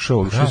već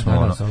ušli smo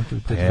ono.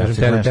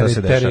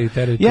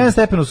 Jedan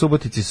stepen u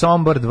Subotici,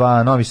 Sombor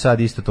 2, Novi Sad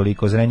isto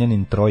toliko,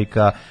 Zrenjanin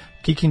 3,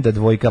 Kikinda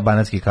 2,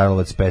 Banatski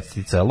Karlovac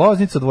 5,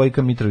 Loznica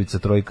 2, Mitrovica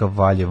 3,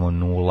 Valjevo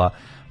 0,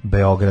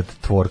 Beograd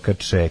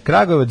 4,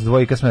 Kragujevac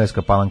 2,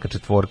 Smederevska Palanka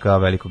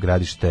 4, Veliko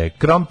Gradište,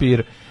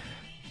 Krompir,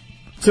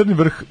 Crni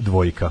Vrh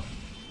 2.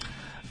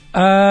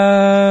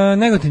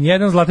 Negotin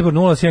 1, Zlatibor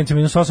 0, Sjenica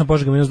 -8,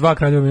 Požega -2,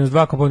 Kraljevo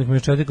 -2, Koponik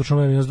 -4,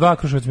 Kočumlija -2,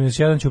 Kruševac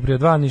 -1, Ćuprija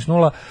 2, Niš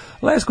 0,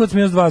 Leskovac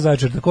 -2,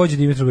 Zaječar takođe,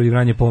 Dimitrovgrad i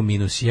Vranje po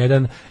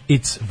 -1.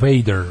 It's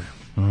Vader.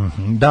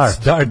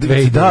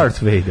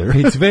 Darth Vader.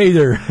 It's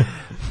Vader.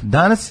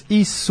 Danas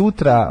i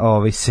sutra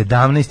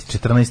 17 i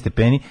 14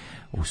 stepeni,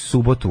 u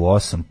subotu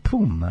 8.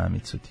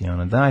 Mamicu ti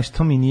ono, daj,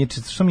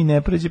 što mi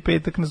ne pređe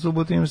petak na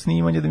subotu, imam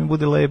snimanje da mi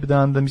bude lep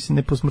dan, da mi se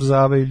ne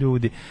posmrzavaju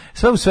ljudi.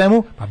 Sve u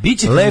svemu, pa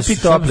biće lepi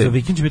topli.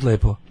 Vikend će biti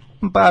lepo.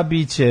 Pa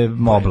biće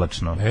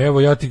oblačno.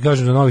 Evo, ja ti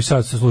kažem da Novi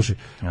Sad se sluši.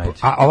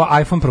 A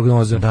ova iPhone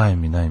prognoza. Daj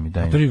mi.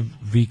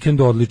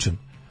 Vikend odličan.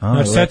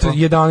 Znači,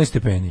 11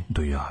 stepeni.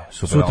 Do jaja.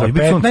 Sutra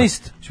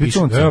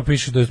 15. Evo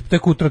piše da je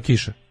tek utra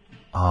kiša.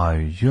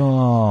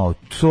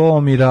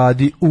 To mi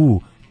radi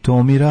u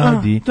to mi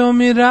radi. To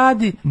mi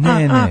radi.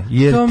 Ne,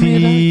 jer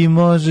ti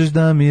možeš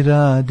da mi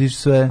radiš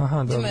sve.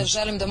 Aha, dobro.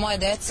 Želim da moje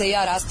dece i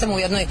ja rastemo u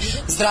jednoj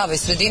zdravoj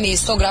sredini i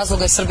iz tog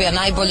razloga je Srbija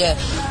najbolje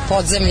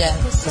podzemlje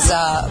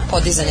za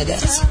podizanje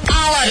dece.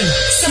 Alarm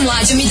sa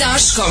Mlađom i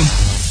Daškom.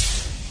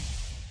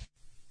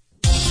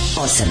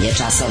 8 je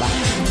časova.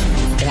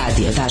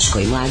 Radio Daško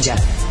i Mlađa.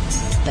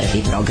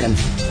 Prvi program.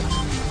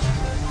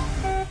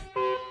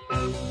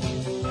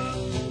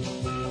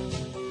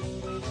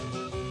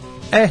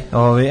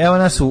 Evo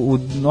nas u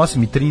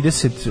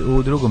 8:30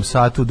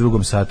 u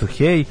drugom satu,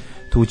 hej,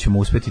 tu ćemo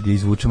uspeti da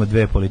izvučemo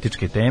dve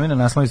političke teme. Na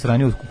naslovnoj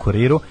strani u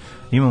Kuriru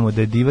imamo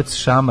da je divac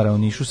šamara u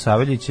Nišu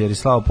Saveljić jer je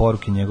slao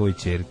poruke njegovoj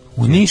ćerki.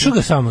 U Nišu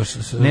ga samo?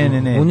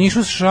 Ne. U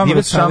Nišu šamara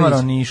divac šamara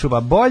u Nišu, pa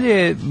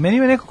bolje, meni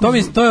ima nekako...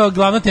 To je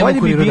glavna tema u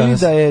Kuriru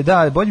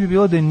danas. Bolje bi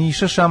bilo da je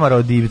Niša šamara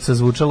od divca,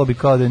 zvučalo bi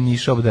kao da je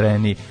Niša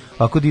obdareniji.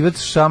 Ako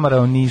divac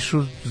šamara u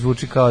Nišu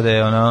zvuči kao da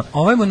je ono...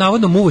 Ovo mu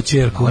navodno muvo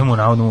ćerku.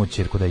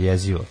 Da je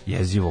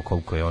jezivo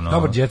koliko je ono...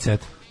 Dobar jet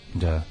set.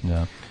 Da.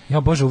 Ja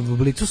bože, u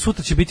Blicu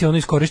sutra će biti ono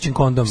iskorišćen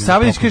kondom.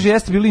 Saveljić kaže,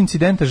 jeste bili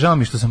incidenta, žao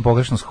mi što sam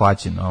pogrešno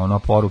shvaćen. Ono,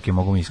 poruke,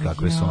 mogu mi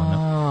kakve su one.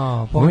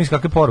 Mogu mi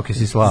kakve poruke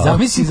si slao.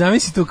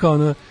 Zamisli tu kao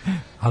ono...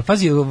 Ali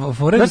pazi,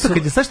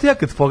 Znaš ja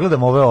kad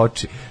pogledam ove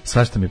oči,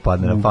 svašta mi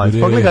padne na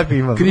pamet. Pogledaj kako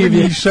imam.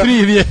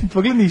 Krivje.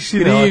 Pogledaj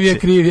Nišine oči.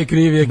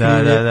 Krivje.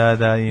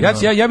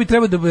 Da. Ja bi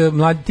trebao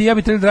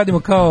da radimo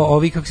kao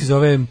ovi, kako se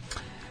zove...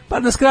 Pa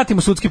da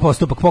skratimo sudski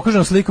postupak,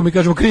 pokažemo slikom i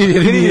kažemo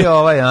krivi je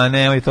a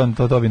nemoj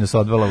to bi nas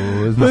odvelo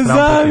na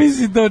stran.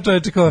 Zamisli to,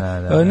 čoveče, kao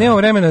nema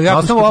vremena. Na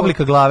osnovu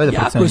oblika glave da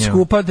procenjujemo. Jako je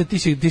skupa da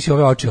ti si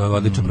ove oči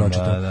odlično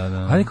pročitao.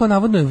 Ali kao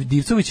navodno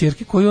divcove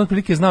ćerke koju on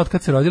prilike zna od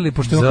kad se rodili,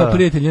 pošto je on kao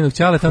prijatelj njenog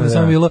ćale, tamo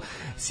samo bilo,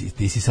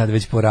 ti si sad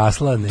već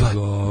porasla,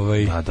 nego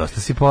Da,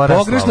 dosta si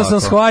porasla. Pogrešno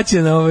sam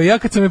shvaćena, ja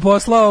kad sam mi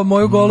poslao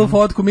moju golu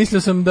fotku,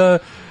 mislio sam da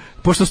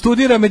pošto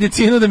studira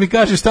medicinu da mi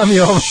kaže šta mi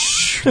je ovo.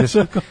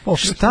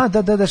 Šta,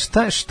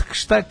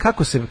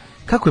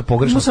 kako je pogrešno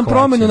shvaćen? Imao sam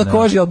promenu na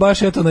koži, ali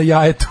baš eto na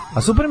jajetu.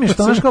 A super mi je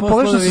što kao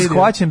pogrešno se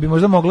shvaćen bi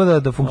možda moglo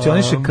da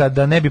funkcioniše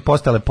kada ne bi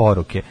postale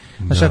poruke.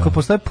 Znači, ako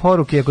postoje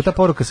poruke, ako ta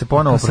poruka se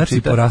ponovo pročita... Sad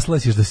si porasla,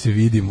 ćeš da se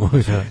vidimo.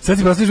 Sad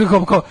si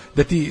porasla, kao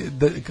da ti...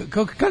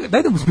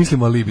 Daj da mu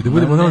smislimo alibi, da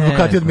budemo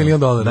advokati od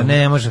 $1.000.000. Da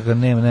ne može,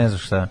 ne znam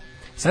šta.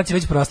 Sad si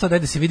već porasla, daj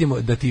da se vidimo,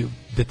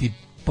 da ti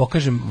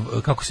pokažem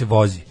kako se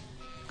vozi.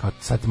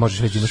 Sad možeš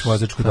reći imaš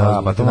vozačku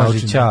dozvolu. Pa to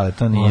može ćale,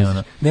 to nije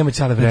ono. Nema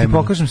ćale vremena. Da ti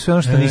pokažem sve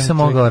ono što nisam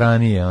mogao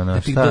ranije,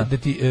 ono.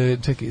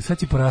 Čekaj, sad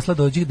ti porasla,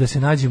 dođi da se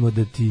nađemo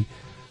da ti...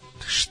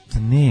 Šta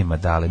nema,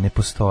 dale, ne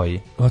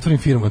postoji. Otvorim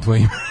firmu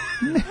tvojim.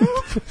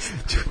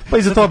 Pa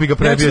i za to bi ga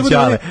prebio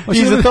ćale.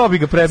 I za to bi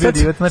ga prebio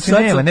divat. Znači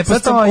nema, ne postoji.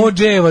 Sad sam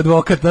OJ-ev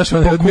advokat, znaš,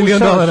 od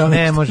 $1.000.000.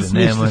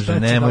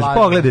 Ne može.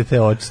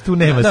 Pogledajte oči, tu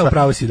nema šta. Da,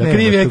 upravo si, da.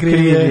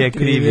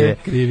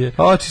 Krivije.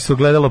 Oči su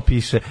gledalo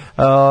piše.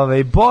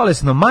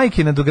 Bolesno,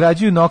 majke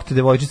nadograđuju nokte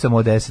devojčicama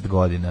od 10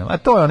 godina. A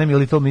to je onaj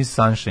Little Miss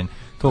Sunshine.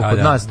 To kod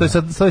nas,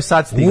 to je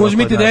sad stiglo.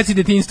 Uzmite deci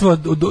detinjstvo,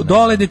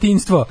 dole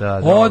detinjstvo,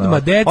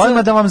 odmah deca.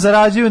 Odmah da vam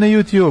zarađuju na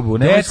YouTube-u.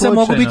 Deca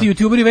mogu biti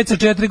youtuberi već sa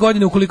 4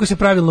 godine ukoliko se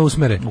pravilno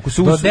usmere. Do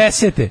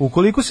 10.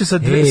 Ukoliko se sa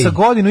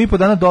godinu i po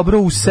dana dobro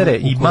usere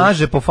i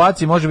maže po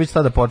faci, može već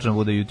tada počne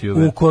bude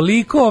YouTuber.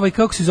 Ukoliko,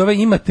 kako se zove,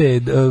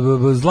 imate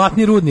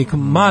zlatni rudnik,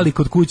 mali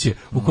kod kuće,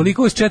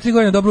 ukoliko s 4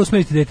 godine dobro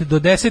usmerite dete, do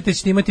 10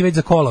 ćete imati već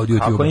za kola od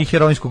YouTube-a. Ako nije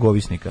heroinskog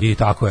ovisnika. I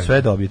tako je.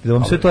 Sve dobijete, da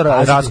vam sve to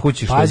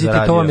raskući što je zaradio.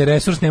 Pazite, to vam je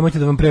resurs, nemojte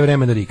da vam pre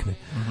vremena rikne.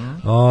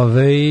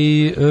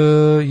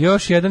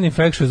 Još jedan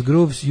infectious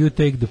grooves, you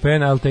take the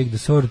pen, I'll take the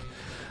sword.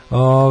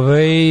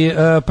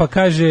 Pa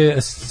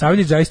kaže,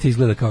 Saveljić zaista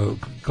izgleda kao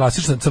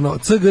klasična crno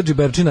CG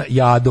džiberčina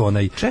Jado,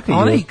 onaj. Čekaj,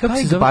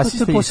 taj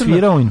basista je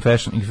svirao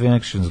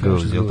Infections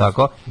Grooves, je li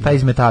tako? Taj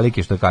iz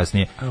Metalike što je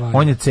kasnije.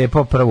 On je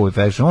cepao prvu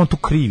Infection, on tu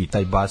krivi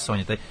taj bas, on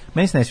je taj.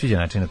 Meni se ne sviđa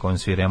način na kojem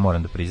svira, ja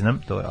moram da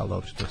priznam, to je, ali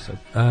dobro što sad.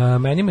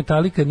 Meni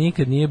Metalika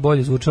nikad nije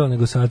bolje zvučala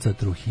nego sad sa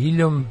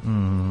Truhiljom.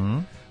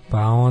 Pa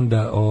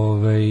onda,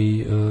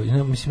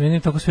 mislim, meni je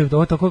tako sve,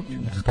 ovo tako,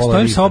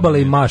 stojim sa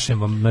obale i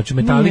mašem vam, znači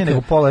Metalika... Nije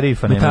nego pola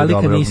rifa nema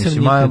dobro,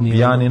 mislim,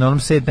 ja ni na onom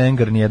Sad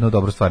Anger nijednu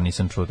dobru stvar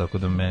nisam čuo, tako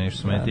da meni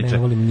što se mene tiče... Ne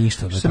volim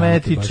ništa što se mene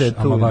tiče,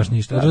 ama baš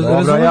ništa.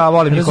 Dobro, ja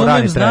volim niko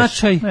rani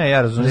trash. Ne,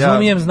 ja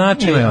razumijem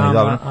značaj,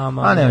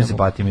 a ne se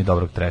bati mi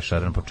dobrog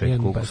trashara na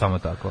početku, samo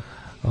tako.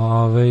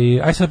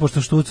 Aj sad,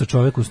 pošto štuca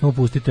čovek u snu,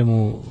 pustite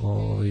mu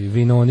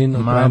Vinonin,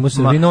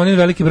 Vinonin,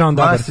 veliki brown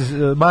dagar.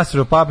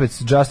 Master of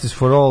Puppets, Justice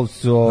for All,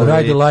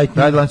 Ride the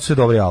Lightning, su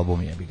dobri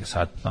albumi, jebi ga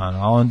sad.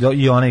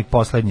 I onaj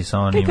poslednji sa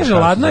onim. Kaže,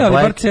 ladno je, ali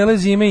bar cele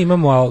zime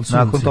imamo sunce.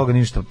 Nakon toga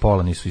ništa,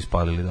 pola nisu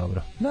ispalili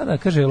dobro. Da,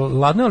 kaže,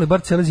 ladno je, ali bar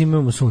cele zime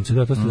imamo sunce,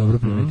 da, to ste dobro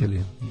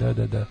primetili.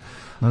 Da.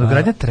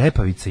 Nadogradnja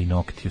trepavice i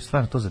nokti,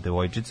 stvarno to za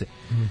devojčice,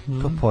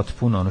 to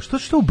potpuno ono,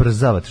 što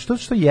ubrzavate,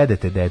 što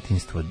jedete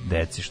detinjstvo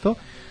deci,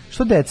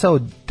 Što deca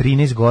od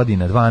 13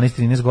 godina,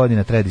 12-13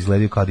 godina treba da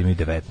izgledaju kao da imaju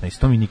 19,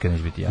 to mi nikad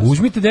neće biti jasno.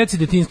 Uzmite deci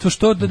detinjstvo,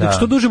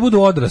 što duže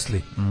budu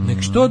odrasli.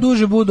 Nek što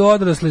duže budu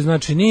odrasli,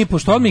 znači ni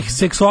pošto odmah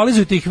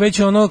seksualizujete ih već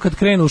ono kad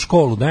krenu u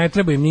školu, da ne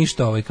treba im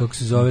ništa, kako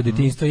se zove,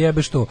 detinjstvo,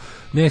 jebe što.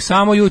 Ne,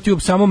 samo YouTube,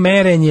 samo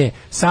merenje,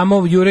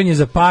 samo jurenje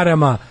za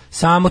parama,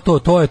 samo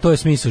to je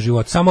smisao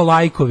života, samo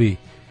lajkovi.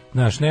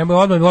 Znaš, nemoj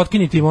odmah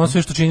otkiniti im ono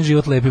sve što čini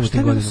život lepim u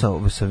tih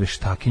godina. Sa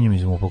veštakinjom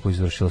iz MUP-a koja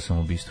izvršila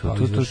samoubistvo?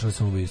 Izvršila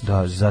samoubistvo.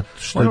 Da, zato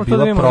što je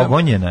bila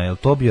progonjena, je li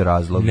to bio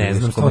razlog? Ne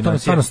znam,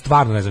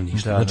 stvarno ne znam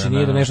ništa. Znači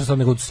nije da nešto sad,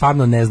 nego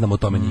stvarno ne znam o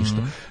tome ništa.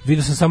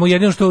 Vidio sam samo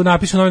jedino što je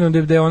napisano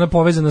novinom da je ona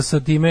povezana sa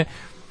time,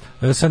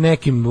 sa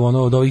nekim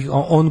od ovih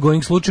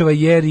ongoing slučajeva,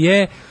 jer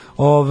je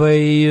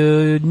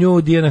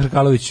nju Dijana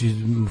Hrkalović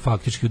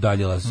faktički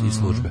udaljila iz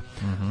službe.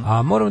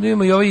 A moramo da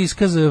imamo i ovaj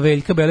iskaz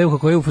Veljka Belevuka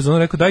koji je u fazonu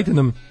rekao, dajte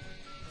nam,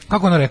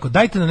 kako ono rekao,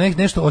 dajte nam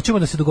nešto, hoćemo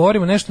da se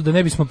dogovorimo nešto da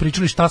ne bismo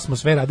pričali šta smo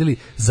sve radili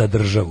za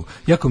državu.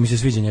 Jako mi se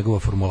sviđa njegova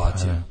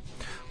formulacija.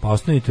 Pa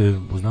ostanite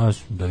uz nas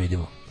da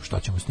vidimo šta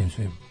ćemo s tim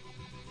svim.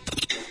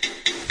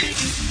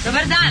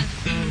 Dobar dan,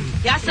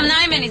 ja sam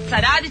najmenica,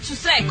 radit ću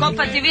sve,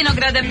 kopati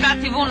vinograde,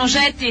 prati vunu,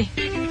 žeti.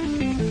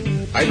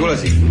 Ajde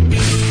ulazi.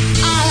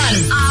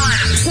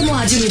 Alarm sa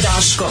Mlađim i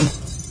Daškom.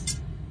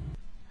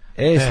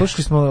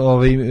 Slušali smo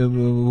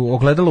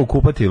Ogledalo u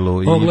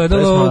kupatilu.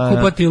 Ogledalo u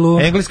kupatilu.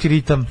 Engleski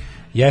ritam.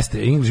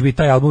 Jeste, English Beat,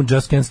 taj album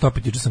Just Can't Stop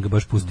It, juče sam ga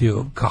baš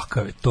pustio,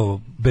 kakav je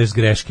to bez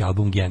greške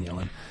album,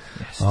 genijalan.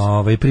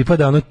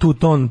 Pripada ono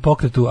two-tone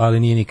pokretu, ali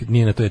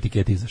nije na toj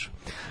etiketi izašao.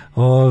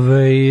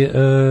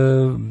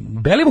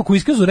 Belivuk u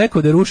iskazu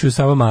rekao da je rušio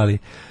Sava Mali.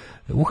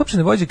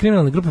 Uhapšene vođe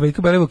kriminalne grupe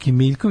Veljko Belivuk i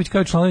Miljković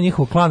kao i članovi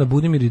njihovog klana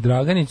Budimir i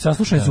Draganić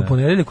saslušani su u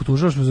ponedeljak u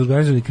tužilaštvu za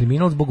organizovani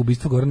kriminal zbog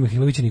ubistva Gorana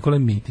Mihilovića i Nikole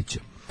Mitića.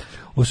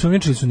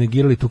 Osumnjičeni su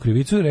negirali tu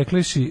krivicu i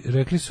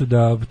rekli su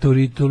da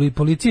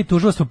policija i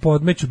tužilaštvo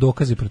podmeću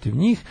dokaze protiv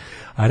njih,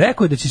 a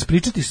rekao je da će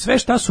ispričati sve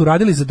šta su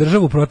radili za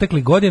državu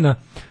proteklih godina,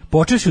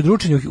 počevši od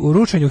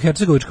rušenja u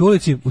Hercegovičkoj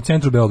ulici u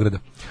centru Beograda.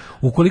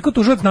 Ukoliko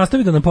tužilac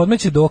nastavi da nam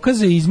podmeće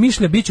dokaze i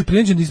izmišlja, bit ću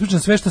prinuđen da ispričam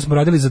sve šta smo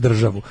radili za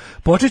državu.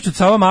 Počeću od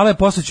Sava Male,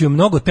 posle ću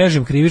mnogo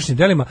težim krivičnim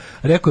delima,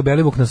 rekao je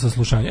Belivuk na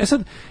saslušanju.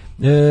 Sad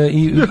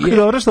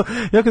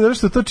jako dobro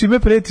što to čime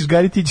pretiš,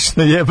 Gari, ti ćeš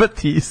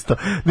najebati isto.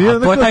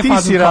 To je taj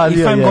fazon,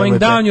 if I'm going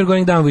down, you're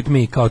going down with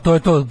me, kao to je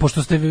to,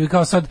 pošto ste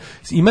kao sad,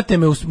 imate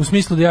me u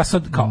smislu da ja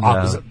sad, kao,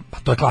 pa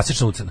to je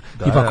klasična ucena.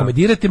 Tipa, ako me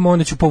dirate,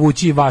 onda ću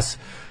povući i vas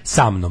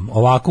sa mnom.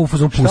 Ovako,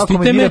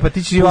 pustite me,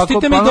 i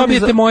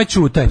dobijete moje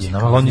ćutanje.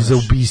 On je za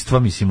ubistva,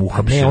 mislim,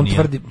 uhapšen. Ne, on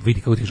tvrdi,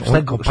 vidi kako ti kažeš,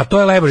 pa to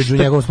je leverage u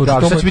njegovom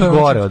slučaju. Da, sad će biti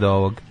gore od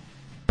ovog.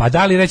 Pa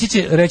da li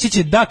reći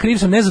će da, kriv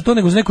sam ne za to,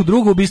 nego za neko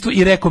drugo ubistvo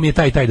i rekao mi je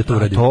taj da to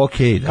uradi. To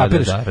okej, da,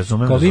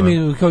 razumem.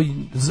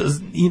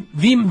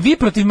 Vi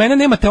protiv mene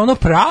nemate ono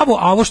pravo,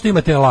 a ovo što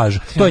imate je laž.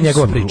 To je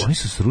njegova priča. Oni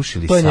su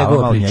srušili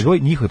Sava,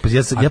 njihove,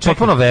 ja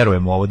potpuno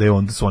verujem u ovo da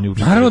su oni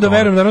učestvovali. Naravno da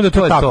verujem, naravno da je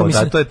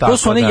to tako. To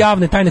su one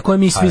javne tajne koje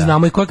mi svi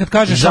znamo i koje kad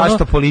kažeš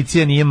zašto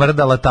policija nije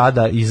mrdala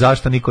tada i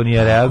zašto niko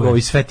nije reagovao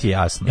i sve ti je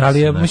jasno.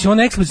 Ali mislim, on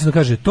eksplicitno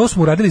kaže, to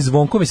smo uradili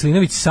Zvonko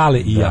Veselinović, Sale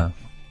i ja.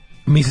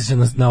 Misli se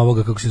na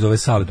ovoga kako se zove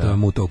Sale, to je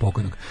Mutov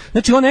pokojnog.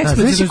 Znači on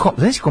eksplicitno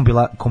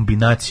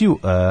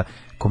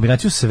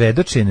kombinaciju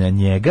svedočenja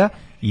njega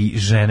i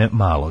žene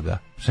maloga.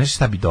 Znači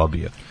šta bi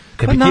dobio?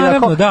 Pa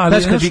naravno, da,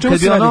 ali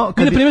na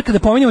primjer kada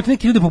pominjamo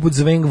neki ljude poput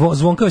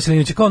Zvonka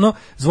Veselinovića, kao ono,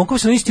 Zvonko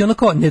Veselinović je ono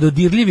kao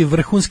nedodirljivi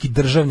vrhunski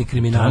državni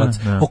kriminalac,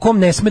 o kom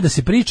ne sme da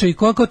se priča i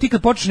kao ti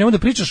kad počneš njemu da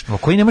pričaš, o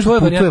koji ne može da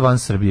putuje van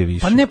Srbije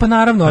više. Pa ne, pa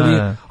naravno,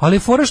 ali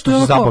fora što je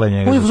ono kao, on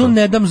je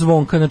ne dam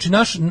Zvonka, znači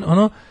naš,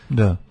 ono,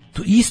 da.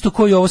 To isto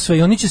koji ovo sve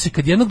i oni će se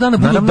kad jednog dana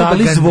budu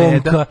dali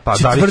Zvonka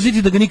će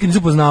tvrditi da ga nikad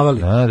nisu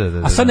poznavali.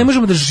 A sad ne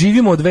možemo da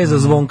živimo od veza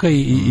Zvonka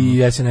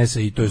i SNS-a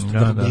i to je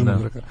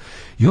državnog vrha.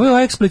 I ovo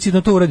je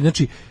eksplicitno to uradi.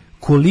 Znači,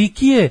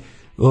 koliki je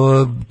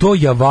to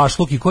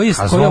javašluk i koji je...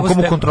 A Zvonko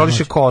mu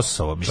kontroliše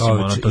Kosovo, mislim,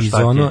 ono to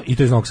šta ti je. I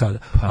to iz Novog Sada.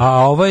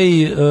 A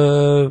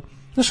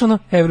znaš ono,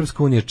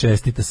 Evropska unija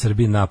čestita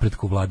Srbiji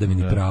napretku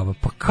vladavini prava.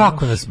 Pa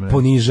kako nas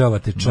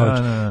ponižavate, čovječ?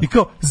 I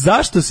kao,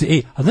 zašto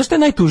se... a znaš šta je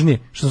najtužnije?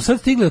 Što smo sad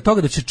stigli od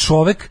toga da će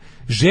čovek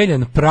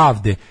željan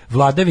pravde,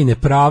 vladavine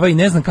prava i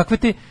ne znam kakve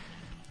te...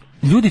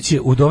 Ljudi će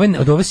od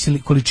ove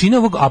količine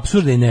ovog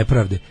apsurda i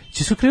nepravde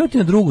će se okrenuti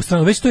na drugu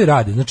stranu, već to i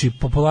rade. Znači,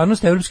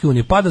 popularnost Evropske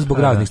unije pada zbog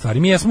raznih stvari.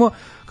 Mi jesmo,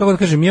 kako da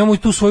kažem, mi imamo i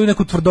tu svoju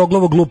neku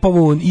tvrdoglavu,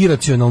 glupavu,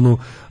 iracionalnu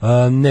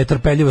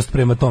netrpeljivost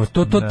prema tome.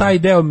 Taj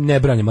deo ne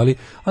branim,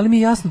 ali mi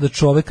je jasno da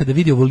čovek kada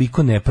vidi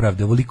ovoliko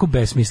nepravde, ovoliko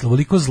besmisla,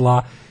 ovoliko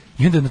zla,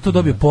 i onda na to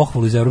dobije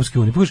pohvalu iz Evropske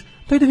unije. Pogledaš,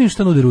 daj da vidim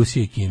šta nude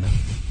Rusija i Kina.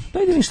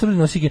 Daj da vidim šta nude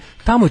Rusija i Kina.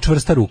 Tamo je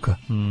čvrsta ruka.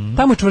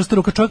 Tamo je čvrsta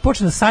ruka. Čovjek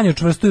počne da sanja o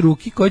čvrstoj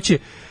ruki koji će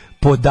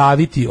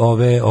podaviti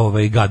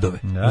ove gadove.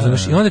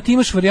 Znaš, i onda ti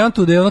imaš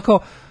varijantu da je ono kao,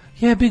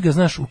 jebi ga,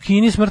 znaš, u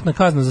Kini smrtna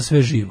kazna za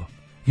sve živo.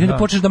 I onda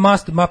počneš da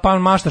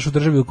maštaš u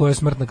državi u kojoj je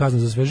smrtna kazna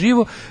za sve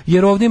živo,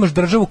 jer ovdje imaš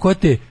državu koja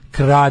te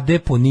krade,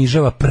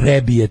 ponižava,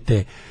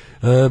 prebijete,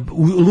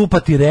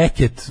 lupati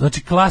reket.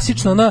 Znači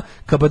klasična ona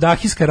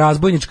kabadahijska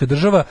razbojnička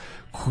država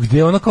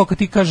gde ona kao kad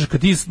ti kažeš,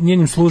 kad ti s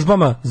njenim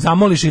službama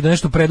zamoliš ih da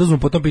nešto preduzmu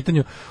po tom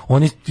pitanju,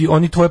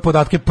 oni tvoje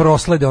podatke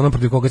proslede ono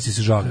protiv koga si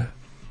se žalio.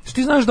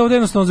 Ti znaš da ovdje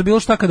jednostavno za bilo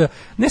šta kada,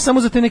 ne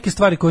samo za te neke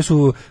stvari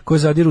koje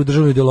zadiru u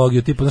državnu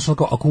ideologiju, tipa, znaš,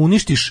 ako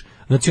uništiš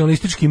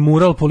nacionalistički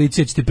mural,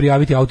 policija će te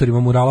prijaviti autorima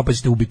murala pa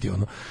će te ubiti,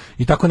 ono.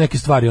 I tako neke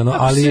stvari, ono,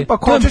 ali pa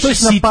ko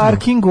ćeš na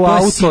parkingu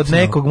auto od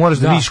nekog, moraš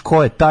da vidiš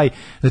ko je taj,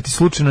 da ti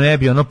slučajno ne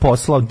bi ono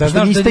poslao, da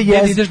znaš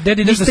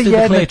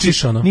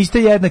niste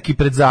jednaki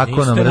pred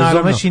zakonom,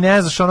 razumeš, i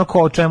ne znaš ono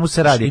o čemu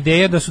se radi.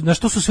 Ideja da su, na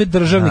što su sve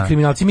državni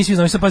kriminalci, mi svi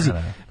znamo, sad pazi.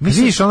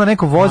 Vidiš, ono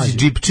neko vozi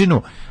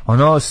džipčinu,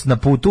 ono na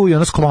putu i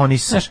ono skloni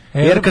se.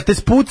 Jer kad te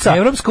spuca,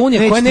 Evropska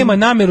unija koja nema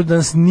nameru da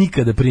nas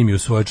nikada primi u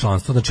svoje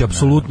članstvo, znači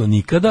apsolutno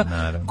nikada,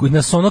 koji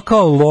nas ono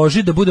kao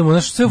loži da budemo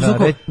naš sve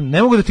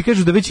ne mogu da ti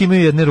kažu da već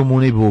imaju jedne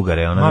Rumune i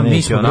Bugare, ono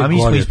neće, ono, a mi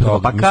smo ispod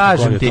toga, pa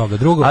kažem ti,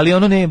 ali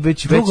ono ne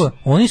već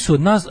oni su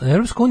od nas,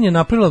 Evropska unija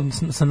napravila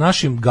sa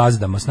našim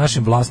gazdama, s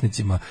našim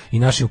vlasnicima i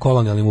našim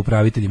kolonijalnim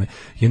upraviteljima,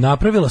 je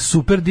napravila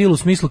super deal u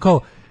smislu kao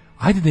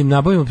ajde da im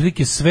nabavimo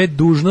prilike sve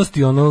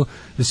dužnosti, ono,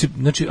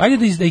 znači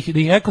ajde da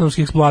ih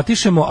ekonomski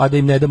eksploatišemo, a da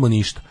im ne damo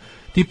ništa.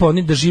 Tipa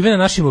oni da žive na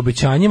našim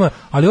obećanjima,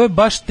 ali ovo je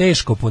baš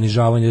teško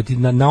ponižavanje, da ti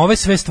na ove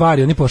sve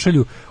stvari oni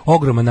pošalju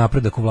ogroman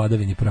napredak u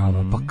vladavini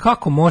prava. Pa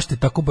kako možete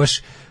tako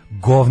baš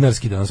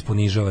govnarski da nas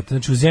ponižavate?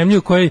 Znači u zemlji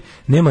u kojoj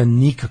nema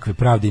nikakve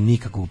pravde i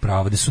nikakvog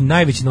prava, da su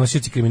najveći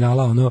nosioci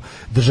kriminala ono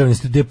državne,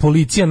 da je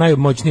policija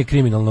najmoćnija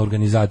kriminalna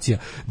organizacija,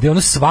 da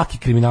ono svaki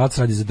kriminalac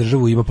radi za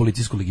državu i ima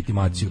policijsku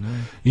legitimaciju.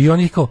 I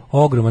oni kao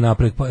ogroman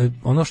napredak, pa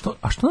ono što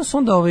nas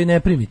onda ne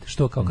primite,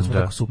 što kao kad smo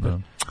tako super.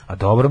 A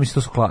dobro,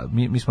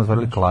 mi smo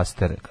otvorili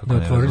klastere. Kako ne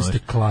otvorili ste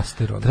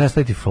klaster. Treba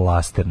staviti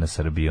flaster na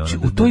Srbiju.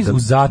 U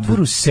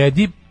zatvoru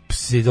sedi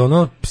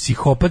ono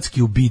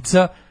psihopatski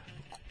ubica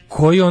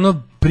koji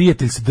ono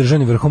prijatelj sa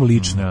državnim vrhom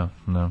lično.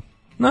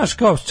 Znaš,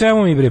 kao, s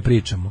čemu mi bre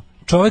pričamo?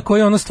 Čovjek koji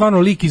je ono stvarno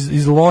lik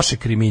iz loše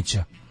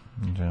krimića.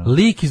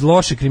 Lik iz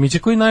loše krimića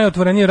koji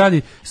najotvorenije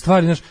radi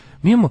stvari, znaš,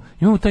 mi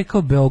imamo taj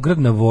kao Beograd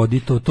na vodi,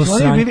 to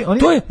sranje.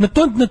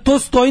 Na to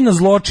stoji na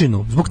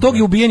zločinu. Zbog toga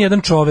je ubijen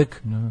jedan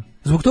čovjek.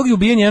 Zbog toga je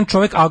ubijen jedan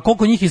čovjek, a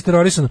koliko njih je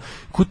isterorisano.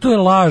 To je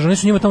laž, oni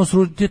su njima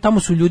tamo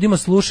su ljudima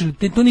slušali,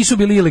 to nisu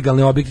bili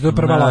ilegalni objekti, to je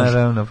prva laž.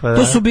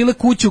 To su bile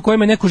kuće u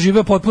kojima je neko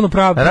živeo potpuno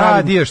pravo.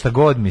 Radio šta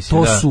god misli.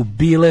 To su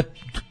bile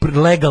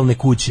legalne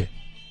kuće.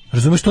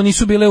 Razumeš, to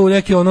nisu bile u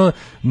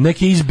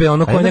neke izbe,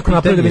 ono koje neko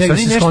napravio da bi negdje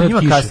se sklonio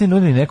od kiše. Kasnije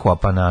nudili neku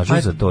apanažu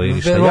za to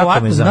ili šta,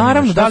 jako me zanima.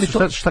 Naravno,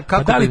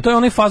 da li to je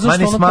onaj fazon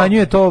što ono... Ma ne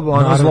smanjuje to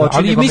ono zločin,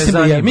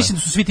 ali mislim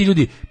da su svi ti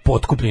ljudi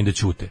potkupljeni da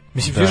ćute.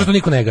 Mislim, što to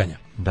niko ne ganja.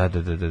 Da.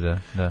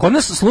 Kod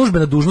nas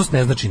službena dužnost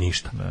ne znači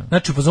ništa.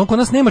 Znači, u fazonu kod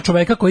nas nema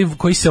čoveka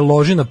koji se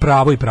loži na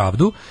pravo i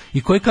pravdu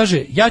i koji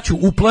kaže, ja ću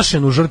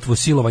uplašenu žrtvu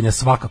silovanja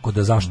svakako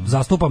da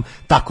zastupam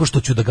tako što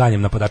ću da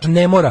ganjam napadača.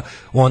 Ne mora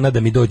ona da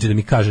mi dođe da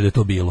mi kaže da je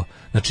to bilo.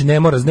 Znači, ne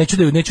mora,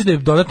 neću da je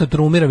dodatno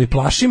traumiram i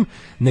plašim,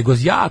 nego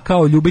ja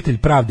kao ljubitelj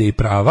pravde i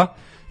prava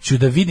ću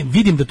da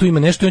vidim da tu ima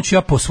nešto i on ću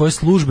ja po svojoj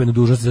službenoj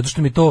dužnosti, zato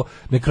što mi to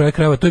na kraju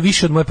krajeva, to je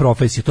više od moje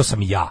profesije, to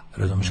sam ja,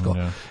 razumiješ kao.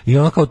 I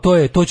ono kao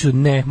to ću,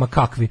 ma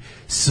kakvi,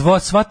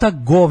 sva ta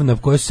govna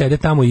koja sede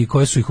tamo i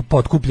koja su ih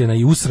potkupljena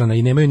i usrana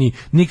i nemaju ni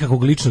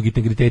nikakvog ličnog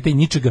integriteta i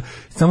ničega,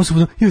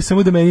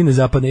 samo da meni ne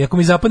zapadne. I ako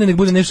mi zapadne, nek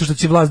bude nešto što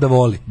će vlast da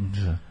voli.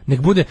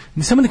 Nek bude,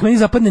 samo nek meni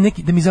zapadne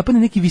da mi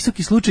zapadne neki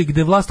visoki slučaj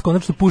gde vlast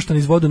konačno pušta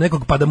niz vodu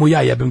nekog pa da mu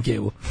ja jebem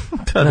kevu.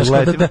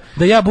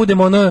 Da ja budem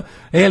ono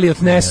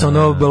Elliot Ness,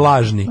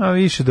 lažni. A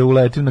više da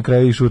uletim na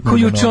kraju i šutnem. Ko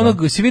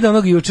juče si vidio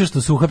onog juče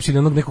što su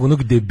uhapsili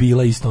nekog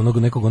debila isto,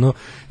 nekog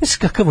znaš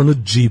kakav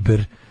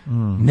džiber.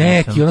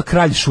 Neki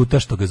kralj šuta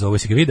što ga zove,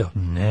 si ga video?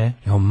 Ne.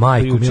 Evo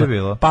majko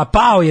mila. Pa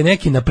pao je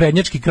neki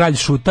naprednjački kralj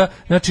šuta,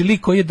 znači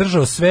lik koji je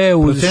držao sve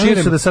u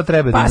širem. Da sad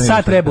treba pa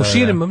sad treba u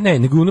širem, ne,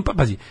 nego pa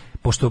pazi,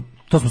 pošto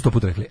to smo 100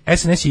 puta rekli.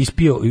 SNS je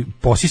ispio i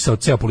posisao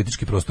ceo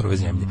politički prostor ove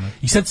zemlje.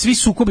 I sad svi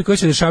sukobi koji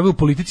se dešavaju u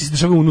politici se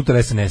dešavaju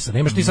unutar SNS-a.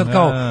 Nemaš ti sad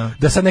kao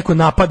da sad neko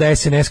napada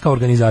SNS kao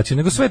organizaciju,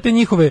 nego sve te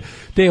njihove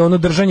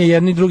držanje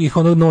jedni drugih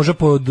noža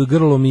pod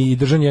grlom i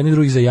držanje jedni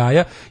drugih za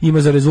jaja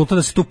ima za rezultat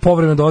da se tu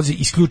povremeno dolazi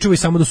isključivo i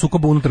samo do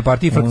sukoba unutar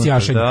partije i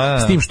frakcijašenja.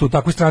 S tim što u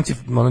takvoj stranci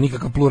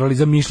nikakav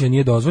pluralizam mišljenja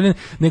nije dozvoljen,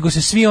 nego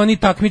se svi oni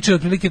takmiče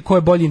otprilike ko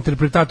je bolji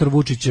interpretator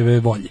Vučićeve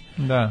volje.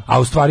 A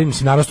u stvari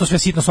mislim naravno to sve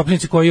sitno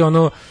sopstvenici koji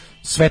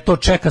sve to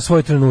čeka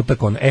svoj trenutak.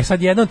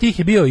 Sad jedan od tih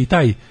je bio i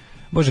taj,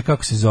 bože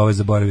kako se zove,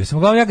 zaboravio sam.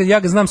 Uglavnom ja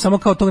ga znam samo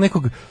kao tog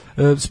nekog,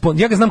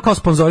 ja ga znam kao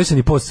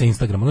sponzorisani post sa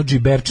Instagrama,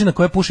 džiberčina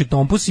koja puši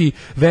tompus i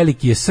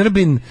veliki je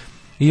Srbin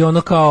i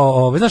ono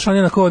kao, znaš, on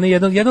je onako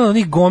jedan od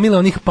onih gomila,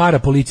 onih para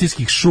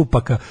policijskih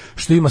šupaka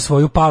što ima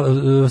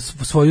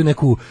svoju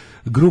neku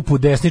grupu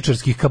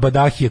desničarskih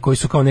kabadahije koji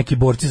su kao neki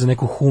borci za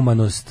neku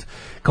humanost,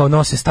 kao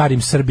nose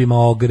starim Srbima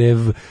ogrev,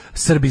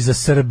 Srbi za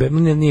Srbe,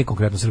 nije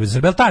konkretno Srbi za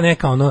Srbe, ali ta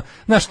neka ono,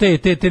 znaš,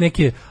 te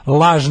neke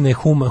lažne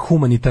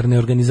humanitarne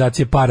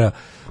organizacije para,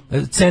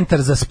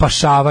 centar za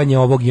spašavanje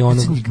ovog i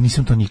onog.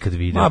 Nisam to nikad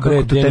vidio.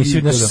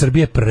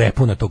 Srbija je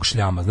prepuna tog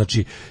šljama.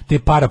 Znači, te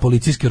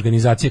parapolicijske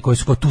organizacije koje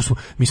su kao tu smo,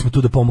 mi smo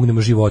tu da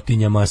pomognemo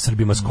životinjama,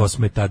 Srbima s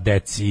Kosmeta,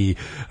 deci,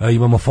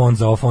 imamo fond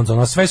za ovo, fond za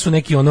ono. Sve su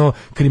neki ono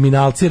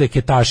kriminalci,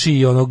 reketaši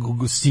i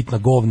onog sitna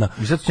govna.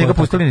 I sad su njega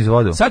pustili niz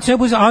vodu. Sad su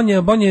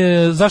on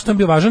je, zašto on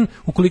bio važan?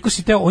 Ukoliko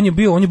si teo,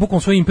 on je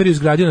bukvalno svoju imperiju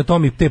izgradio na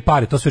tom i te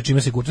pare, to sve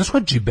čime se kurči. Znaš koja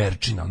je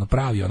džiberčina, ono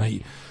pravi,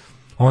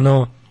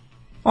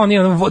 on je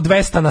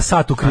 200 na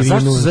sat u krivinu. A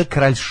zašto za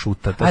kralj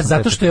šuta?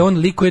 Zato što je on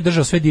lik koji je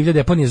držao sve divlje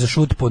deponije za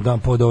šut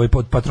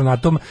pod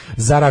patronatom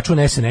za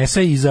račun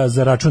SNS-a i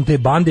za račun te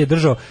bande je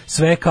držao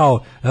sve kao,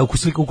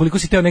 ukoliko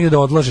si teo negde da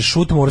odlažeš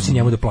šut, mora si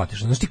njemu da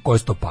platiš. Znaš ti koje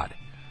su to pare?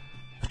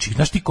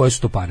 Znaš ti koje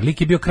su to pare?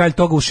 Lik je bio kralj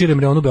toga u širem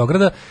reonu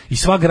Beograda i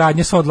sva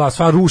gradnja,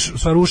 sva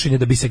rušenje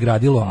da bi se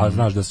gradilo, a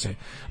znaš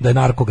da je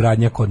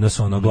narkogradnja kod nas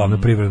ono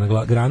glavna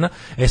privredna grana.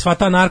 Sva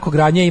ta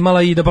narkogradnja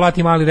imala i da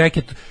plati mali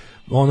reket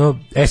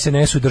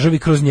SNS-u i državi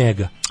kroz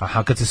njega.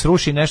 Aha, kad se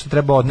sruši nešto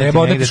treba odneti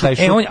negde taj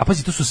šut. A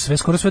pazi, to su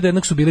skoro sve do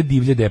jednog su bile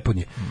divlje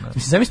deponije.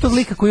 Mislim, zamisli tog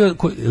lika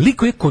lik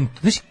koji je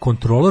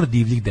kontrolor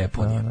divljih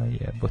deponija.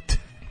 Jebote.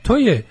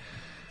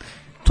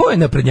 To je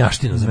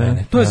naprednjaština za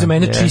mene. To je za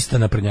mene čista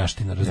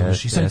naprednjaština,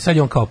 razumiješ? I sad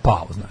je on kao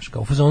pao, znaš,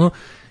 kao u fazonu,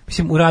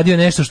 mislim, uradio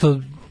nešto što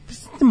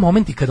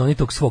momenti kad oni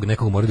tog svog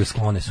nekog moraju da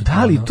sklone su.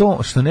 Da li to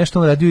što nešto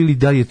on radio ili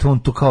da li je to on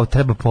to kao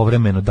treba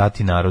povremeno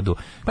dati narodu?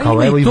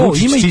 Kao evo i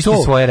Vučić čisti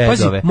svoje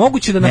redove. Pazi,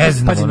 moguće da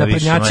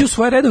naprednjači u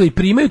svoje redove i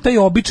primaju taj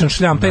običan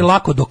šljam, taj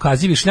lako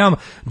dokazivi šljam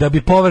da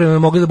bi povremeno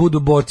mogli da budu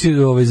borci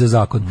za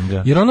zakon.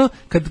 Jer ono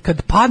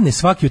kad padne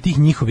svaki od tih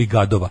njihovih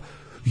gadova,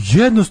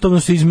 jednostavno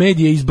se iz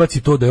medija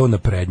izbaci to da je on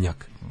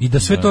naprednjak. I da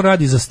sve to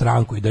radi za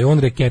stranku i da je on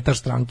reketaš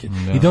stranke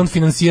i da je on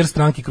finansijer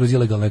stranke kroz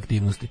ilegalne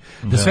aktivnosti.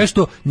 Da sve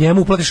što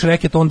njemu uplatiš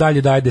reket on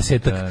dalje daje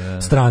desetak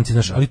stranci,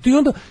 znaš. Ali to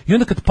i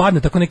onda kad padne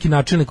tako neki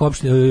načelnik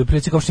opštine,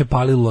 predsjednik opštine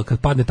Palilula, kad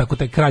padne tako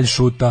taj kralj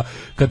šuta,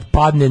 kad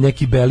padne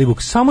neki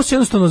Belivuk, samo se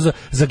jednostavno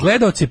za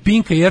gledaoce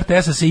Pinka i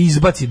RTS-a se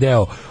izbaci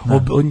deo o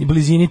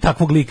blizini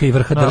takvog lika i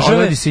vrha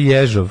države.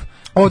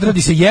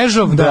 Odradi se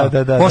Ježov,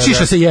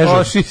 ošiša se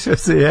Ježov.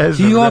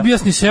 I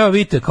objasni se, evo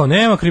vidite, kao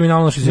nema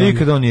kriminala u našoj zemlji.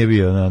 Nikad on nije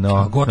bio,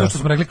 gotovo što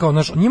smo rekli,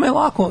 kao njima je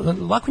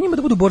lako njima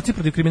da budu borci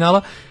protiv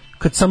kriminala,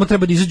 kad samo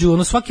treba da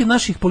izađu, svaki od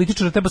naših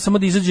političara treba samo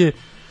da izađe,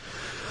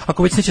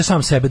 ako već neće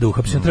sam sebe da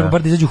uhapsi, on treba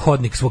bar da izađe u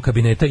hodnik svog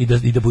kabineta i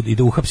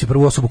da uhapsi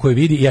prvu osobu koju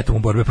vidi i eto mu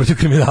borbe protiv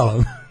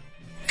kriminala.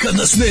 Kad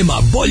nas nema,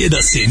 bolje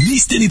da se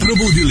niste ni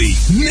probudili.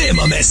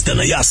 Nema mesta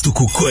na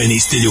jastuku koje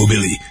niste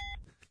ljubili.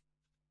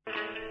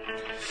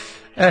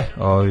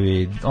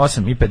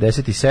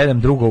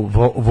 8:57, drugo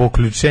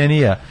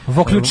voključenija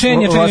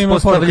čini mi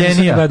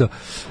postavljenija.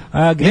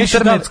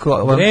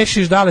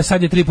 Grešiš, dale,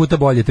 sad je 3 puta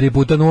bolje, 3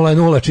 puta 0 je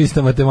 0,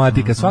 čista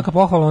matematika. Svaka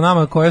pohvala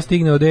nama koja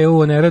stigne od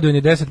EU ne raduje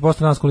ni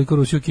 10% nas koliko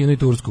Rusiju, Kinu i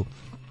Tursku.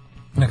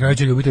 Na kraju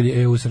će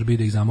ljubitelji EU Srbije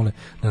da ih zamole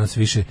da nas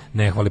više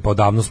ne hvali, pa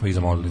odavno smo ih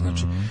zamolili.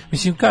 Znači,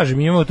 mislim, kažem,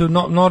 imamo to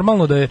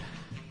normalno da je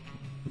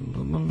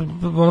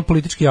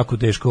politički jako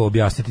teško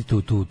objasniti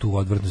tu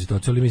odvrtnu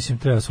situaciju, ali mislim,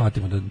 treba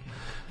shvatimo da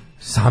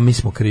sami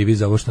smo krivi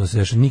za ovo što nas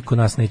dešava. Niko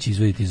nas neće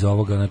izvaditi iz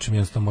ovoga, znači mi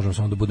jednostavno možemo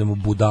samo da budemo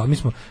budali.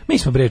 Mi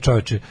smo bre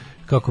čoveče,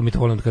 kako mi to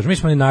volimo da kažemo, mi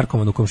smo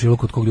narkoman u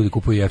komšiluku od kog ljudi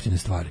kupuju jeftine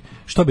stvari.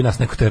 Što bi nas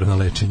neko terao na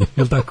lečenje,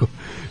 je li tako?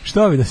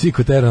 Što bi nas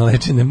iko terao na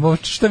lečenje?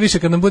 Šta više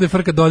kad nam bude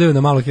frka dodaju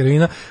na malo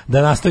heroina,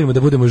 da nastavimo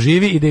da budemo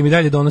živi i da im i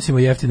dalje donosimo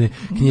jeftine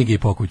knjige i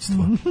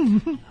pokućstvo.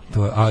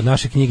 A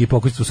naše knjige i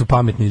pokućstvo su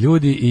pametni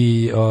ljudi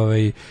i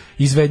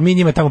mi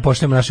njima tamo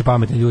pošaljemo naše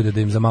pametne ljude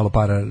da im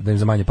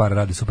za manje para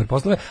rade super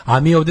poslove, a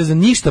mi ovde za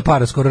ništa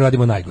para skoro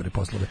radimo najgore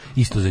poslove,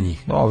 isto za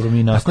njih. Dobro,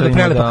 mi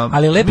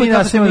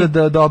nastavimo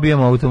da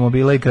dobijemo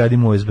automobila i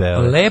kradimo USB.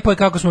 Lepo je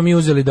kako smo mi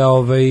uzeli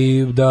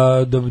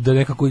da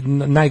nekako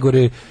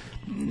najgore,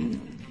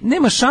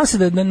 nema šanse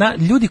da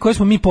ljudi koje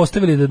smo mi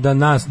postavili da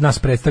nas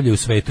predstavljaju u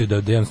svetu i da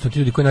jednostavno ti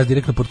ljudi koji nas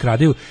direktno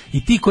potkradaju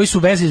i ti koji su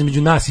veze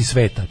između nas i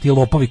sveta, ti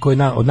lopovi koji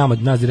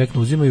od nas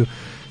direktno uzimaju,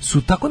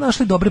 su tako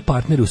našli dobre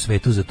partnere u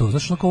svetu za to.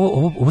 Znači,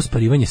 ovo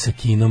sparivanje sa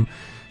Kinom,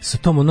 sa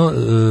tom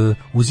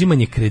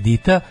uzimanje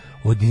kredita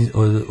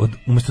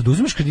umjesto da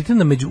uzimaš kredite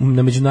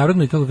na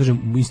međunarodnoj, kako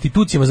kažem,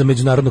 institucijama za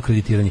međunarodno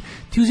kreditiranje,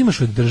 ti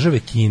uzimaš od države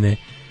Kine,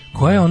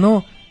 koja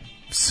je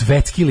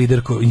svetski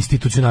lider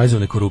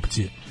institucionalizovane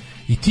korupcije.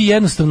 I ti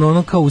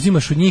jednostavno kao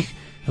uzimaš od njih,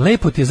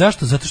 lepo ti je,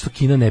 zašto? Zato što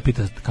Kina ne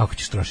pita kako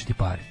ćeš trošiti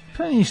pare.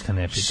 Pa ništa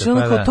ne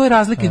pita. To je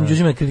razlika između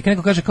uzimanja kredita.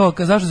 Neko kaže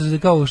zašto se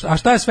a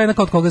šta je sve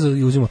jednako od koga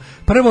uzimamo?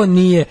 Prvo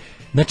nije,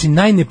 znači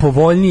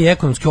najnepovoljniji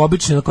ekonomski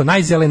obični,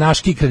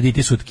 najzelenaškiji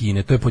krediti su od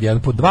Kine. To je pod 1,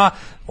 pod 2.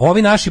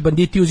 Ovi naši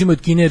banditi uzimaju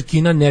od Kine jer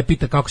Kina ne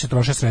pita kako se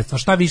troše sredstva.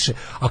 Šta više,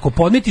 ako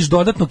podmetiš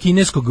dodatno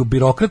kineskog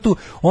birokratu,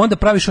 onda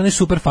praviš onaj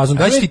super fazon.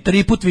 Daći ti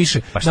 3 put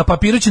više. Na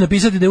papiru će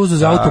napisati da je uzeo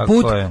za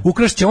autoput,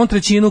 ukrašće on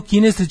trećinu,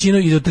 Kines trećinu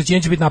i do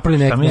trećine će biti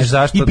napravljeno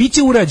nešto. I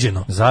biće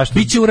urađeno. Zašto?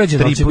 Biće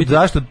urađeno.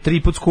 Zašto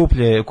 3 put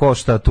skuplje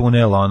košta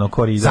tunel,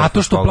 koridor?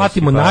 Zato što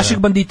platimo naših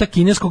bandita,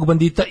 kineskog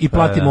bandita i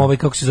platimo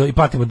kako se zove, i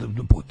platimo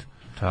put.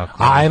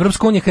 Tako. A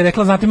Evropska unija je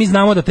rekla, znate, mi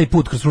znamo da taj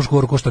put kroz Frušku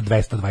goru košta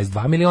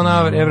 222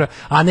 miliona evra,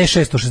 a ne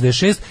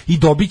 666 i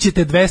dobit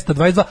ćete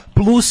 222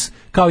 plus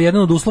kao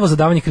jedan od uslova za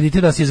davanje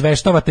kredita da se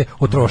izveštavate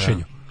o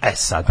trošenju.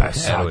 Sad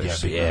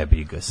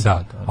jebi ga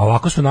sad. Da, a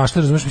ovako su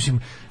našli, razumiješ,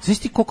 mislim, znaš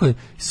ti koliko je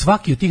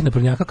svaki od tih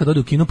naprednjaka kad ode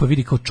u kino pa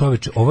vidi kao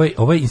čoveče,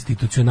 ovaj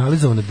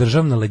institucionalizovana,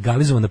 državna,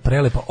 legalizovana,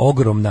 prelepa,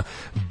 ogromna,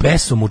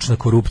 besomučna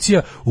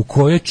korupcija u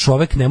kojoj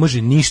čovek ne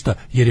može ništa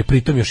jer je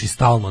pritom još i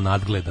stalno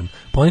nadgledan.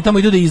 Pa oni tamo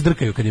idu da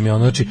izdrkaju kad im je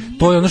ono, znači,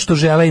 to je ono što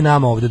žele i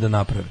nama ovde da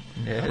naprave.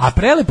 A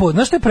prelepo,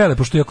 znaš što je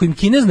prelepo? Što ako im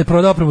Kinez ne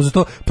proda opremu za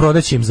to,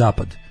 prodaće im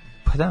Zapad.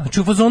 Pa da.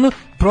 Znači u fazonu,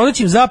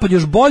 prodaće im Zapad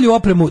još bolju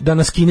opremu da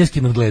nas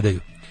kineski nadgledaju.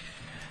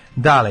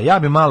 Dale, ja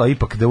bi malo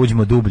ipak da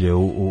uđemo dublje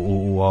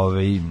u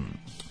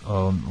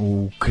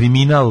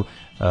kriminal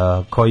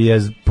koji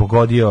je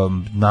pogodio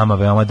nama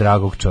veoma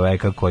dragog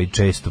čoveka koji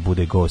često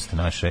bude gost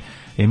naše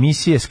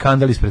emisije,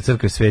 skandal ispred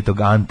crkve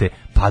Svetog Ante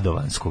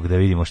Padovanskog, da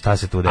vidimo šta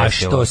se tu desilo. A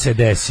što se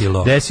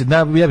desilo?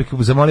 Ja bih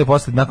zamolio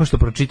posle, nakon što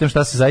pročitam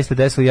šta se zaista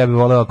desilo, ja bih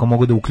voleo ako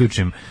mogu da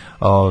uključim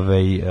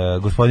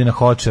gospodina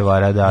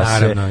Hočevara da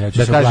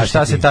kaže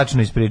šta se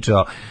tačno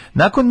ispričao.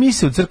 Nakon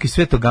mise u crkvi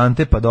Svetog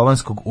Ante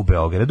Padovanskog u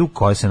Beogradu,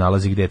 koja se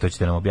nalazi gde, to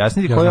ćete nam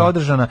objasniti, koja je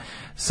održana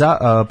za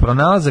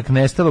pronalazak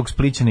nestalog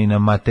Splićanina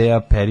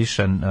Mateja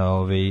Perišan,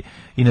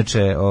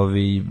 inače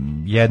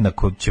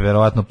jednako će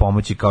verovatno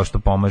pomoći kao što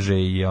pomaže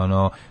i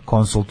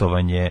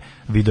konsultovanje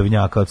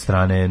vidovnjaka od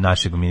strane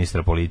našeg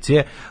ministra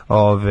policije.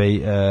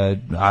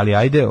 Ali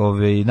ajde,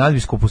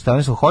 nadbiskup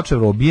Stanislav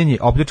Hočevar obijen je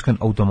opljačkan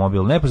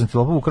automobil. Nepoznati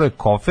lopov ukrao je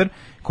kofer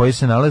koji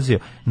se nalazio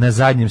na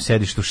zadnjem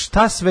sedištu.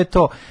 Šta sve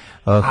to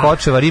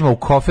Hočevar ima u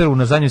koferu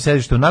na zadnjem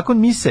sedištu? Nakon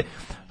mise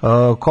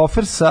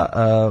kofer sa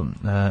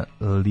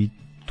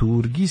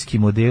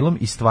liturgijskim modelom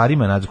i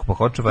stvarima nadbiskupa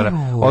Hočevara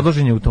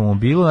odložen je u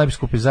automobilu.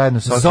 Nadbiskup je zajedno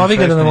sa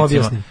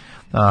sveštenicima,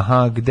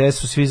 gde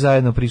su svi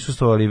zajedno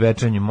prisustvovali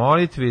večernjoj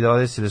molitvi,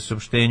 dodaju se da su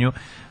saopštenju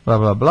bla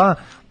bla bla.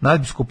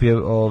 Nadbiskup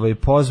je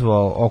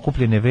pozvao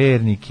okupljene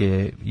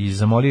vernike i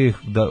zamolio ih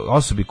da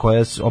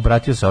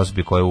obratio se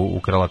osobi koja je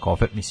ukrala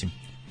kofer, mislim.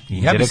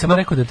 Ja bih samo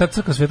rekao da je ta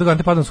crkva Svetog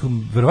Ante Padovanskog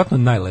verovatno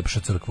najlepša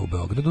crkva u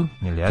Beogradu.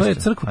 To je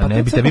crkva, pa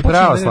ne bi tebi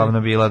pravoslavna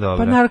bila dobra.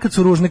 Pa naravno kad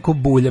su ružne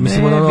kobulje,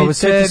 mislim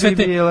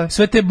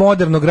sve te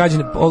moderno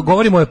građane,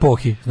 govorimo o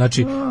epohi.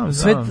 Znači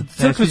sve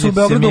crkve su u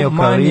Beogradu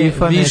manje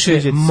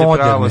više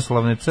moderne.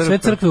 Sve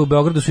crkve u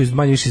Beogradu su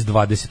manje više iz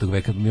 20.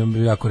 veka,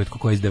 jako retko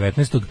koja iz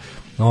 19. u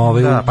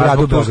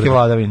gradu Beogradu.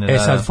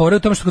 Sad fore u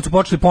tome što kad su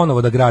počeli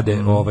ponovo da grade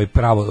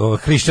pravo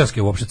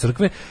hrišćanske uopšte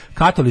crkve,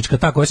 katolička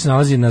ta koja se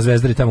nalazi na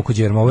Zvezdari tamo kod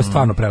Đerma, ovo je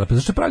stvarno prelepo.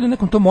 Zašto je pravljeno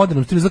nekom tom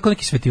modernom stilu, izgleda kao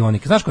neki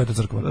svetionik. Znaš koja je to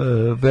crkva?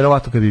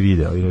 Verovatno kad bi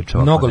video.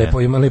 Mnogo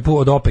lepo, ima lepo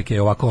od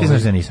opeke ovako. Ti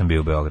znaš da nisam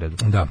bio u Beogradu.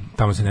 Da,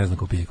 tamo se ne zna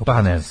ko pije.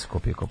 Pa ne zna se ko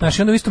pije.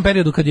 Znači, onda u istom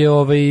periodu kad je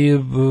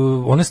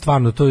ona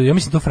stvarno, ja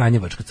mislim to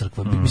Franjevačka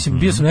crkva. Mislim,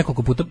 bio sam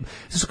nekoliko puta,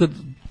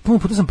 puno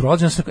puta sam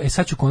prolazio,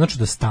 sad ću konačno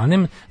da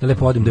stanem, da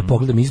lepo odim, da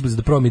pogledam izbliza,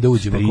 da probam i da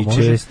uđem ako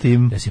može.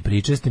 Da se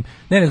pričestim.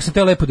 Ne, nego sam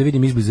teo lepo da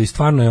vidim izbliza i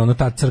stvarno je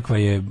ta crkva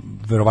je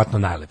verovatno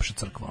najlepša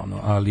crkva,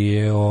 ali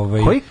je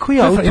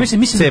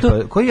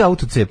koji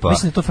auto cepa?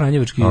 Mislim da to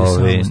Franjevački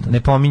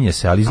ne pominje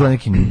se, ali izgleda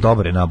neki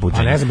dobre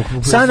nabuđenje. A ne znam,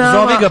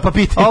 zove ga pa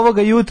pitaj.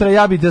 Ovoga jutra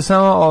ja bih da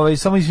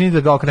samo izvini da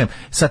ga okrenem.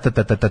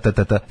 Satatata.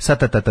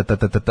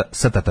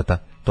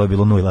 To je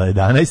bilo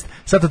 0:11.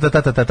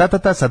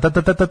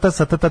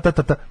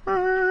 Satatata.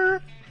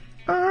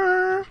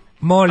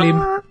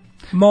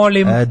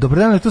 Molim. Dobar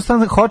dan, je to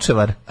Stan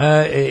Hočevar?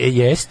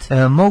 Jest.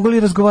 Mogu li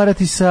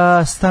razgovarati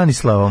sa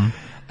Stanislavom?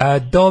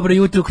 Dobro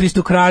jutro,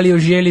 Kristu kralju,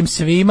 želim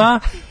svima.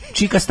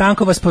 Čika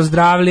Stanko vas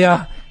pozdravlja.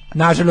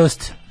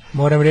 Nažalost,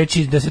 moram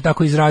reći da se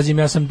tako izrazim,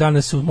 ja sam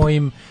danas u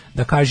mojim,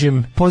 da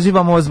kažem...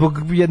 Pozivamo vas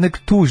zbog jednog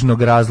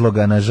tužnog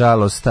razloga,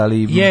 nažalost,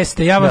 ali...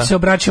 Jeste, ja vam se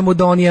obraćam u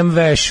donijem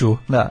vešu.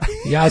 Da.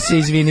 Ja se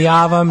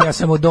izvinjavam, ja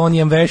sam u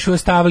donijem vešu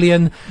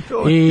ostavljen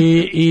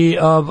i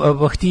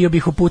htio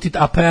bih uputiti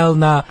apel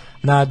na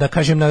da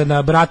kažem,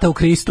 na brata u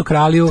Kristu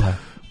kralju,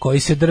 koji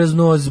se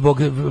drznuo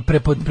zbog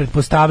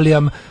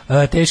pretpostavljam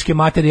teške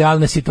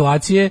materijalne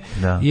situacije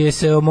je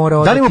se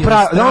morao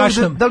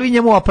da li vi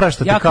njemu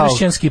opraštate ja kao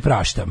kršćanski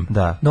praštam.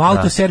 Da, no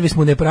autoservis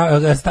mu ne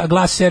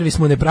glas servis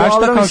mu ne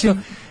prašta kao što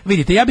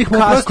vidite, ja bih mu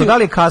kasko, da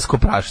li kasko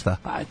prašta?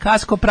 Pa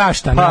kasko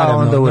prašta,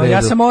 naravno. No,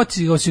 ja sam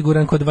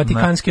osiguran kod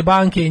Vatikanske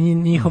banke i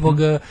njihovog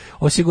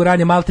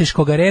osiguranja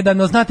malteškog reda,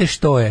 no znate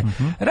što je?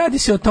 Radi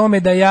se o tome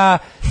da ja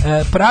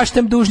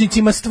praštam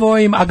dužnicima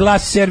svojim, a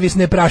glas servis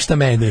ne prašta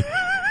meni.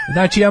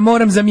 Znači, ja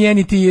moram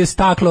zamijeniti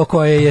staklo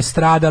koje je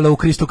stradalo u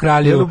Kristu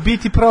kralju. Jer u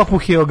biti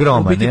propuh je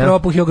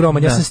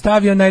ogroman. Ja sam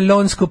stavio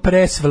najlonsku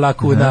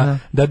presvlaku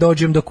da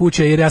dođem do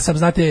kuće, jer ja sam,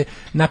 znate,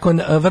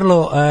 nakon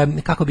vrlo,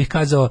 kako bih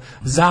kazao,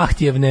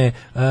 zahtjevne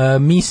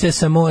mise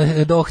sam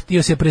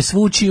htio se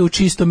presvući u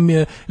čistom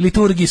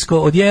liturgijsko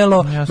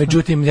odijelo,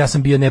 međutim, ja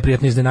sam bio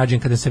neprijatno iznenađen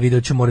kada sam vidio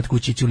da ću morati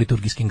kući ići u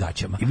liturgijskim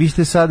gaćama. I vi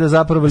ste sada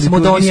zapravo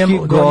liturgijski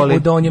goli. U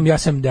donjem, ja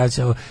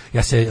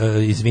se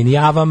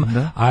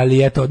izvinjavam,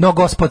 ali eto, no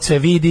Gospod sve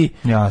vidi.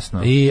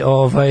 Jasno.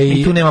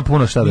 I tu nema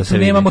puno šta da se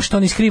vidi. Nemamo što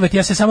ni skrivati.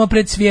 Ja se samo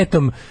pred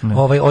svijetom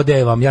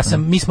odevam.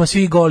 Mi smo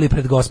svi goli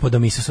pred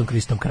Gospodom Isusom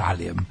Kristom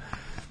kraljem.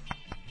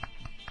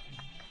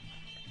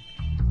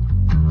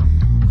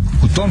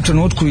 U tom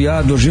trenutku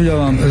ja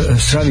doživljavam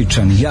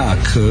stravičan,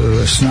 jak,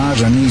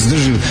 snažan,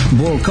 neizdrživ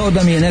bol, kao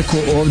da mi je neko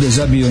ovde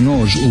zabio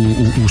nož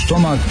u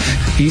stomak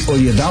i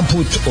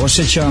odjedanput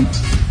osjećam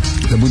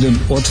da budem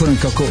otvoren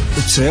kako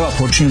creva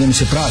počinju da mi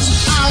se prazni.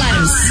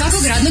 Alarm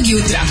svakog radnog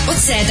jutra od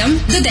 7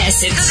 do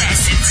 10.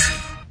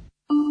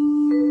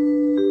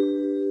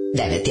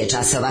 9 je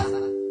časova.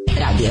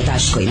 Radio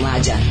Dasko i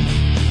Mlađa.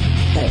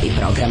 Prvi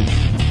program.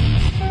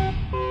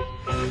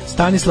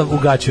 Stanislav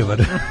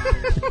Ugačevar.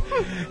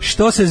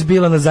 Što se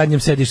zbilo na zadnjem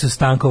sedištu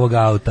Stankovog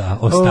auta?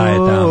 Ostaje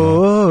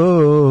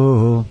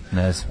tamo.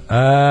 Ne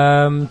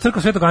znam.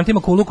 Crkva Svetog Ante ima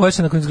kulu koja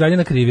se nakon izgradnje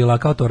nakrivila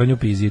kao toranj u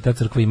Piziji. Ta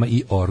crkva ima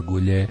i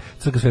orgulje.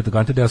 Crkva Svetog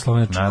Ante deo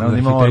slovenačkog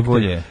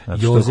arhitekte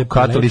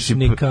Jozepa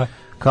Lešnika.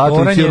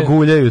 Katolici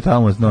orguljaju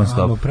tamo non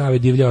stop. Prave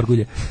divlje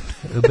orgulje.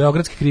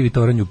 Beogradski krivi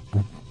toranj u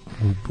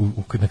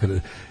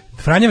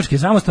Franjevački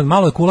samostan,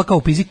 malo je kula kao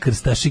u Pizi,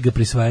 krstaši ga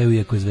prisvajaju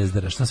iako je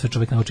zvezdara. Šta sve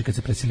čovjek nauči kad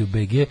se preseli u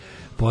BG?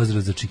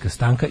 Pozdrav za Čika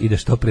Stanka i da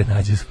što pre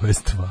nađe svoje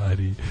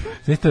stvari.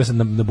 Znači, sam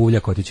na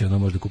buljak otići, ono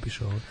možda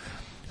kupiš ovo.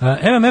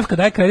 MMF kad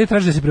daje kredit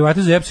traži da se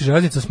privatizuje EPS i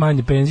železnica,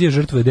 smanji penzije,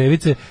 žrtve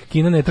device,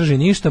 Kina ne traži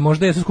ništa,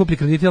 možda jesu skuplji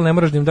krediti, ali ne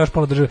moraš da im daš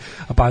pola države.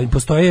 Pa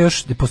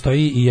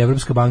postoji i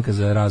Evropska banka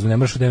za razvoj, ne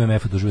moraš od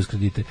MMF-a da uživaš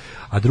kredite.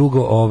 A drugo,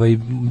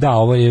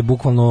 ovo je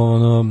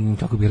bukvalno,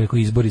 kako bih rekao,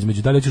 izbor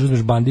između da li hoćeš da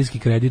uzmeš bandijski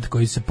kredit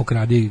koji se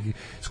pokradi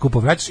skupo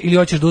vraćaš ili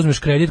hoćeš da uzmeš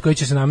kredit koji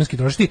će se namenski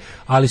trošiti,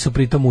 ali su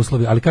pritom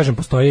uslovi. Ali kažem,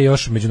 postoje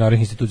još međunarodnih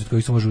institucija od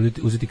kojih se može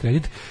uzeti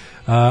kredit.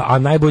 A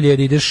najbolje je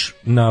da ideš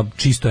na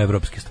čisto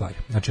evropske stvari.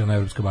 Znači ona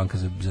Evropska banka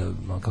za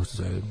kako se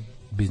zove,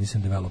 Business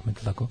and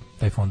Development, tako,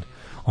 taj fond.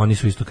 Oni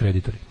su isto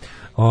kreditori.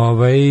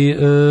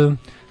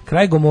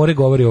 Kraj Gomore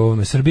govori o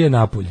ovome. Srbija je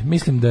napolj.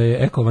 Mislim da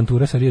je eko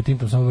avantura sa Rio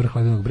Tintom samo vrh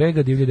ledenog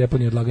brega, divlje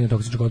deponije odlaganja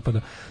toksičnog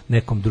otpada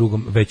nekom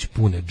drugom već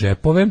pune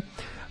džepove.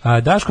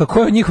 Daško, ko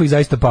je od njihovih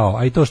zaista pao?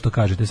 A i to što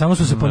kažete, samo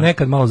su se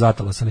ponekad malo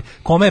zatalasali.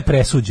 Kome je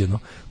presuđeno?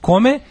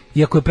 Kome,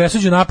 iako je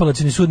presuđen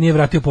apelacioni sud, nije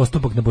vratio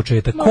postupak na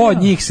početak? Ko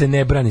od njih se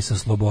ne brani sa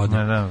slobode?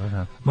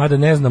 Mada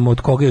ne znamo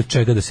od koga i od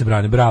čega da se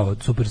brani. Bravo,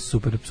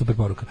 super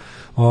poruka.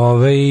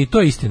 I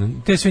to je istina.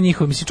 Te sve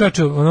njihove, mislim,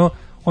 čovječe,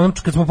 ono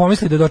kad smo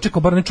pomislili da je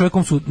dočekao bar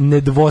čovjekom su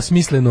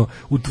nedvosmisleno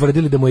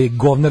utvrdili da mu je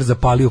govnar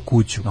zapalio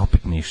kuću.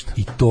 Opet ništa.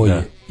 I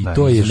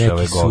to je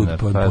neki sud.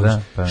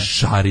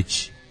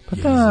 Šarić.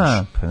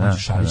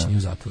 Šarić nije u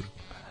zatvoru.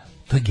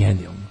 To je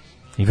genijalno.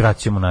 I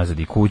vraćamo nazad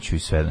i kuću i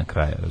sve na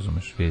kraju,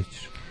 razumeš, vidjet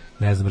ćeš.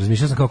 Ne znam,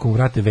 razmišljao sam kako mu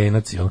vrate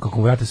venac i kako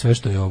mu vrate sve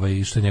što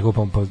je što je njegov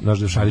znaš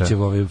da Šarićev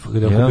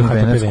gde je kupio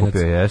HTP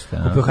venac.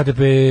 Kupio HTP,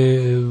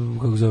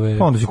 kako zove?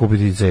 Pa onda će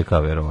kupiti i CK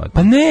verovatno.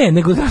 Pa ne,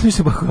 nego da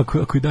mislim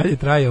ako i dalje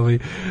traje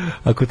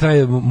ako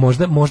traje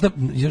možda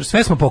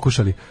sve smo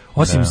pokušali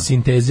osim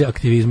sinteze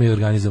aktivizma i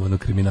organizovanog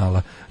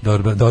kriminala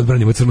da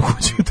odbranimo Crnu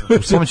kuću.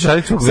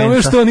 Samo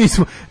još to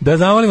nismo. Da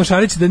zamolimo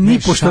Šarića da ni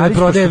pošto ne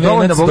prodaje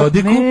venac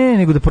Dodiku. Ne,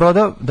 nego da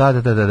proda.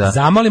 Da.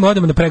 Zamolimo,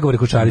 odemo na pregovore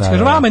kod Šarića.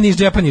 Kaže vama ni iz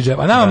džepa ni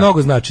džepa. Nama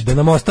mnogo znači da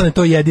nam ostane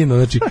to jedino.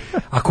 Znači,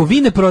 ako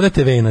vi ne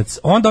prodate venac,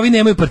 onda ovi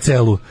nemaju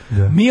parcelu.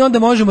 Mi onda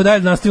možemo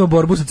dalje nastavimo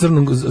borbu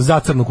za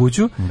Crnu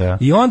kuću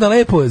i onda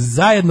lepo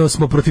zajedno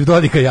smo protiv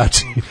Dodika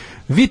jači.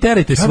 Vi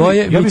terajte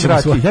svoje, mi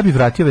ćemo svoje. Ja bih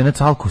vratio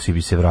venac, Alkosi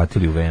bi se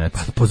vratili u venac.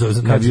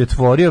 Kad bi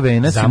otvorio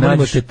venac,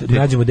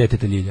 nađemo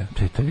deteta Ljilja.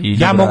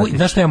 Ja mogu,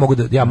 znaš šta ja mogu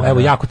da, evo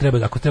jako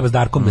treba, ako treba s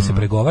Darkom da se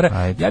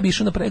pregovara, ja bih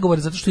išao na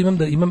pregovore zato što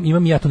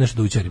imam ja to nešto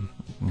da učarim.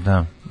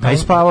 Da. A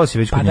ispavao si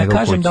već kod njega u kući. Pa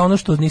da kažem da ono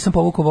što nisam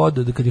povukao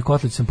vodu, kad je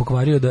kotlić sam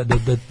pokvario,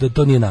 da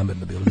to nije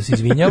namerno bilo, da se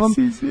izvinjavam.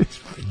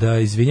 da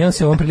izvinjam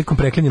se ovom prilikom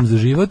preklinjem za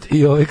život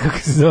i kako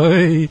se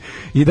zove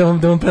i da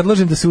vam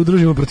predložim da se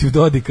udružimo protiv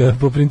Dodika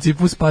po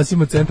principu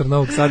spasimo centar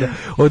Novog Sada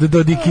od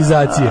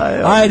dodikizacije.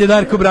 Ajde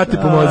Darko, brate,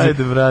 pomozi.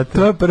 Ajde, brate.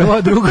 To je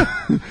prvo,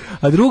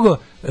 a drugo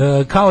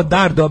kao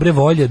dar dobre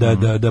volje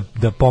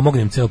da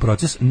pomognem ceo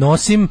proces,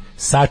 nosim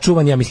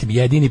sačuvan, ja mislim,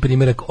 jedini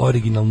primjerak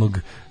originalnog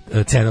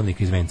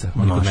cenovnika iz venca.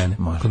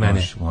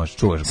 Može,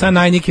 čuvaš. Sa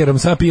najnikerom,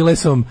 sa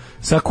pilesom,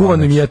 sa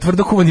kuvanim,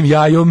 tvrdo kuvanim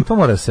jajom. To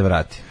mora se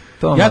vrati.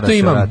 Ja to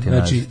imam,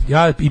 znači,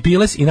 ja i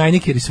piles i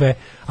najniker i sve.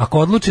 Ako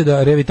odluče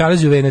da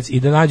revitalizuju venac i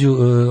da nađu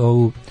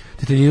ovu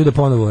tetelju da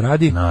ponovo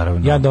radi,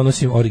 naravno. Ja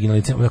donosim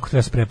originalni cen, ako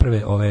treba se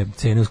preprave ove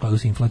cene u skladu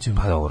sa inflacijom.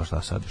 Pa dobro,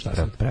 šta sad?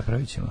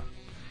 Prepravit ćemo.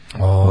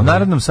 U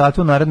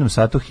narednom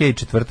satu, hej,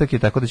 četvrtak je,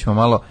 tako da ćemo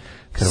malo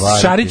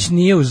krvariti. Šarić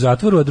nije u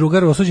zatvoru, a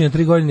drugar osuđen na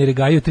 3 godine jer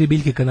gajio 3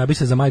 biljke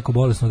kanabisa za majku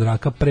bolesnu od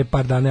raka. Pre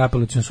par dana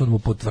apelacioni sud mu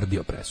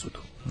potvrdio presudu.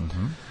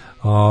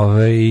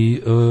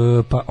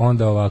 Pa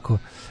onda ovako.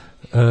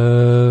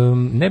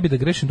 Ne bi da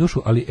grešim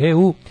dušu, ali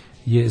EU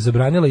je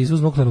zabranila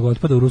izvoz nuklearnog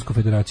otpada u Rusku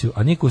federaciju,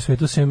 a niko u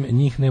svetu sem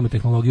njih nema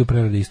tehnologiju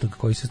prerade istog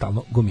koji se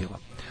stalno gomila.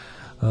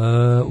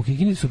 U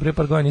Kikindi su pre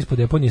par godina ispod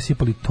deponije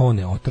sipali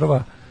tone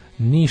otrova.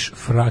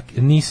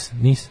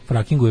 NIS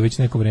frakinguje već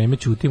neko vreme,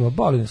 ćutimo,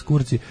 boli nas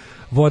kurci,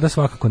 voda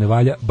svakako ne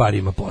valja, bar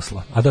ima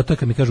posla. A da to je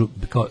kad mi kažu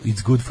kao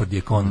it's good for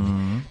the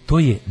economy. To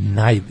je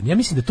ja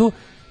mislim da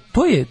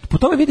to je, po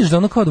tome vidiš da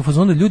ono kao da u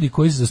fazonu ljudi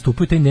koji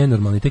zastupaju taj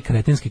nenormalni, taj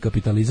kretenski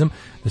kapitalizam,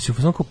 da se u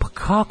fazonu kao, pa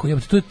kako,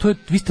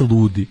 vi ste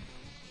ludi.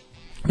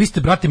 Vi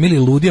ste, brate, mili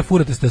ludi, a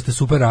furate ste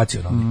super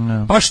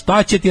racionalni. Pa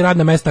šta će ti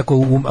radna mesta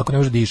ako ne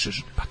možeš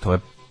dišeš? Pa to je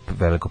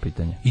veliko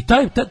pitanje. I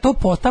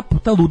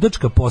ta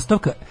ludačka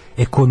postavka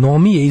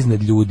ekonomije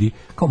iznad ljudi.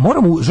 Kao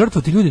moramo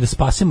žrtvovati ljudi da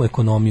spasimo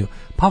ekonomiju.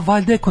 Pa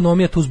valjda je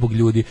ekonomija tu zbog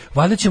ljudi.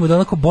 Valjda ćemo da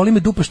onako boli me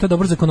dupe šta je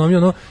dobro za ekonomiju,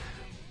 ono.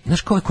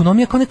 Znaš, kao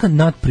ekonomija kao neka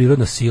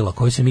nadprirodna sila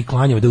koju se mi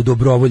klanjamo, da ju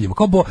dobrovoljimo.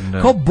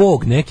 Kao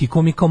Bog neki,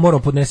 ko mi kao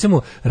moramo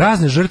podnesemo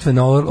razne žrtve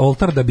na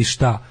oltar da bi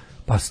šta.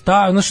 Pa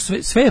znaš,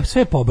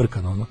 sve je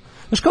pobrkano, ono.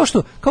 Znaš,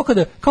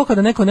 kao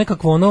kada neko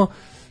nekakvo ono,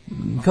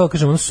 kao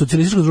kažem, ono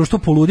socijalističko društvo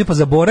poludi pa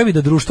zaboravi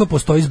da društvo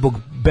postoji zbog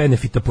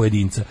benefita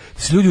pojedinca.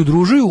 Da se ljudi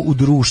udružuju u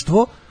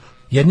društvo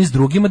jedni s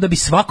drugima da bi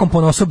svakom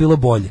ponosao bilo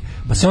bolje.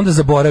 Pa se onda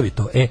zaboravi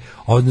to.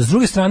 A s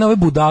druge strane ove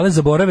budale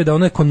zaborave da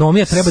ona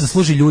ekonomija treba da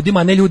služi ljudima,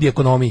 a ne ljudi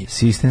ekonomiji.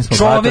 Sistem smo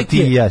bata ti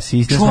ja.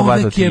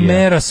 Čovek je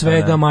mera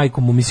svega,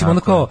 majko mu. Mislim, ono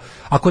kao,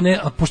 ako ne,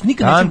 pošto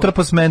nikad nećemo...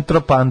 Antropos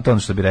mentropanton,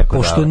 što bi rekao.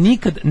 Pošto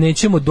nikad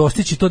nećemo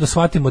dostići to da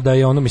shvatimo da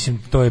je ono, mislim,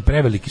 to je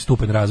preveliki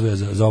stupanj razvoja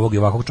za ovog i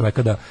ovakvog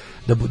čoveka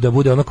da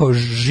bude ono kao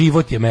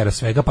život je mera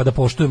svega, pa da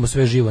poštujemo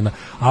sve živo.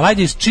 Ali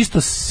ajde iz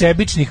čisto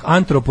sebičnih,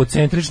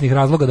 antropocentričnih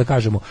razloga da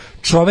kažemo,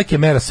 čovek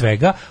je mera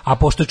svega, a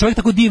pošto je čovjek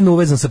tako divno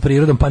uvezan sa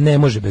prirodom, pa ne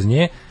može bez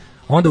nje,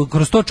 onda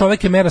kroz to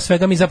čovjek je mera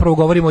svega, mi zapravo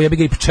govorimo jebi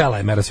ga i pčela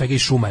je mera svega i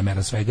šuma je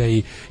mera svega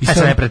i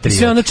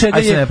sve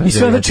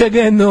ono čega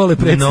je nole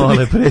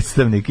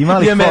predstavnik. I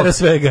mali mera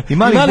svega. I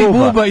mali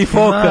buba i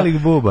foka.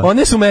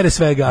 One su mere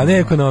svega, a ne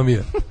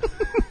ekonomija.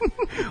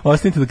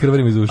 Ostanite da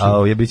krvarimo iz uša.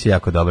 Je biće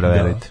jako dobro,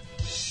 verujte.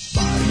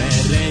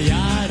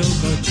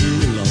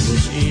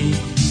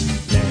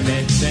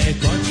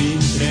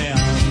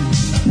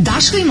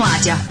 Daško i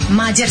Mladja,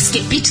 mađarske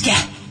pičke.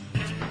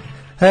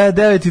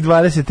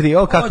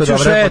 9:23, kako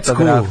dobra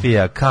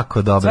fotografija,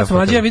 kako dobra fotografija. Sad smo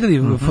Mladja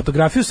videli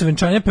fotografiju sa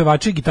venčanja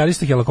pevača i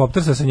gitarista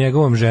Helikoptersa sa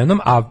njegovom ženom,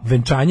 a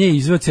venčanje je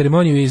izveo,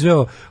 ceremoniju je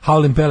izveo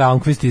Howlin' Pelle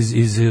Almqvist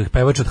iz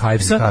pevač od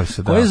Hivesa,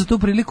 koji je za tu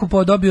priliku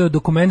dobio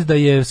dokument da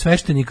je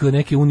sveštenik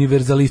neki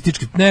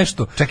univerzalistički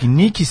nešto. Čak i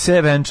Niki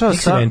se venčao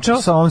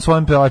sa ovom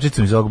svojim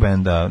pevačicom iz ovog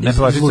benda, ne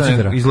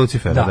pevačicom iz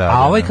Lucifera.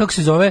 A ovaj kako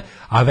se zove,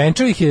 a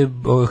venčao ih je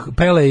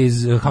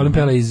Howlin'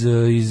 Pelle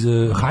iz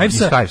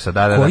Hivesa,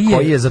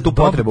 koji je za tu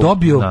potrebu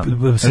dobio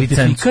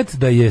sertifikat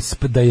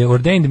da je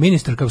ordained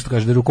minister, kako se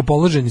kaže, da je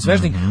rukopoloženi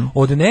sveštenik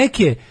od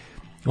neke,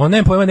 on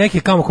nema pojma, neke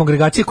kamo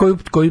kongregacije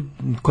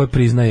koje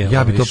priznaje.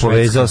 Ja bi to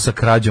povezao sa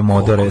krađom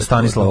odore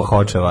Stanislava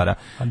Hočevara.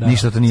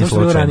 Ništa to nije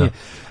slučajno.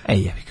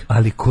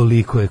 Ali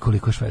koliko je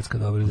Švedska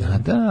dobra.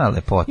 Da,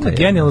 lepota je.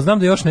 Genijalno, znam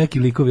da još neki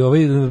likovi,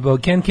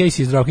 Ken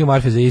Casey iz Dropkick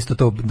Murphys je isto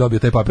to dobio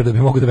taj papir da bi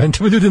mogu da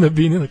venčamo ljude na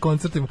bini na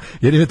koncertima,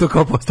 jer im je to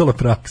kao postala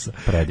praksa.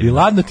 I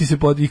ladno ti se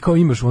i kao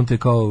imaš, on te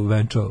kao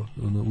venčao,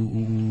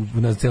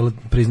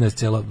 priznaje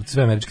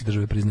sve američke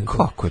države priznaju.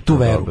 Kako je to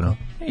dobro?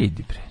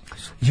 Idi bre.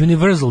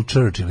 Universal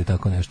Church ili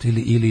tako nešto,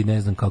 ili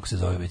ne znam kako se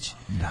zove već.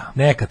 Da.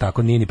 Neka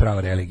tako, nije ni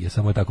prava religija,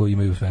 samo je tako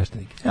imaju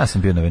sveštenike. Ja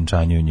sam bio na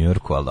venčanju u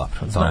Njujorku, ali dobro,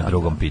 to je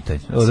drugom pitanju.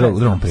 U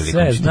drugom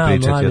prilikom ću ti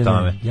pričati o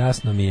tome.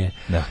 Jasno mi je.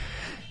 Da.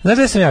 Znaš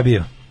gde sam ja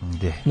bio?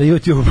 Gde? Na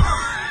YouTube.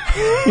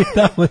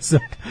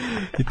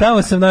 I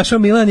tamo sam našao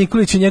Milana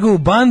Nikolića i njegovu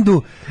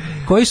bandu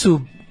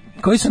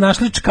koji su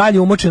našli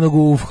čkalju umočenog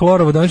u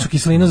hlorovodoničnu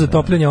kiselinu za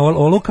topljenje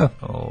oluka.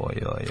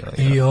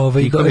 I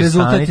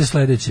rezultat je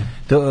sledeći.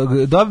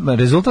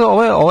 Rezultat,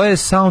 ovo je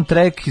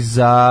soundtrack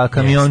za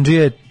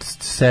Kamiondžije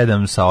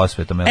 7 sa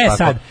osvetom.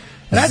 Sad,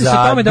 radi se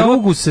o tome da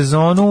drugu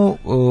sezonu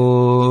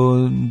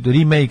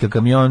remake-a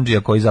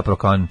Kamiondžija, koji zapravo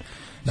kao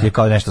je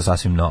kao nešto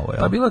sasvim novo.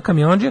 Pa bilo je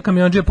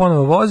kamiondžije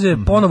ponovo voze,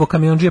 ponovo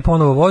kamiondžije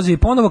ponovo voze i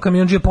ponovo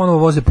kamiondžije ponovo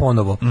voze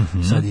ponovo.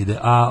 Sad ide.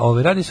 A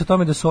radi se o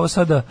tome da su ovo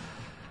sada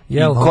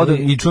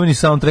I čuveni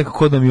soundtrack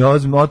Kod da mi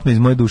otme iz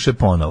moje duše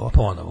ponovo.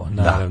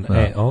 Naravno.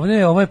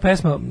 Ovo je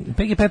pesma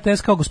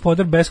PGPRTS kao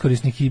gospodar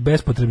beskorisnih i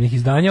bespotrebnih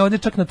izdanja, ovdje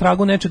čak na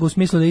tragu nečega u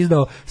smislu da je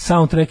izdao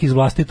soundtrack iz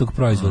vlastitog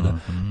proizvoda.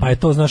 Pa je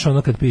to, znaš,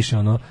 ono kad piše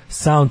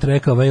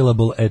soundtrack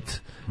available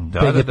at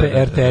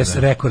PGPRTS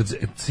Records,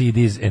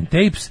 CDs and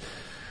Tapes.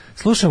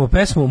 Slušamo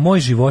pesmu Moj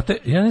živote,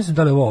 ja ne znam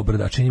da li je ovo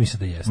obrada, čini mi se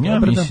da jeste. Ja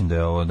mislim da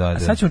je ovo, da. A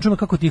sad ćemo čuti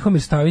kako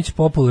Tihomir Stavić,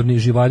 popularni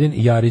Živadin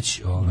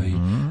Jarić,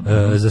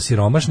 za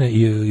siromašne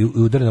i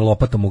udarne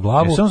lopatom u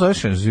glavu. Jesam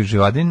zoveš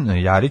Živadin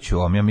Jariću,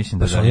 ja mislim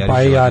da Jarić.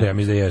 Pa i Jari, ja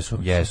mislim da jesu.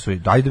 Jesu,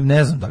 ajde,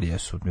 ne znam da li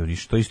jesu,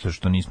 što isto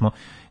što nismo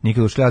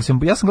nikad ušli, ja sam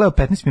gledao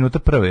 15 minuta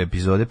prve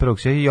epizode, prvog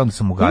serije i onda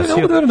sam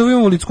ugasio. Da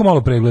imamo Licko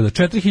malo pregleda,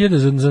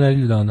 4000 za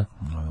nedelju dana,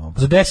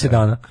 za 10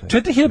 dana,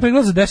 4000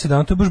 pregleda za 10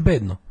 dana, to je baš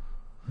bedno.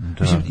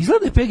 Mislim,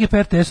 izgleda je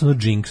PGPRTS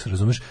Jinx,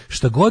 razumeš?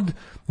 Šta god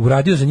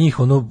uradio za njih,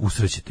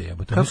 usrećete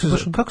jebote.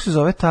 Kako se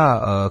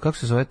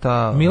zove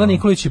ta Mila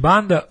Nikolić i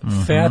banda,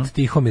 Feat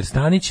Tihomir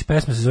Stanić,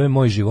 pesma se zove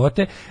Moj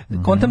živote.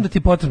 Kontam da ti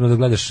je potrebno da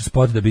gledaš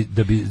spot da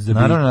bi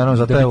naravno,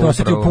 zato je to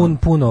osetio pun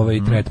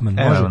tretman.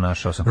 Evo,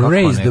 našao sam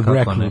Raise the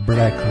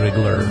Black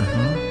Regular.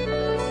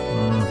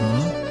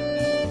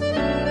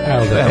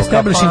 Evo ga,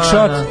 establishing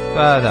shot.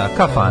 Da,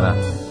 kafana.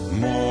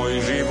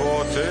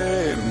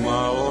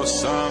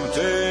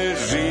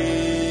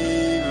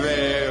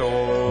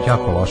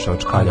 Jako loše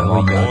očkalja ovo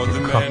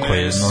imati, kako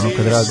je,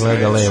 kad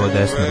gleda levo,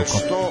 desno rukom.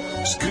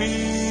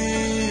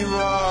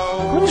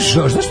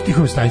 Znaš što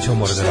Tihomir Stanić ovo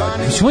mora da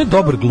radi? Mislim, on je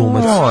dobar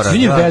glumac,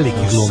 on je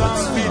veliki glumac.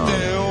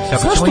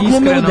 Zašto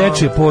glumilo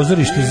dečije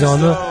pozorište za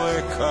ono?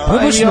 Pa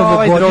i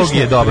ovaj drugi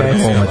je dobar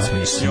glumac,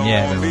 mislim,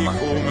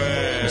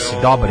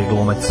 Mislim, dobar je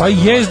glumac. Pa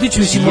Jezdić,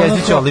 mislim,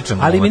 Jezdić je odličan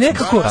glumac. Ali mi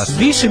nekako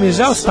više mi je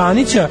žao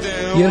Stanića,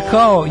 jer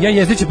kao, ja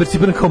Jezdića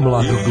percipiram kao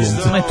mladog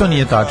glumca. Ne, to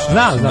nije tačno.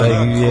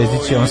 Znam.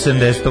 Jezdić je on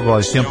 70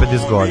 godišnji, on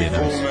 50 godina.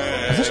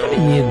 A zašto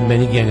mi nije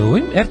meni genijal? U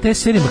ovim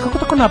RTS serijama, kako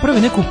tako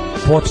naprave neku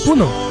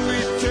potpuno...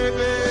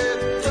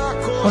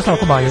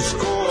 Slavko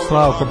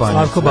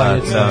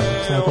Banjac.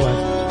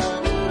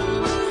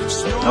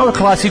 Ovo je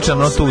klasičan,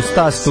 tu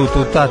stas, tu,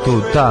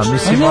 ta.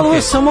 Mislim, ovo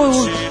je samo...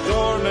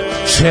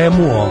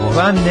 Čemu ovo?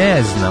 Pa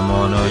ne znam,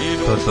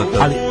 to.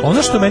 Ali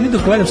ono što meni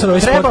dok gledam sad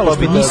ovaj spot,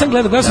 nisam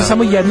gledao sam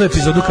samo jednu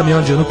epizodu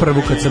Kamionđe, onu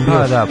prvu kad sam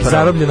bio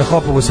zarobljen na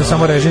Hopovu sa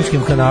samo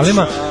režimskim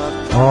kanalima.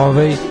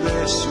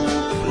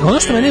 Ono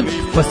što meni je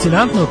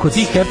fascinantno kod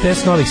tih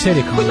RTS novih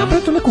serija, kako je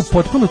napravio tu neku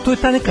potpuno, to je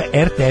ta neka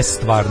RTS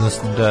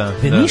stvarnost. Da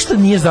ništa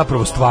nije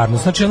zapravo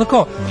stvarnost. Znači ono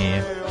kao...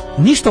 Nije.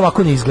 Ništa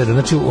ovako ne izgleda.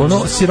 Znači,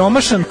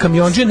 siromašan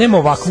kamionđe nema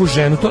ovakvu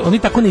ženu. Oni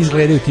tako ne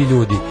izgledaju ti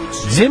ljudi.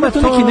 Nema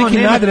to neki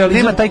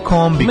nadrealizam. Nema taj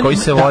kombi koji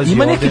se vozi.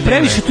 Ima neki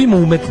previše, tu ima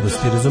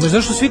umetnosti, razumeš?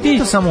 Zašto svi ti...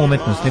 To samo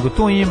umetnost, nego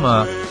tu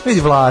ima...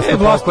 Vidi Vlasto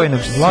pokojni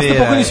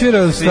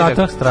svira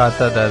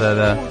Strata,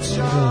 da.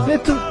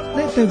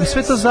 Ne,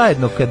 sve to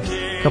zajedno, kad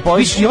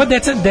i ova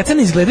deca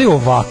ne izgledaju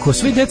ovako.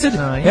 Svi deca,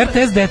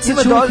 RTS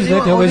deca će uvijek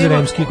izgledati ovo iz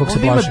Remski, kako se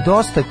plaši. Ima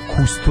dosta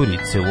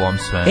Kusturice u ovom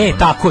svemu.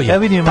 Tako je.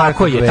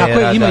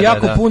 Ima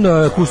jako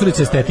puno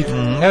Kusturice estetike.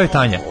 Evo je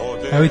Tanja.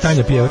 Evo i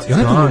Tanja Pijevac.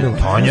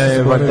 Tanja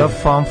je valjda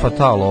fan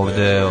fatal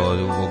ovde,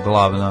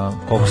 glavna.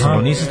 Koliko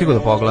sam, nisam stigao da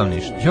pogledam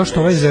ništa. Još to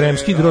ovaj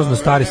Zeremski grozno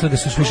stari, sad da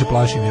se još više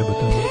plašim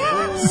jebote.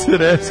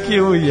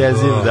 Zeremski u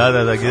jeziv, da,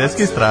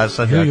 Zeremski je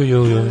strašan.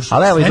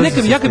 Ali evo,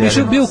 ja kad bi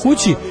bio u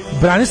kući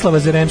Branislava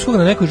Zeremskog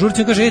na nekoj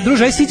žurci, on kaže,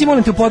 druže, aj siđi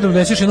molim te u podrum,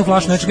 doneseš jednu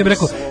flašu nečega, ja bih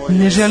rekao,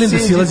 ne želim da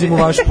silazim u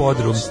vaš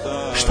podrum.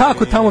 Šta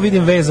ako tamo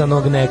vidim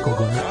vezanog nekog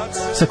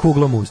sa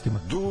kuglom u ustima?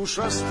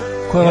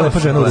 Koja je lepa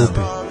žena u rupi?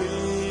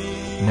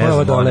 Ne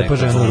znam, lepa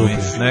žena u rupi.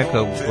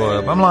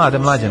 Pa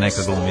mlađa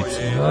neka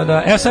glumica.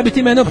 Da, evo sad bi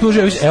ti mene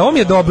optužio, ovo mi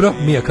je dobro,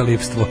 Mija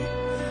Kalipstvo.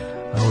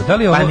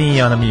 Pa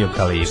nije ona Mija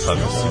Kalifa,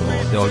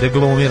 mislim, ovdje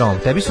glumi rom.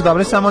 Tebi su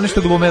dobre samo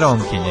nešto glume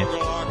romkinje.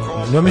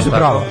 Ja mislim da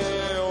je prava.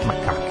 Ma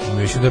kako?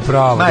 Mislim da je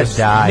prava. Ma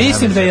daj.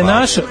 Mislim da je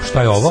naša...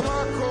 Šta je ovo?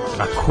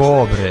 A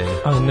ko bre?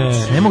 A ne.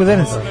 Ne mogu da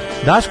ne znam.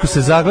 Daško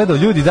se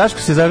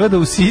zagledao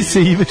u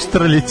sise Ive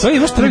Štrljić. To je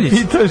Ive Štrljić?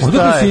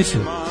 Odakle u sise?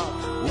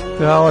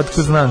 Ja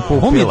otko znam,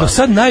 kupila. Ovo mi je do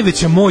sad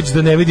najveća moć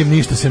da ne vidim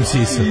ništa sem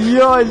sisa.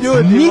 Joj,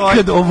 ljudi.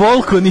 Nikad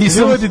ovoliko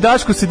nisam... Ljudi,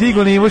 Daško se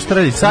digo na Ivo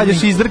Štrljić. Sad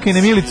još izdrkaj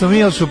na Milicu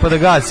Milšu pa da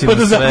gasimo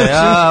sve.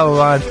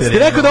 Ste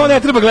rekao da ovo ne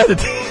treba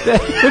gledati.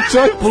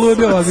 Čovjek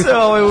poludio. Sve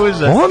ovo je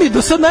užas. Ovo mi je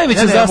do sad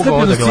najveća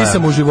zastupljenost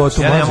sisama u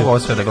životu. Ja ne mogu ovo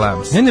sve da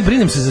gledam. Ne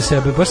brinem se za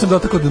sebe, baš sam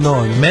dotakao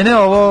dno. Mene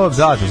ovo,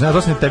 da,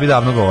 to sam tebi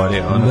davno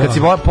govorio. Kad si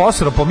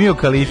posro po Miju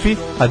Kalifi,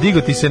 a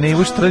digo ti se na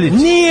Ivo Štrljić.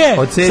 Nije!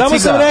 Samo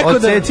sam rekao da...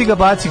 Odseci ga,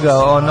 baci ga,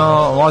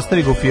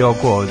 ostavi ga u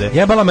fioku ovde.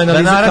 Jebala me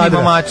analiza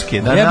kadra.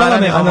 Jebala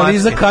me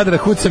analiza kadra,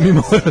 kucam i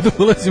mora da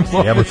ulazim u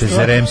ovo. Jebote,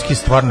 Zeremski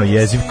stvarno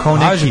jeziv,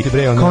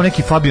 kao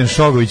neki Fabijan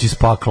Šogović iz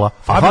pakla.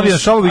 Fabijan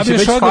Šogović je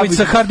već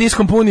sa hard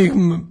diskom puni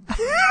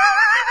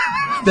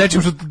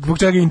nečim zbog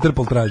čega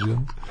Interpol traži.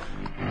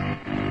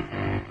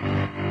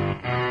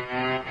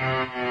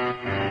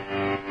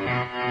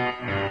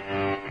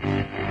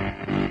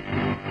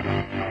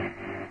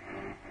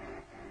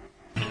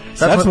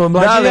 Sad smo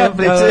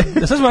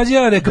mlađi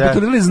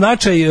rekapitulirali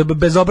značaj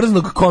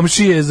bezobraznog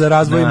komšije za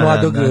razvoj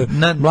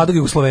mladog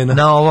Jugoslovena.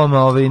 Na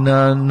ovom,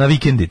 na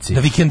vikendici.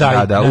 Da vikendaj.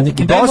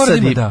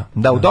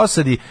 U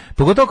dosadi,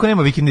 pogotovo ako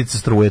nema vikendice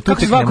struje.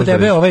 Kako se zvako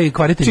tebe ovaj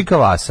kvaritelj? Čika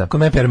Vasa. Kod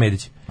mene Pera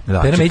Medić.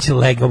 Pera Medić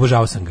leg,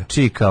 obožavao sam ga.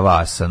 Čika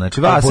Vasa,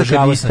 znači Vasa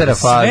kad istera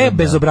fazi. Sve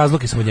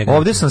bezobrazluke sam od njega.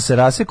 Ovde sam se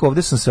rasekao,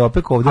 ovde sam se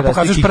opekao, ovde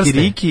rasti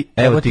kikiriki,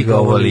 evo ti ga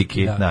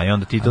ovoliki. Da, i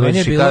onda ti to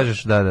već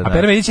kažeš, da. A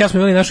Pera Medić, ja smo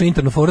imali našu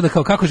internu foru da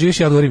kao kako živiš,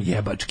 ja odgovorim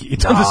jebački. I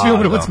onda svi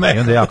umremo od smeha. I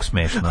onda jako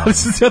smešno. Ali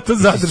sam se ja to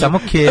zadržao. Samo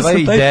Keva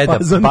i deda,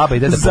 baba i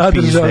deda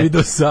popizde. I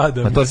do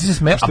sada. A to si se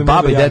smeja, a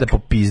baba i deda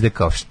popizde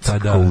kao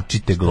šta,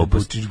 učite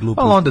gluposti.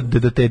 Ali onda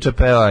deda Teča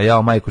peva,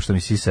 jao majko što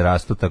mi sise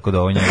rastu, tako da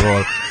ovo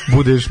njegovo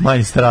budeš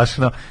manje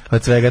strašno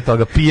od svega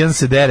toga. Pijan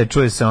se dere,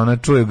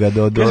 čuju ga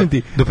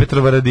do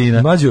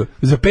Petrovaradina. Mlađo,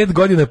 za 5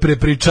 godina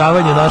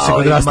prepričavanja našeg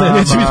odrastanja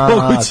neće biti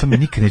moguće. To mi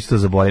nikad neću to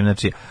zaboravim,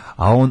 znači,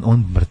 a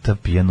on mrtav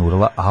pijan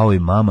urla, a oj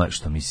mama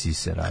što mi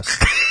sise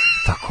rastu.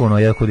 Tako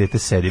ja kod dete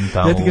sedim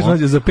tamo. Ja ti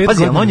kažem, za 5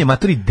 godina. On je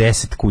maturi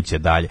 10 kuće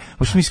dalje.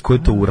 Možeš misliti koje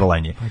je to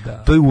urlanje.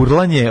 To je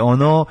urlanje,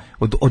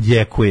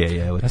 odjekuje.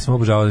 Ja sam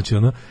obožavao, znači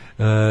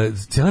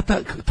cijela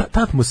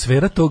ta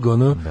atmosfera tog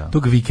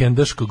tog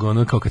vikendaškog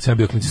kao kad sam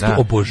bio klinac, to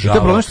obožavao. To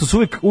je problem što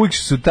su uvijek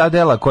su ta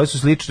dela koja su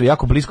slična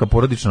jako blisko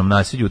porodičnom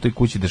nasilju u toj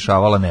kući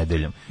dešavala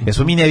nedeljom. Jer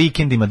smo mi na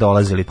vikendima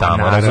dolazili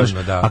tamo,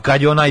 a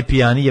kad je on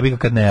najpijaniji, jebi ga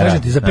kad ne radi.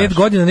 Kažem ti, za 5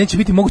 godina neće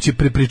biti moguće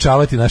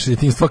prepričavati naše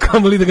djetinjstvo,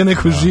 kamoli da ga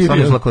neko živi.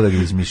 Samo zlako da ga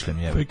izmišljam.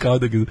 Pa kao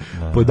da ga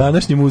po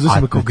današnjim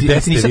uzusima kao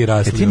gde ste vi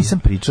rasli. Ja nisam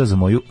pričao za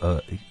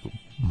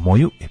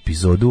moju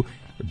epizodu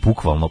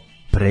bukvalno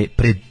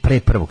pre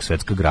Prvog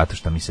svetskog rata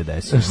šta mi se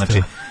desilo.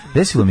 Znači,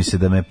 desilo mi se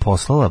da me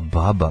poslala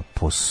baba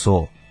po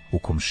so u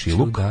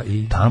komšiluk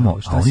tamo,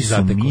 a oni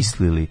su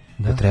mislili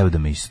da treba da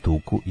me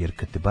istuku, jer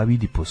kad te ba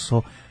vidi po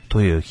so, to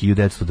je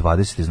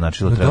 1920.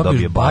 značilo da treba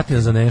dobije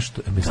batina za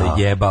nešto. Ne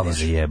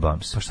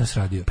zajebam se. Pa šta si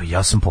radio? Pa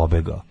ja sam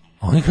pobegao.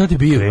 A oni kada je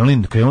bio?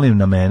 Krenuli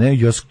na mene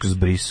i ja sam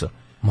zbrisao.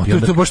 Ma to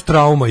je baš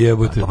trauma,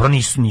 jebote. Dobro,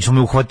 nisu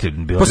me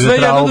uhvatili. Pa sve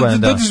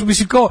jedno,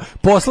 mislim kao,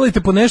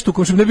 poslalite po nešto,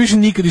 ko što ne više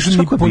nikad išao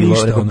ni po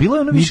ništa. Bilo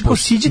je ono više kao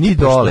siđi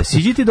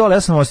ti dole,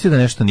 ja sam ostio da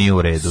nešto nije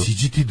u redu.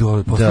 Siđi ti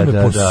dole,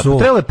 postavljame po so.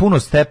 Trebalo je puno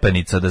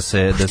stepenica da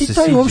se siđe. Ti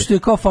taj uopšte je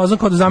kao fazon,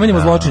 kao da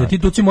zamenimo zločine, ti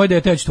tuci moje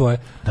dete, ja ću tvoje.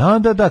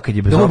 Da, kad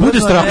je da mu bude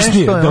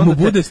strašnije,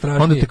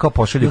 onda te kao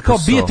pošalju po so. Kao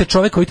bijete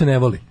čoveka koji te ne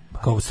voli,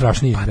 kao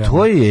strašnije. Pa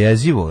to je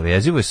jezivo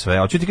je sve.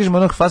 Hoću ti kažem,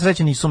 onog faz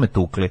reći nisu me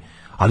tukli.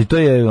 Ali to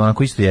je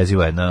onako isto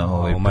jeziva jedna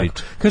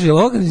priča. Kaže,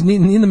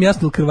 nije nam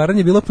jasno li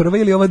krvaranje bila prva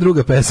ili ova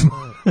druga pesma.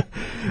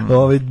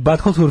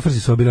 Butthole Surfersi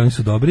su obili, oni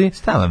su dobri.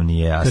 Šta vam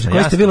nije jasno? Kaže,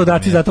 koji ste bilo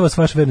dati, zato vas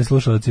vaš verni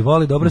slušalci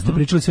voli. Dobro ste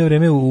pričali sve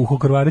vreme u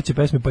krvareće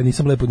pesme, pa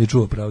nisam lepo ni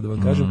čuo, pravo da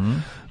vam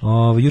kažem.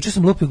 Juče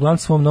sam lupio glavno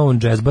svom novom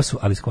džezbasu,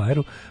 ali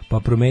Squire-u, pa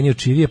promenio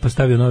čivije, pa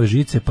stavio nove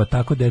žice, pa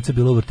tako deca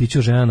bilo u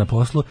vrtiću, žena na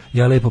poslu,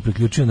 ja lepo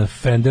priključio na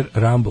Fender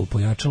Rumble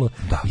pojačalo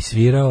i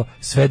svirao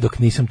sve dok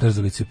nisam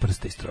trzalicu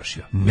prsta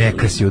istrošio.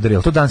 Neka si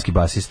udario, to danski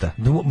basista.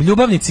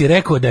 Ljubavnici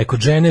rekao da je kod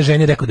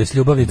žene rekao da je s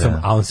ljubavnicom,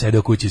 a on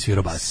sedeo kući i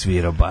svirao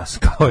bas.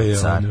 Kao je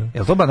on.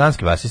 Jel to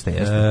danski basista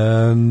jeste?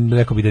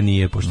 Rekao bi da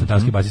nije, pošto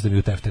danski basista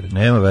bio tefteren.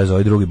 Nema veze,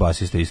 ovaj drugi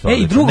basista isto.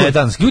 Ej, drugo,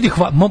 ljudi,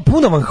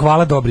 puno vam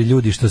hvala, dobri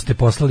ljudi, što ste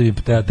poslali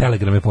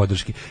telegrame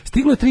podrške.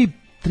 Stiglo je 3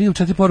 ili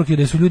 4 poruke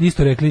da su ljudi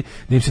isto rekli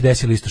da im se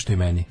desilo isto što i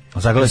meni.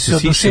 Zagrali su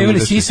oduševili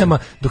sisama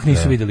dok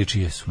nisu vidjeli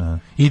čije su.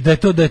 I da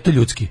je to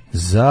ljudski.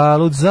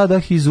 Zalud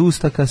zadah iz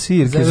usta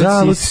kasirke,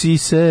 zalud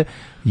sise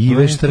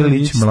Ive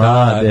Štrlić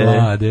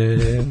mlade.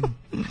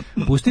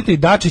 Pustite i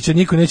Dačića,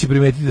 niko neće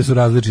primetiti da su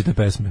različite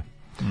pesme.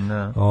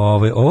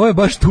 Ovo je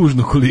baš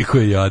tužno koliko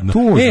je jadno.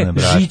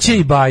 Žiće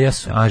i Baja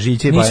su. A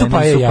Žiće i Baja nisu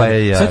pa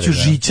je. Sad ću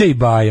Žiće i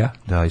Baja.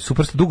 Da, i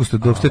super ste, dugo ste,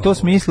 dok ste to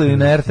smislili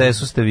na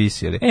RTS-u ste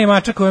visili.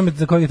 Mačak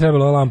za kojeg je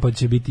trebalo lampa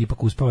će biti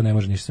ipak uspava, ne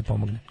može ništa se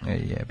pomogne.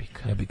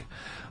 Jebika.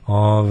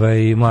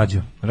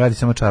 Mlađo. Radi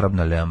samo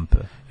čarobna lampa.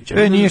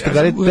 Nije što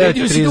gari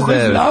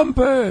 9.39.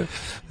 Lampe.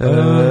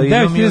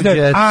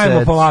 9.39.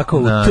 Ajmo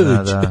polako.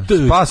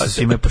 Spasao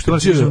si me, pošto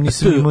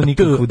nisam imao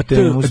nikakvu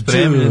temu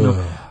spremljenu,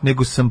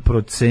 nego sam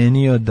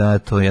procenio da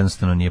to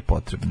jednostavno nije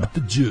potrebno.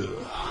 Jet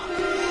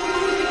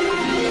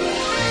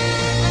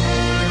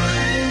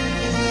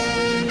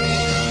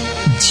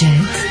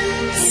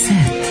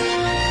set.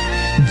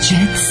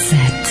 Jet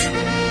set.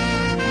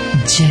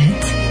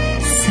 Jet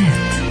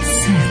set.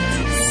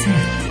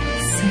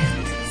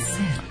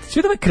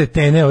 Svi da me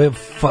kretene, ove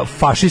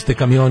fašiste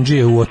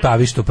kamionđije u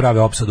Otavi što prave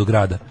opsadu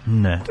grada.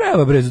 Ne.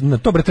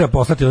 Treba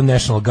poslati do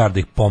National Guard da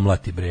ih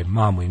pomlati, bre,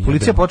 mamu im.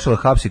 Policija počela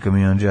hapsi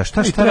kamionđije, a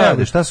šta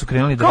rade, šta su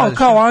krenuli da rade?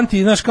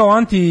 Kao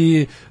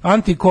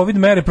anti-covid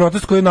mere,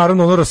 protest koji je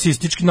naravno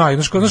rasistički,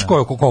 znaš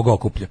koga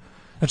okuplja.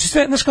 Znači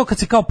sve, znaš kao kad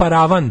se kao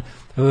paravan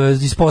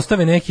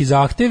ispostave neki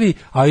zahtevi,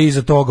 a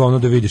iza toga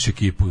da vidiš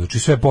ekipu. Znači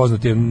sve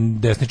poznati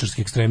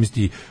desničarski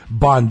ekstremisti,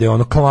 bande,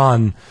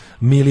 klan,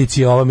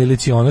 milicija,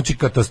 znači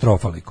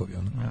katastrofa likovi.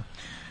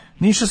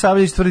 Niša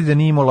Savljević tvrdi da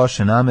nije imao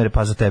loše namere,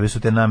 pa za tebe su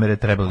te namere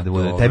trebali da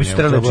bude. Tebi su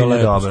trebali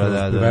učiniti dobro.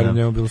 Verujem,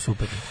 njemu bilo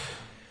super.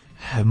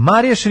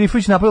 Marija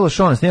Šerifović napravila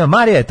šona snima.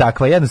 Marija je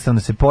takva,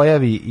 jednostavno se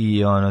pojavi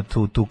i ono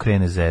tu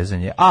krene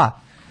zezanje.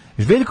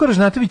 Željko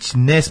Ražnatović,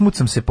 ne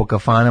smucam se po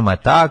kafanama,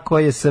 tako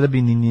je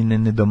Srbin i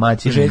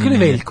nedomaćin. Željko ili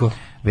Veljko?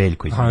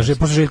 Veljko.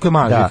 Pošto Željko je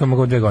mali, Željko ima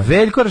 2 godine.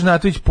 Veljko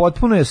Ražnatović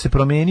potpuno je se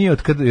promenio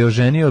od kada je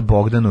oženio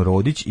Bogdanu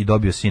Rodić i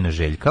dobio sina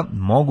Željka.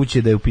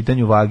 Moguće da je u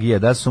pitanju vagija,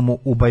 da su mu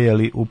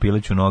ubajali u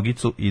pileću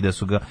nogicu i da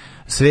su ga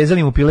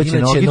svezali mu pileće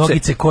nogice. Inače,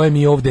 nogice koje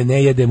mi ovde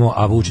ne jedemo,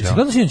 a Vučić.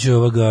 Gledao si inače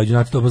ovoga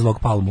Junati Toba zlog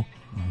Palmu?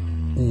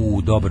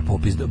 Dobar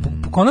popis.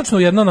 Konačno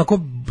jedna onako,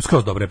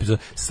 skroz dobra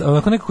epizoda.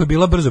 Onako nekako je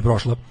bila brzo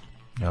prošla.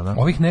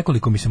 Ovih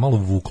nekoliko mi se malo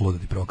vuklo, da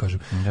ti pravo kažem.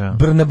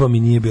 Brnaba mi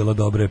nije bila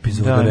dobra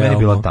epizoda. Da, meni je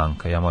bila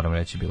tanka, ja moram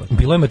reći.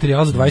 Bilo je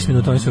materijal za 20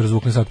 minuta, oni su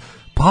razvukli sat.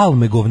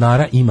 Palme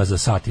govnara ima za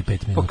sat i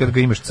 5 minuta. Kad ga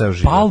imaš ceo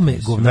život. Palme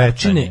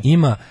govnarčine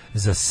ima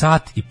za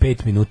sat i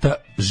 5 minuta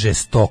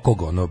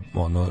žestokog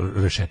ono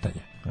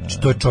rešetanja.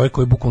 To je čovjek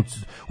koji bukvalno,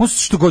 on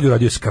što god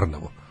uradio je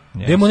skrnavo.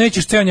 Demo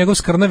nećeš ceo njegov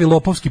skrnavi,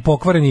 lopovski,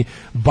 pokvareni,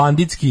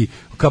 banditski,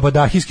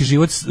 kabadahijski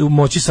život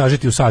moći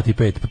sažeti u sat i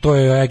 5. Pa to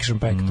je action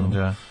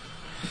packed.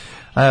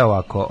 A evo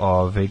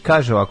ovako,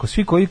 kaže ovako,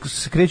 svi koji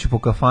se kreću po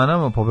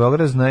kafanama po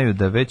Beogradu znaju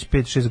da već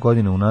 5-6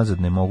 godina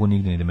unazad ne mogu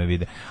nigde ni da me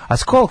vide. A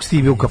s koliko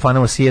si bio u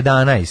kafanama? Si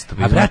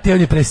 11. A brate,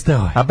 on je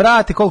prestao. A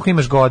brate, koliko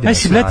imaš godina?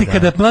 Znači, brate,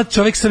 kada mlad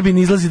čovjek Srbin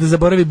izlazi da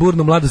zaboravi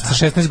burnu mladost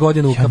sa 16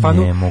 godina u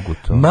kafanu, ne mogu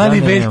to. Mali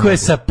Veljko je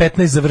sa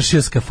 15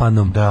 završio s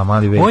kafanom. Da,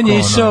 Mali Veljko. On je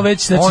išao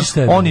već, znači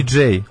šta je? Oni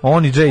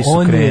Jay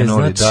su krenuli.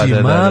 On je,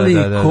 znači, Mali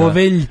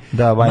Kovelj,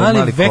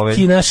 Mali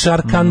Vekina,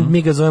 Šarkan,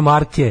 mi ga zovemo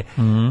Arke.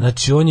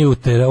 Znači,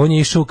 on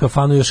je išao u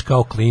kafanu još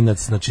kao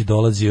klinac, znači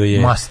dolazio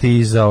je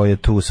mastizao je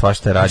tu,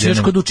 svašta radio. Znači još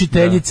kod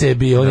učiteljice je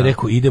bio, on je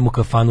rekao idem u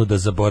kafanu da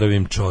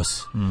zaboravim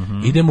čos.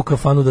 Idem u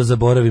kafanu da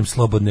zaboravim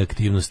slobodne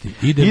aktivnosti.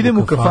 Idem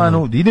u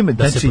kafanu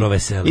da se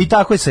proveselim. I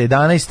tako je sa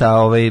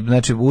 11,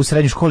 znači u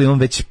srednjoj školi on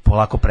već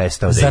polako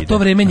prestao da ide. Za to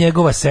vreme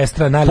njegova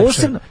sestra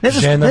najlepša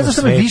žena na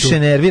svetu. Više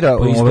nervira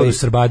po izboru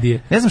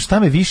Srbadije. Ne znam šta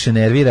me više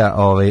nervira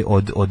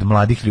od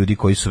mladih ljudi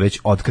koji su već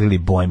otkrili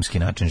boemski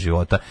način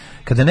života.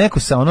 Kada neko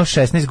sa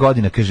 16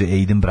 godina kaže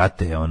idem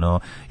brate,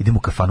 idem u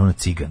kafanu na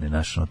cigane,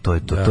 znaš, to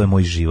je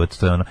moj život,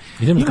 to je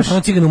idem u kafanu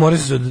na cigane, umori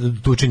se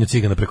od tučenja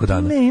cigana preko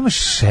dana. Ne, imaš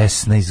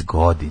 16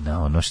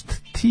 godina, šta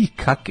ti,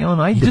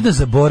 ajde. Ide da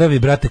zaboravi,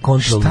 brate,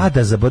 kontrol. Šta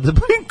da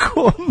zaboravim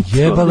kontrol?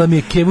 Jebala mi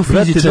je kevu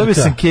fizičarka. Brate, dobio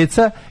sam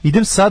keca,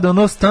 idem sad,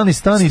 stani.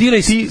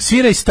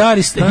 Sviraj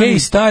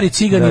stari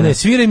ciganine,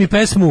 sviraj mi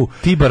pesmu.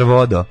 Tibar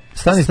vodo.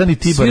 Stani, Tibar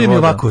vodo. Sviraj mi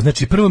ovako,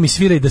 znači prvo mi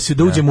sviraj da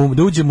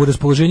uđem u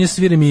raspoloženje,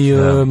 sviraj mi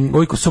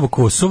oj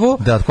Kosovo.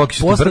 Da, koliko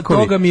su ti posle brkovi.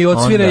 Toga mi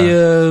odsviraj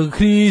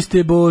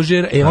Hriste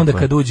Bože, onda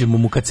kad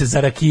uđem kad se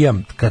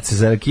zarakijam,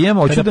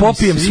 hoću da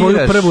popijem svoju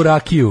prvu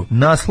rakiju,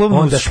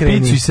 naslovnu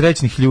špicu i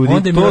srećnih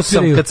ljudi, to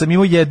sam kad sam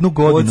imao 1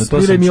 godinu, to sam čuo.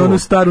 Odsviraj mi onu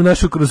staru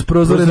našu kroz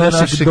prozore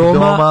našeg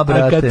doma,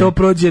 a kad to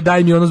prođe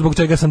daj mi ono zbog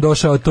čega sam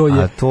došao,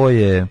 a to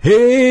je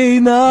hej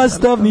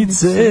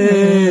nastavnice,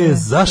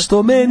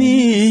 zašto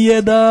meni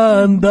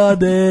jedan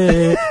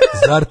dade,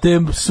 zar te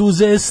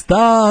suze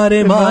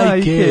stare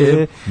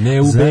majke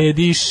ne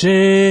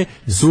ubediše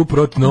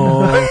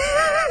suprotno.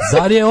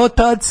 Zar je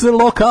otac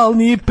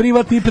lokalni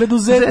privatni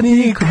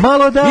preduzetnik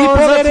malo da i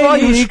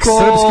poverenik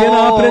Srpske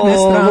napredne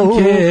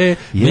stranke,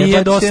 mi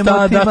je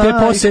dosta da te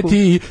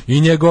poseti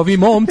i njegovi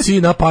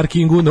momci na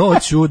parkingu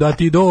noću da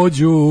ti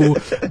dođu,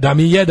 da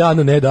mi jedan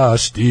ne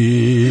daš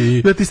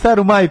ti, da ti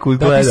staru majku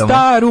gledamo, da ti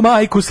staru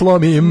majku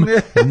slomim,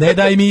 ne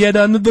daj mi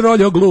jedan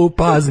droljo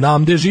glupa,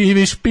 znam gde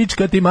živiš,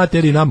 pička ti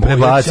materina moja,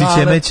 prebacit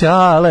će me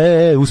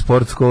ćale u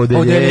sportsko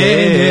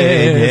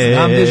odeljenje,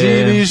 znam gde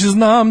živiš,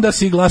 znam da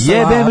si glasala,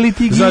 jebem li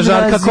ti za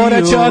Žarka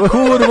Koraća,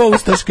 kurvo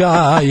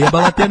ustaška,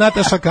 jebala te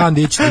Nataša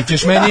Kandić, ti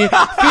ćeš meni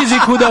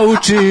fiziku da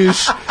učiš,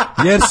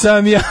 jer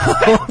sam ja...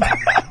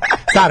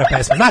 Stara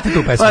pesma, znate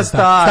tu pesmu? Pa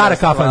stara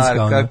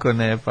kafanska. Kako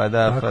ne, pa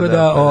da. Tako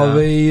da,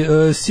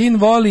 sin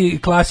voli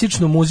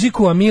klasičnu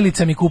muziku, a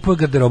Milica mi kupuje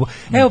garderobu.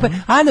 Evo pa,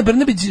 Ana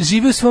Brnabić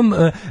živi u svom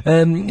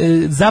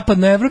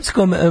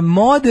zapadnoevropskom,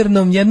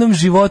 modernom jednom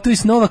životu i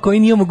snova koji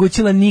nije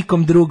omogućila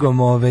nikom drugom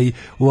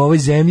u ovoj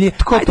zemlji.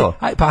 Tko to?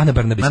 Pa Ana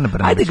Brnabić.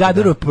 Ajde,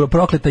 Gadoro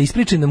prokleta,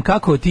 ispričaj nam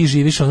kako ti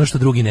živiš ono što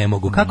drugi ne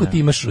mogu. Kako ti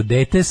imaš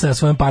dete sa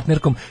svojom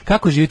partnerkom,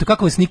 kako živite,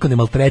 kako vas niko ne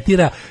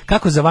maltretira,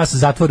 kako za vas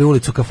zatvore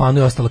ulicu, kafanu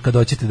i ostalo kad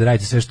hoćete da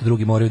radite sve što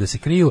drugi moraju da se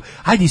kriju.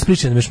 Ajde,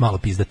 ispričaj nam još malo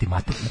pizdati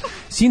materinu.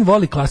 Sin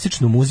voli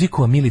klasičnu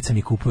muziku, a Milica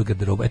mi kupuje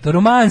garderobu. Eto,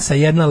 romansa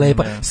jedna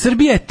lepa.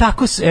 Srbija je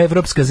tako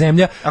evropska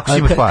zemlja,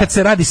 kad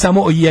se radi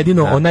samo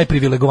o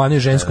najprivilegovanoj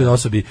ženskoj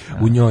osobi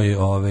u njoj.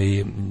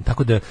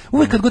 Tako da,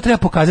 uvek kad god treba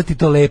pokazati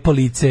to lepo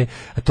lice,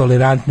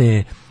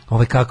 tolerantne,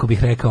 kako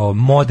bih rekao,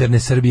 moderne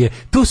Srbije,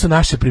 tu su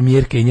naše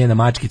premijerke i njena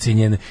mačkica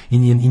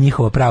i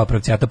njihova prava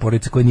pravcijata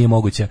porodica koja nije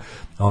moguća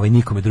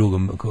nikome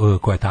drugom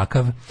ko je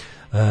takav.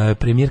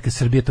 Premijerka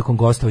Srbije tokom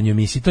gostovanja u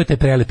emisiji, to je taj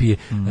prelepi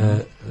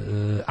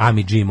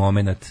Ami G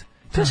moment.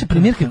 To je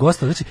premijerka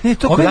gostala, znači ne,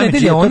 to ove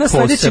nedelje ona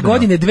sledeće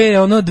godine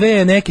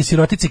dve neke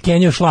sirotice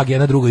kenjaju šlag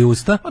jedna drugoj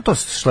usta. A to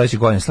sledeće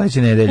godine,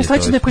 sledeće nedelje.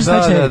 Sledeće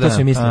to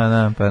se misli.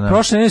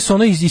 Prošle nedelje su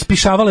ono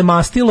ispišavale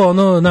mastilo,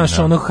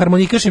 ono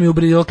harmonikašem i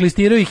ubrio,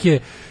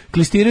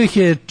 klistiraju ih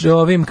je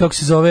ovim, kako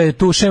se zove,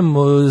 tušem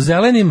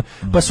zelenim,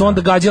 pa su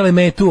onda gađale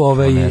metu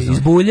iz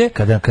bulje.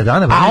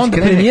 A onda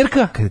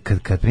premijerka?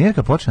 Kad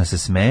premijerka počne da se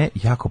smeje,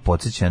 jako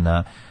podsjeća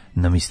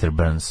na Mr.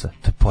 Burnsa.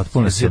 To je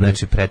potpuno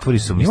znači pretvori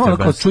su Mr.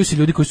 Burns. Čuje se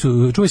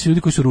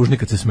ljudi koji su ružni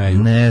kad se smeju.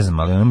 Ne znam,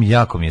 ali ono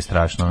jako mi je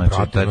strašno,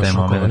 znači to je taj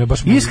moment.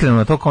 Iskreno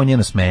na to kao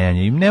njeno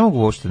smejanje i ne mogu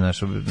uopšte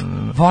znači.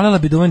 Volela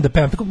bi da umem da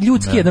pevam, tako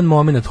ljudski jedan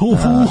momenat.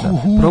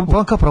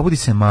 Kao probudi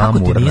se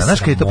mamurna. Znaš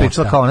kad je to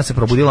pričala kao ona se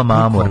probudila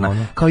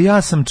mamurna. Kao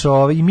ja sam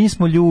čovjek i mi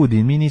smo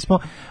ljudi, mi nismo,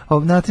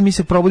 znate, mi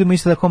se probudimo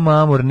isto tako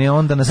mamurni,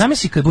 onda nas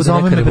zamisli kad bude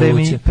neka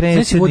revolucija.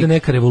 Zamisli bude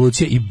neka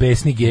revolucija i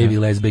besni gejevi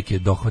lezbijke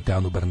dohvate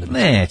Anu Brnabić.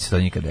 Neće to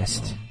nikad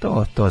desiti.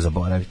 To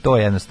zaboravi. To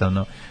je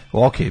jednostavno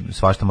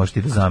svašta možeš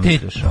ti da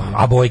zamisliš.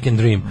 A boy can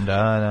dream.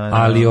 Da.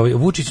 Ali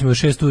Vučić me u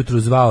 6 ujutru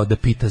zvao da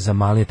pita za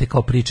Malinija, te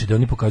kao priče da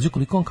oni pokazuju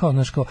koliko on kao,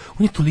 znaš, kao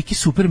on je toliki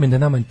supermen da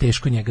nama je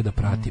teško njega da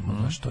pratimo,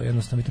 znaš, to je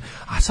jednostavno.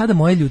 A sada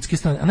moje ljudske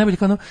strane, a najbolje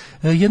kao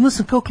jedno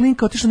sam kao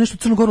klinka otišla nešto u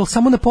Crnu Goru,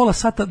 samo na pola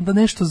sata da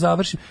nešto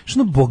završim.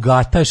 Što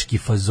bogataški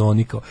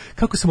fazoni kao.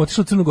 Kako sam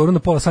otišla u Crnu Goru na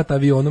pola sata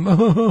avionom.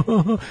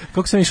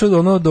 Kako sam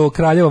išao do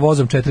Kraljeva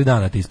vozom 4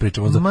 dana, ti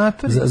ispričamo za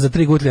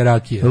 3 gutlje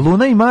rakije.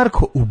 Luna i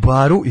Marko u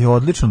baru je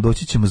odlično,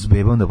 doći ćemo s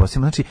bebom da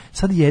posimo. Znači,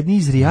 sad jedni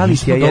iz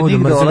realitija,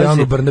 jedni dolaze.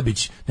 Anu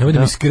Brnabić. Nemoj da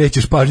mi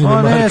skrećeš pažnju na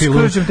Marka i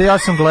Lunu. Ne, skrećem te, ja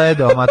sam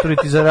gledao,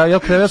 maturiti za ja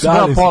sam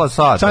gledao pola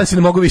sata. Sad si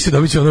ne mogu više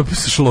dobiti ono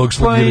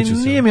šlogiraću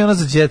se. Nije mi ona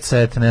za jet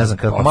set, ne znam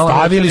kako.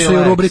 Stavili su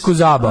u rubriku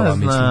zabava,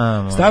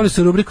 mislim. Stavili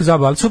su u rubriku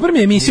zabava, ali super mi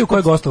je emisija u kojoj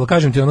je gostala,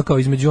 kažem ti, ono kao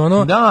između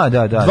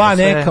dva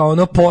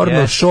neka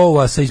porno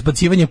šoua sa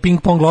izbacivanjem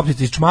ping-pong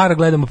loptice iz čmara,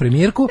 gledamo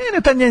premijerku.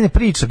 Ne, ta njena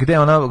priča gde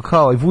ona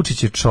kao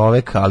Vučić je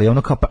čovjek, ali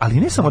ono kao, ali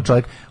ne samo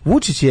čovjek,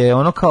 Vučić je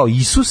ono kao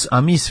Isus,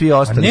 a mi svi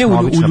ostali smo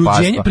obična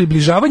pasta. Ne, uljuđenje,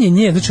 približavanje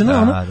nje, znači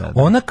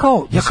ona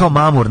kao... Ja kao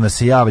mamurna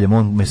se javljam,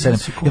 on me sedem,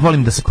 ja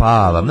volim da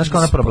spavam, znaš kao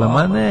ona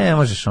problema, ne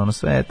možeš ono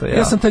sve to.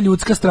 Ja sam ta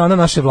ljudska strana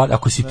naše vlade,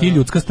 ako si ti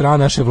ljudska strana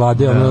naše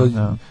vlade,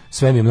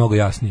 sve mi je mnogo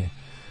jasnije.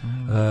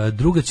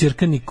 Druga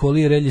ćerka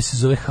Nikoli Relje se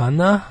zove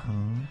Hana.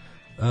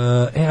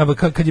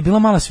 Kad je bila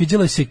mala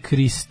sviđala se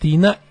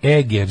Kristina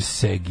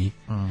Egersegi.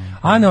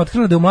 Ana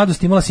otkrila da je u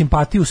mladosti imala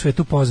simpatiju u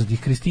svetu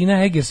poznatih.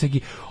 Kristina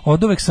Egersegi,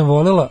 oduvek sam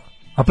volela,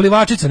 a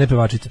plivačica, ne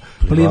pevačica,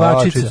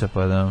 plivačica,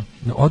 pa da.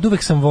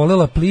 Oduvek sam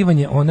volela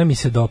plivanje, ona mi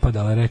se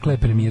dopadala, rekla je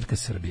premijerka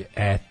Srbije.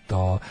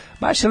 Eto,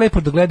 baš je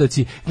lepo da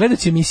gledaoci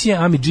emisije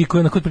Ami G, koje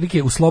onako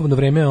otprilike u slobodno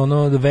vreme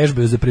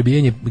vežbaju za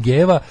prebijanje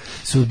geva,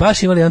 su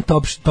baš imali jedan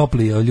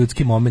topli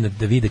ljudski moment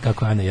da vide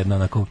kako je Ana jedna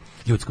onako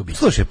ljudsko biće.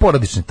 Slušaj,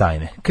 porodične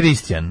tajne.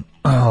 Kristijan,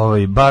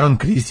 baron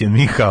Kristijan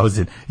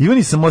Minhausen.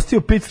 Ivani sam ostio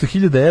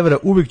 500.000 evra,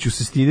 uvek ću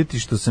se stideti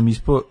što sam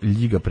ispao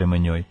ljiga prema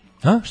njoj.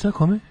 A, šta,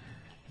 kome?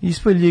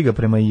 Ispoj ljiga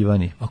prema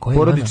Ivani.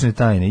 Porodične Ivana?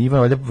 Tajne.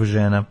 Ivana valjda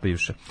žena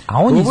bivša. A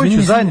on je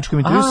u zajedničkom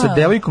intervju sa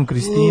devojkom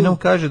Kristinom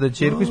kaže da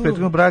ćerku iz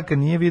prethodnog braka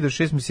nije video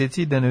 6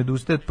 mjeseci i da ne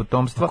odustaje od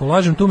potomstva. Ako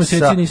lažem tu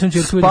meseci nisam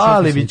ćerku vidio 6 mjeseci.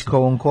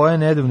 Spalevićkovom koja je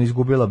nedavno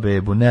izgubila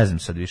bebu. Ne znam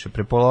sad više.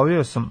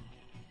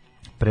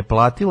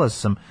 Preplatila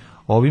sam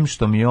ovim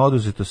što mi je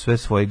oduzeto sve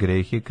svoje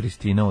grehe.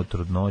 Kristina od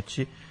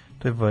trudnoći.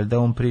 To je valjda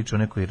on priča o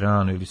nekoj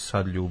rano ili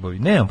sad ljubavi.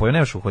 Nemam pojma,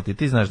 nemaš uhvatiti,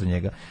 ti znaš da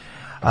njega.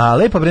 A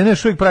Lepa Brena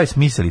još uvijek pravi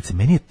smisalice.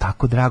 Meni je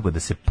tako drago da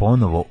se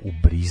ponovo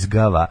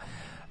ubrizgava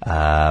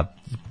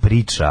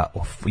priča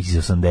iz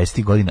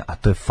 80. godina, a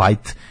to je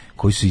fight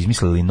koji su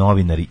izmislili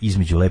novinari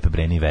između Lepe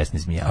Brene i Vesne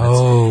Zmijanac.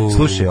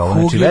 Slušaj ovo,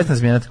 znači Vesna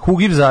Zmijanac,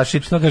 Hugiv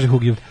Zašit. Šta kaže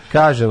Hugiv?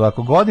 Kaže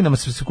ovako, godinama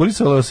su se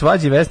kulisovale o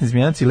svađi Vesne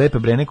Zmijanac i Lepe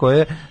Brene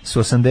koje su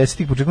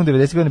 80-ih, početkom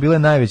 90-ih godina bile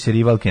najveće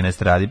rivalke na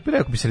estradi,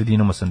 rekao bi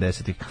sredinom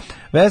 80-ih.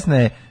 Vesna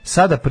je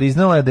sada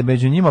priznala da je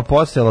među njima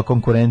postojala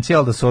konkurencija,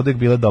 ali da su oduvijek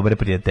bile dobre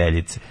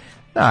prijateljice.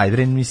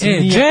 Ajde, mislim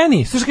nije...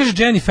 Jenny, što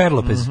kaže Jennifer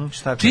Lopez?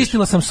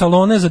 Čistila sam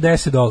salone za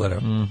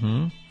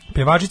 $10.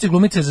 Pevačice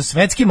glumice za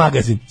svetski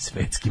magazin.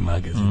 Svetski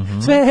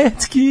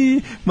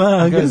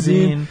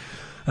magazin.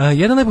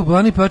 Jedan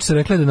najpopularniji pevač se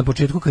rekla da na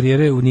početku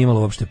karijere nije imala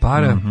uopšte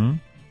para.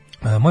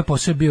 Moj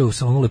posao je bio u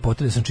salonu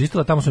lepote da sam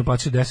čistila, tamo smo mi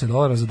platili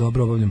 $10 za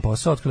dobro obavljen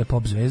posao, otkrila je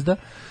pop zvezda.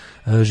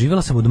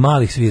 Živjela sam od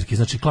malih svirki,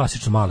 znači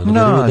klasično malo,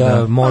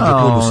 da može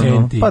klubu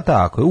Senti. Pa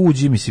tako,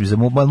 uđi, mislim,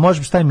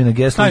 možeš staviti mi na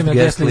guest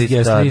list.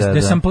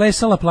 Gde sam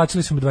plesala,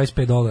 plaćali smo mi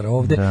 $25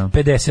 ovde,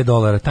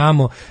 $50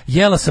 tamo,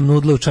 jela sam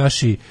nudle u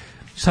čaši.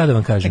 Šta da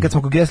vam kažem? Kad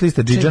smo kod guest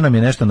lista, Džidža nam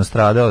je nešto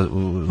nastradao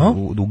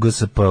u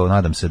GSP,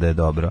 nadam se da je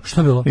dobro.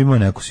 Šta bilo? Imao je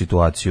neku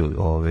situaciju,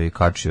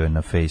 kačio je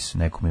na Face,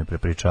 neko mi je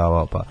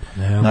prepričavao, pa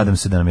nadam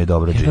se da nam je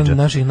dobro Džidža. Jedan od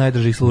naših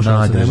najdražih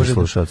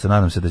slušalaca.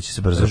 Nadam se da će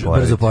se brzo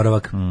oporaviti. Brzo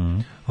oporavak.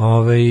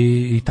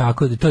 I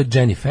tako, to je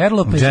Jennifer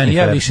Lopez. I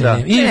ja više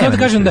ne. I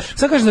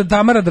sad kažem da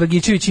Tamara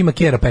Dragičević ima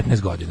kjera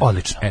 15 godina.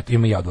 Odlično. Eto,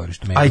 ima ja u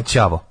dvorištu. Aj,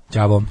 ćavo.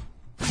 Ćavo.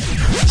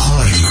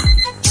 Alarm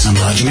sa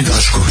Mlađim i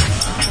Daškom.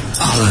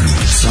 Alarm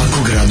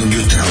svakog radnog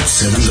jutra od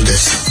 7 do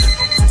 10.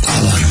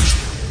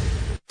 Alarm.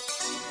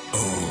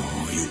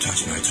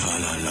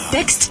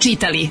 Tekst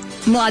čitali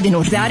Mladen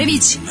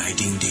Urdarević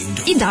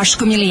i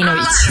Daško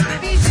Milinović.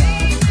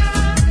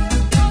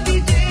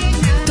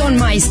 Ton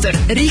majstor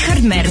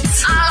Richard Merc.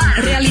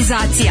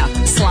 Realizacija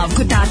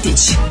Slavko Tatić.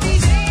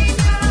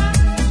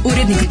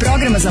 Urednik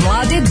programa za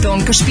mlade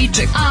Donka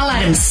Špiček.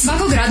 Alarms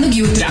svakog radnog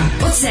jutra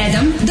od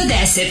 7 do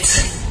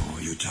 10.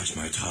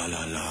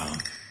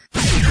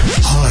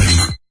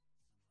 Alarm.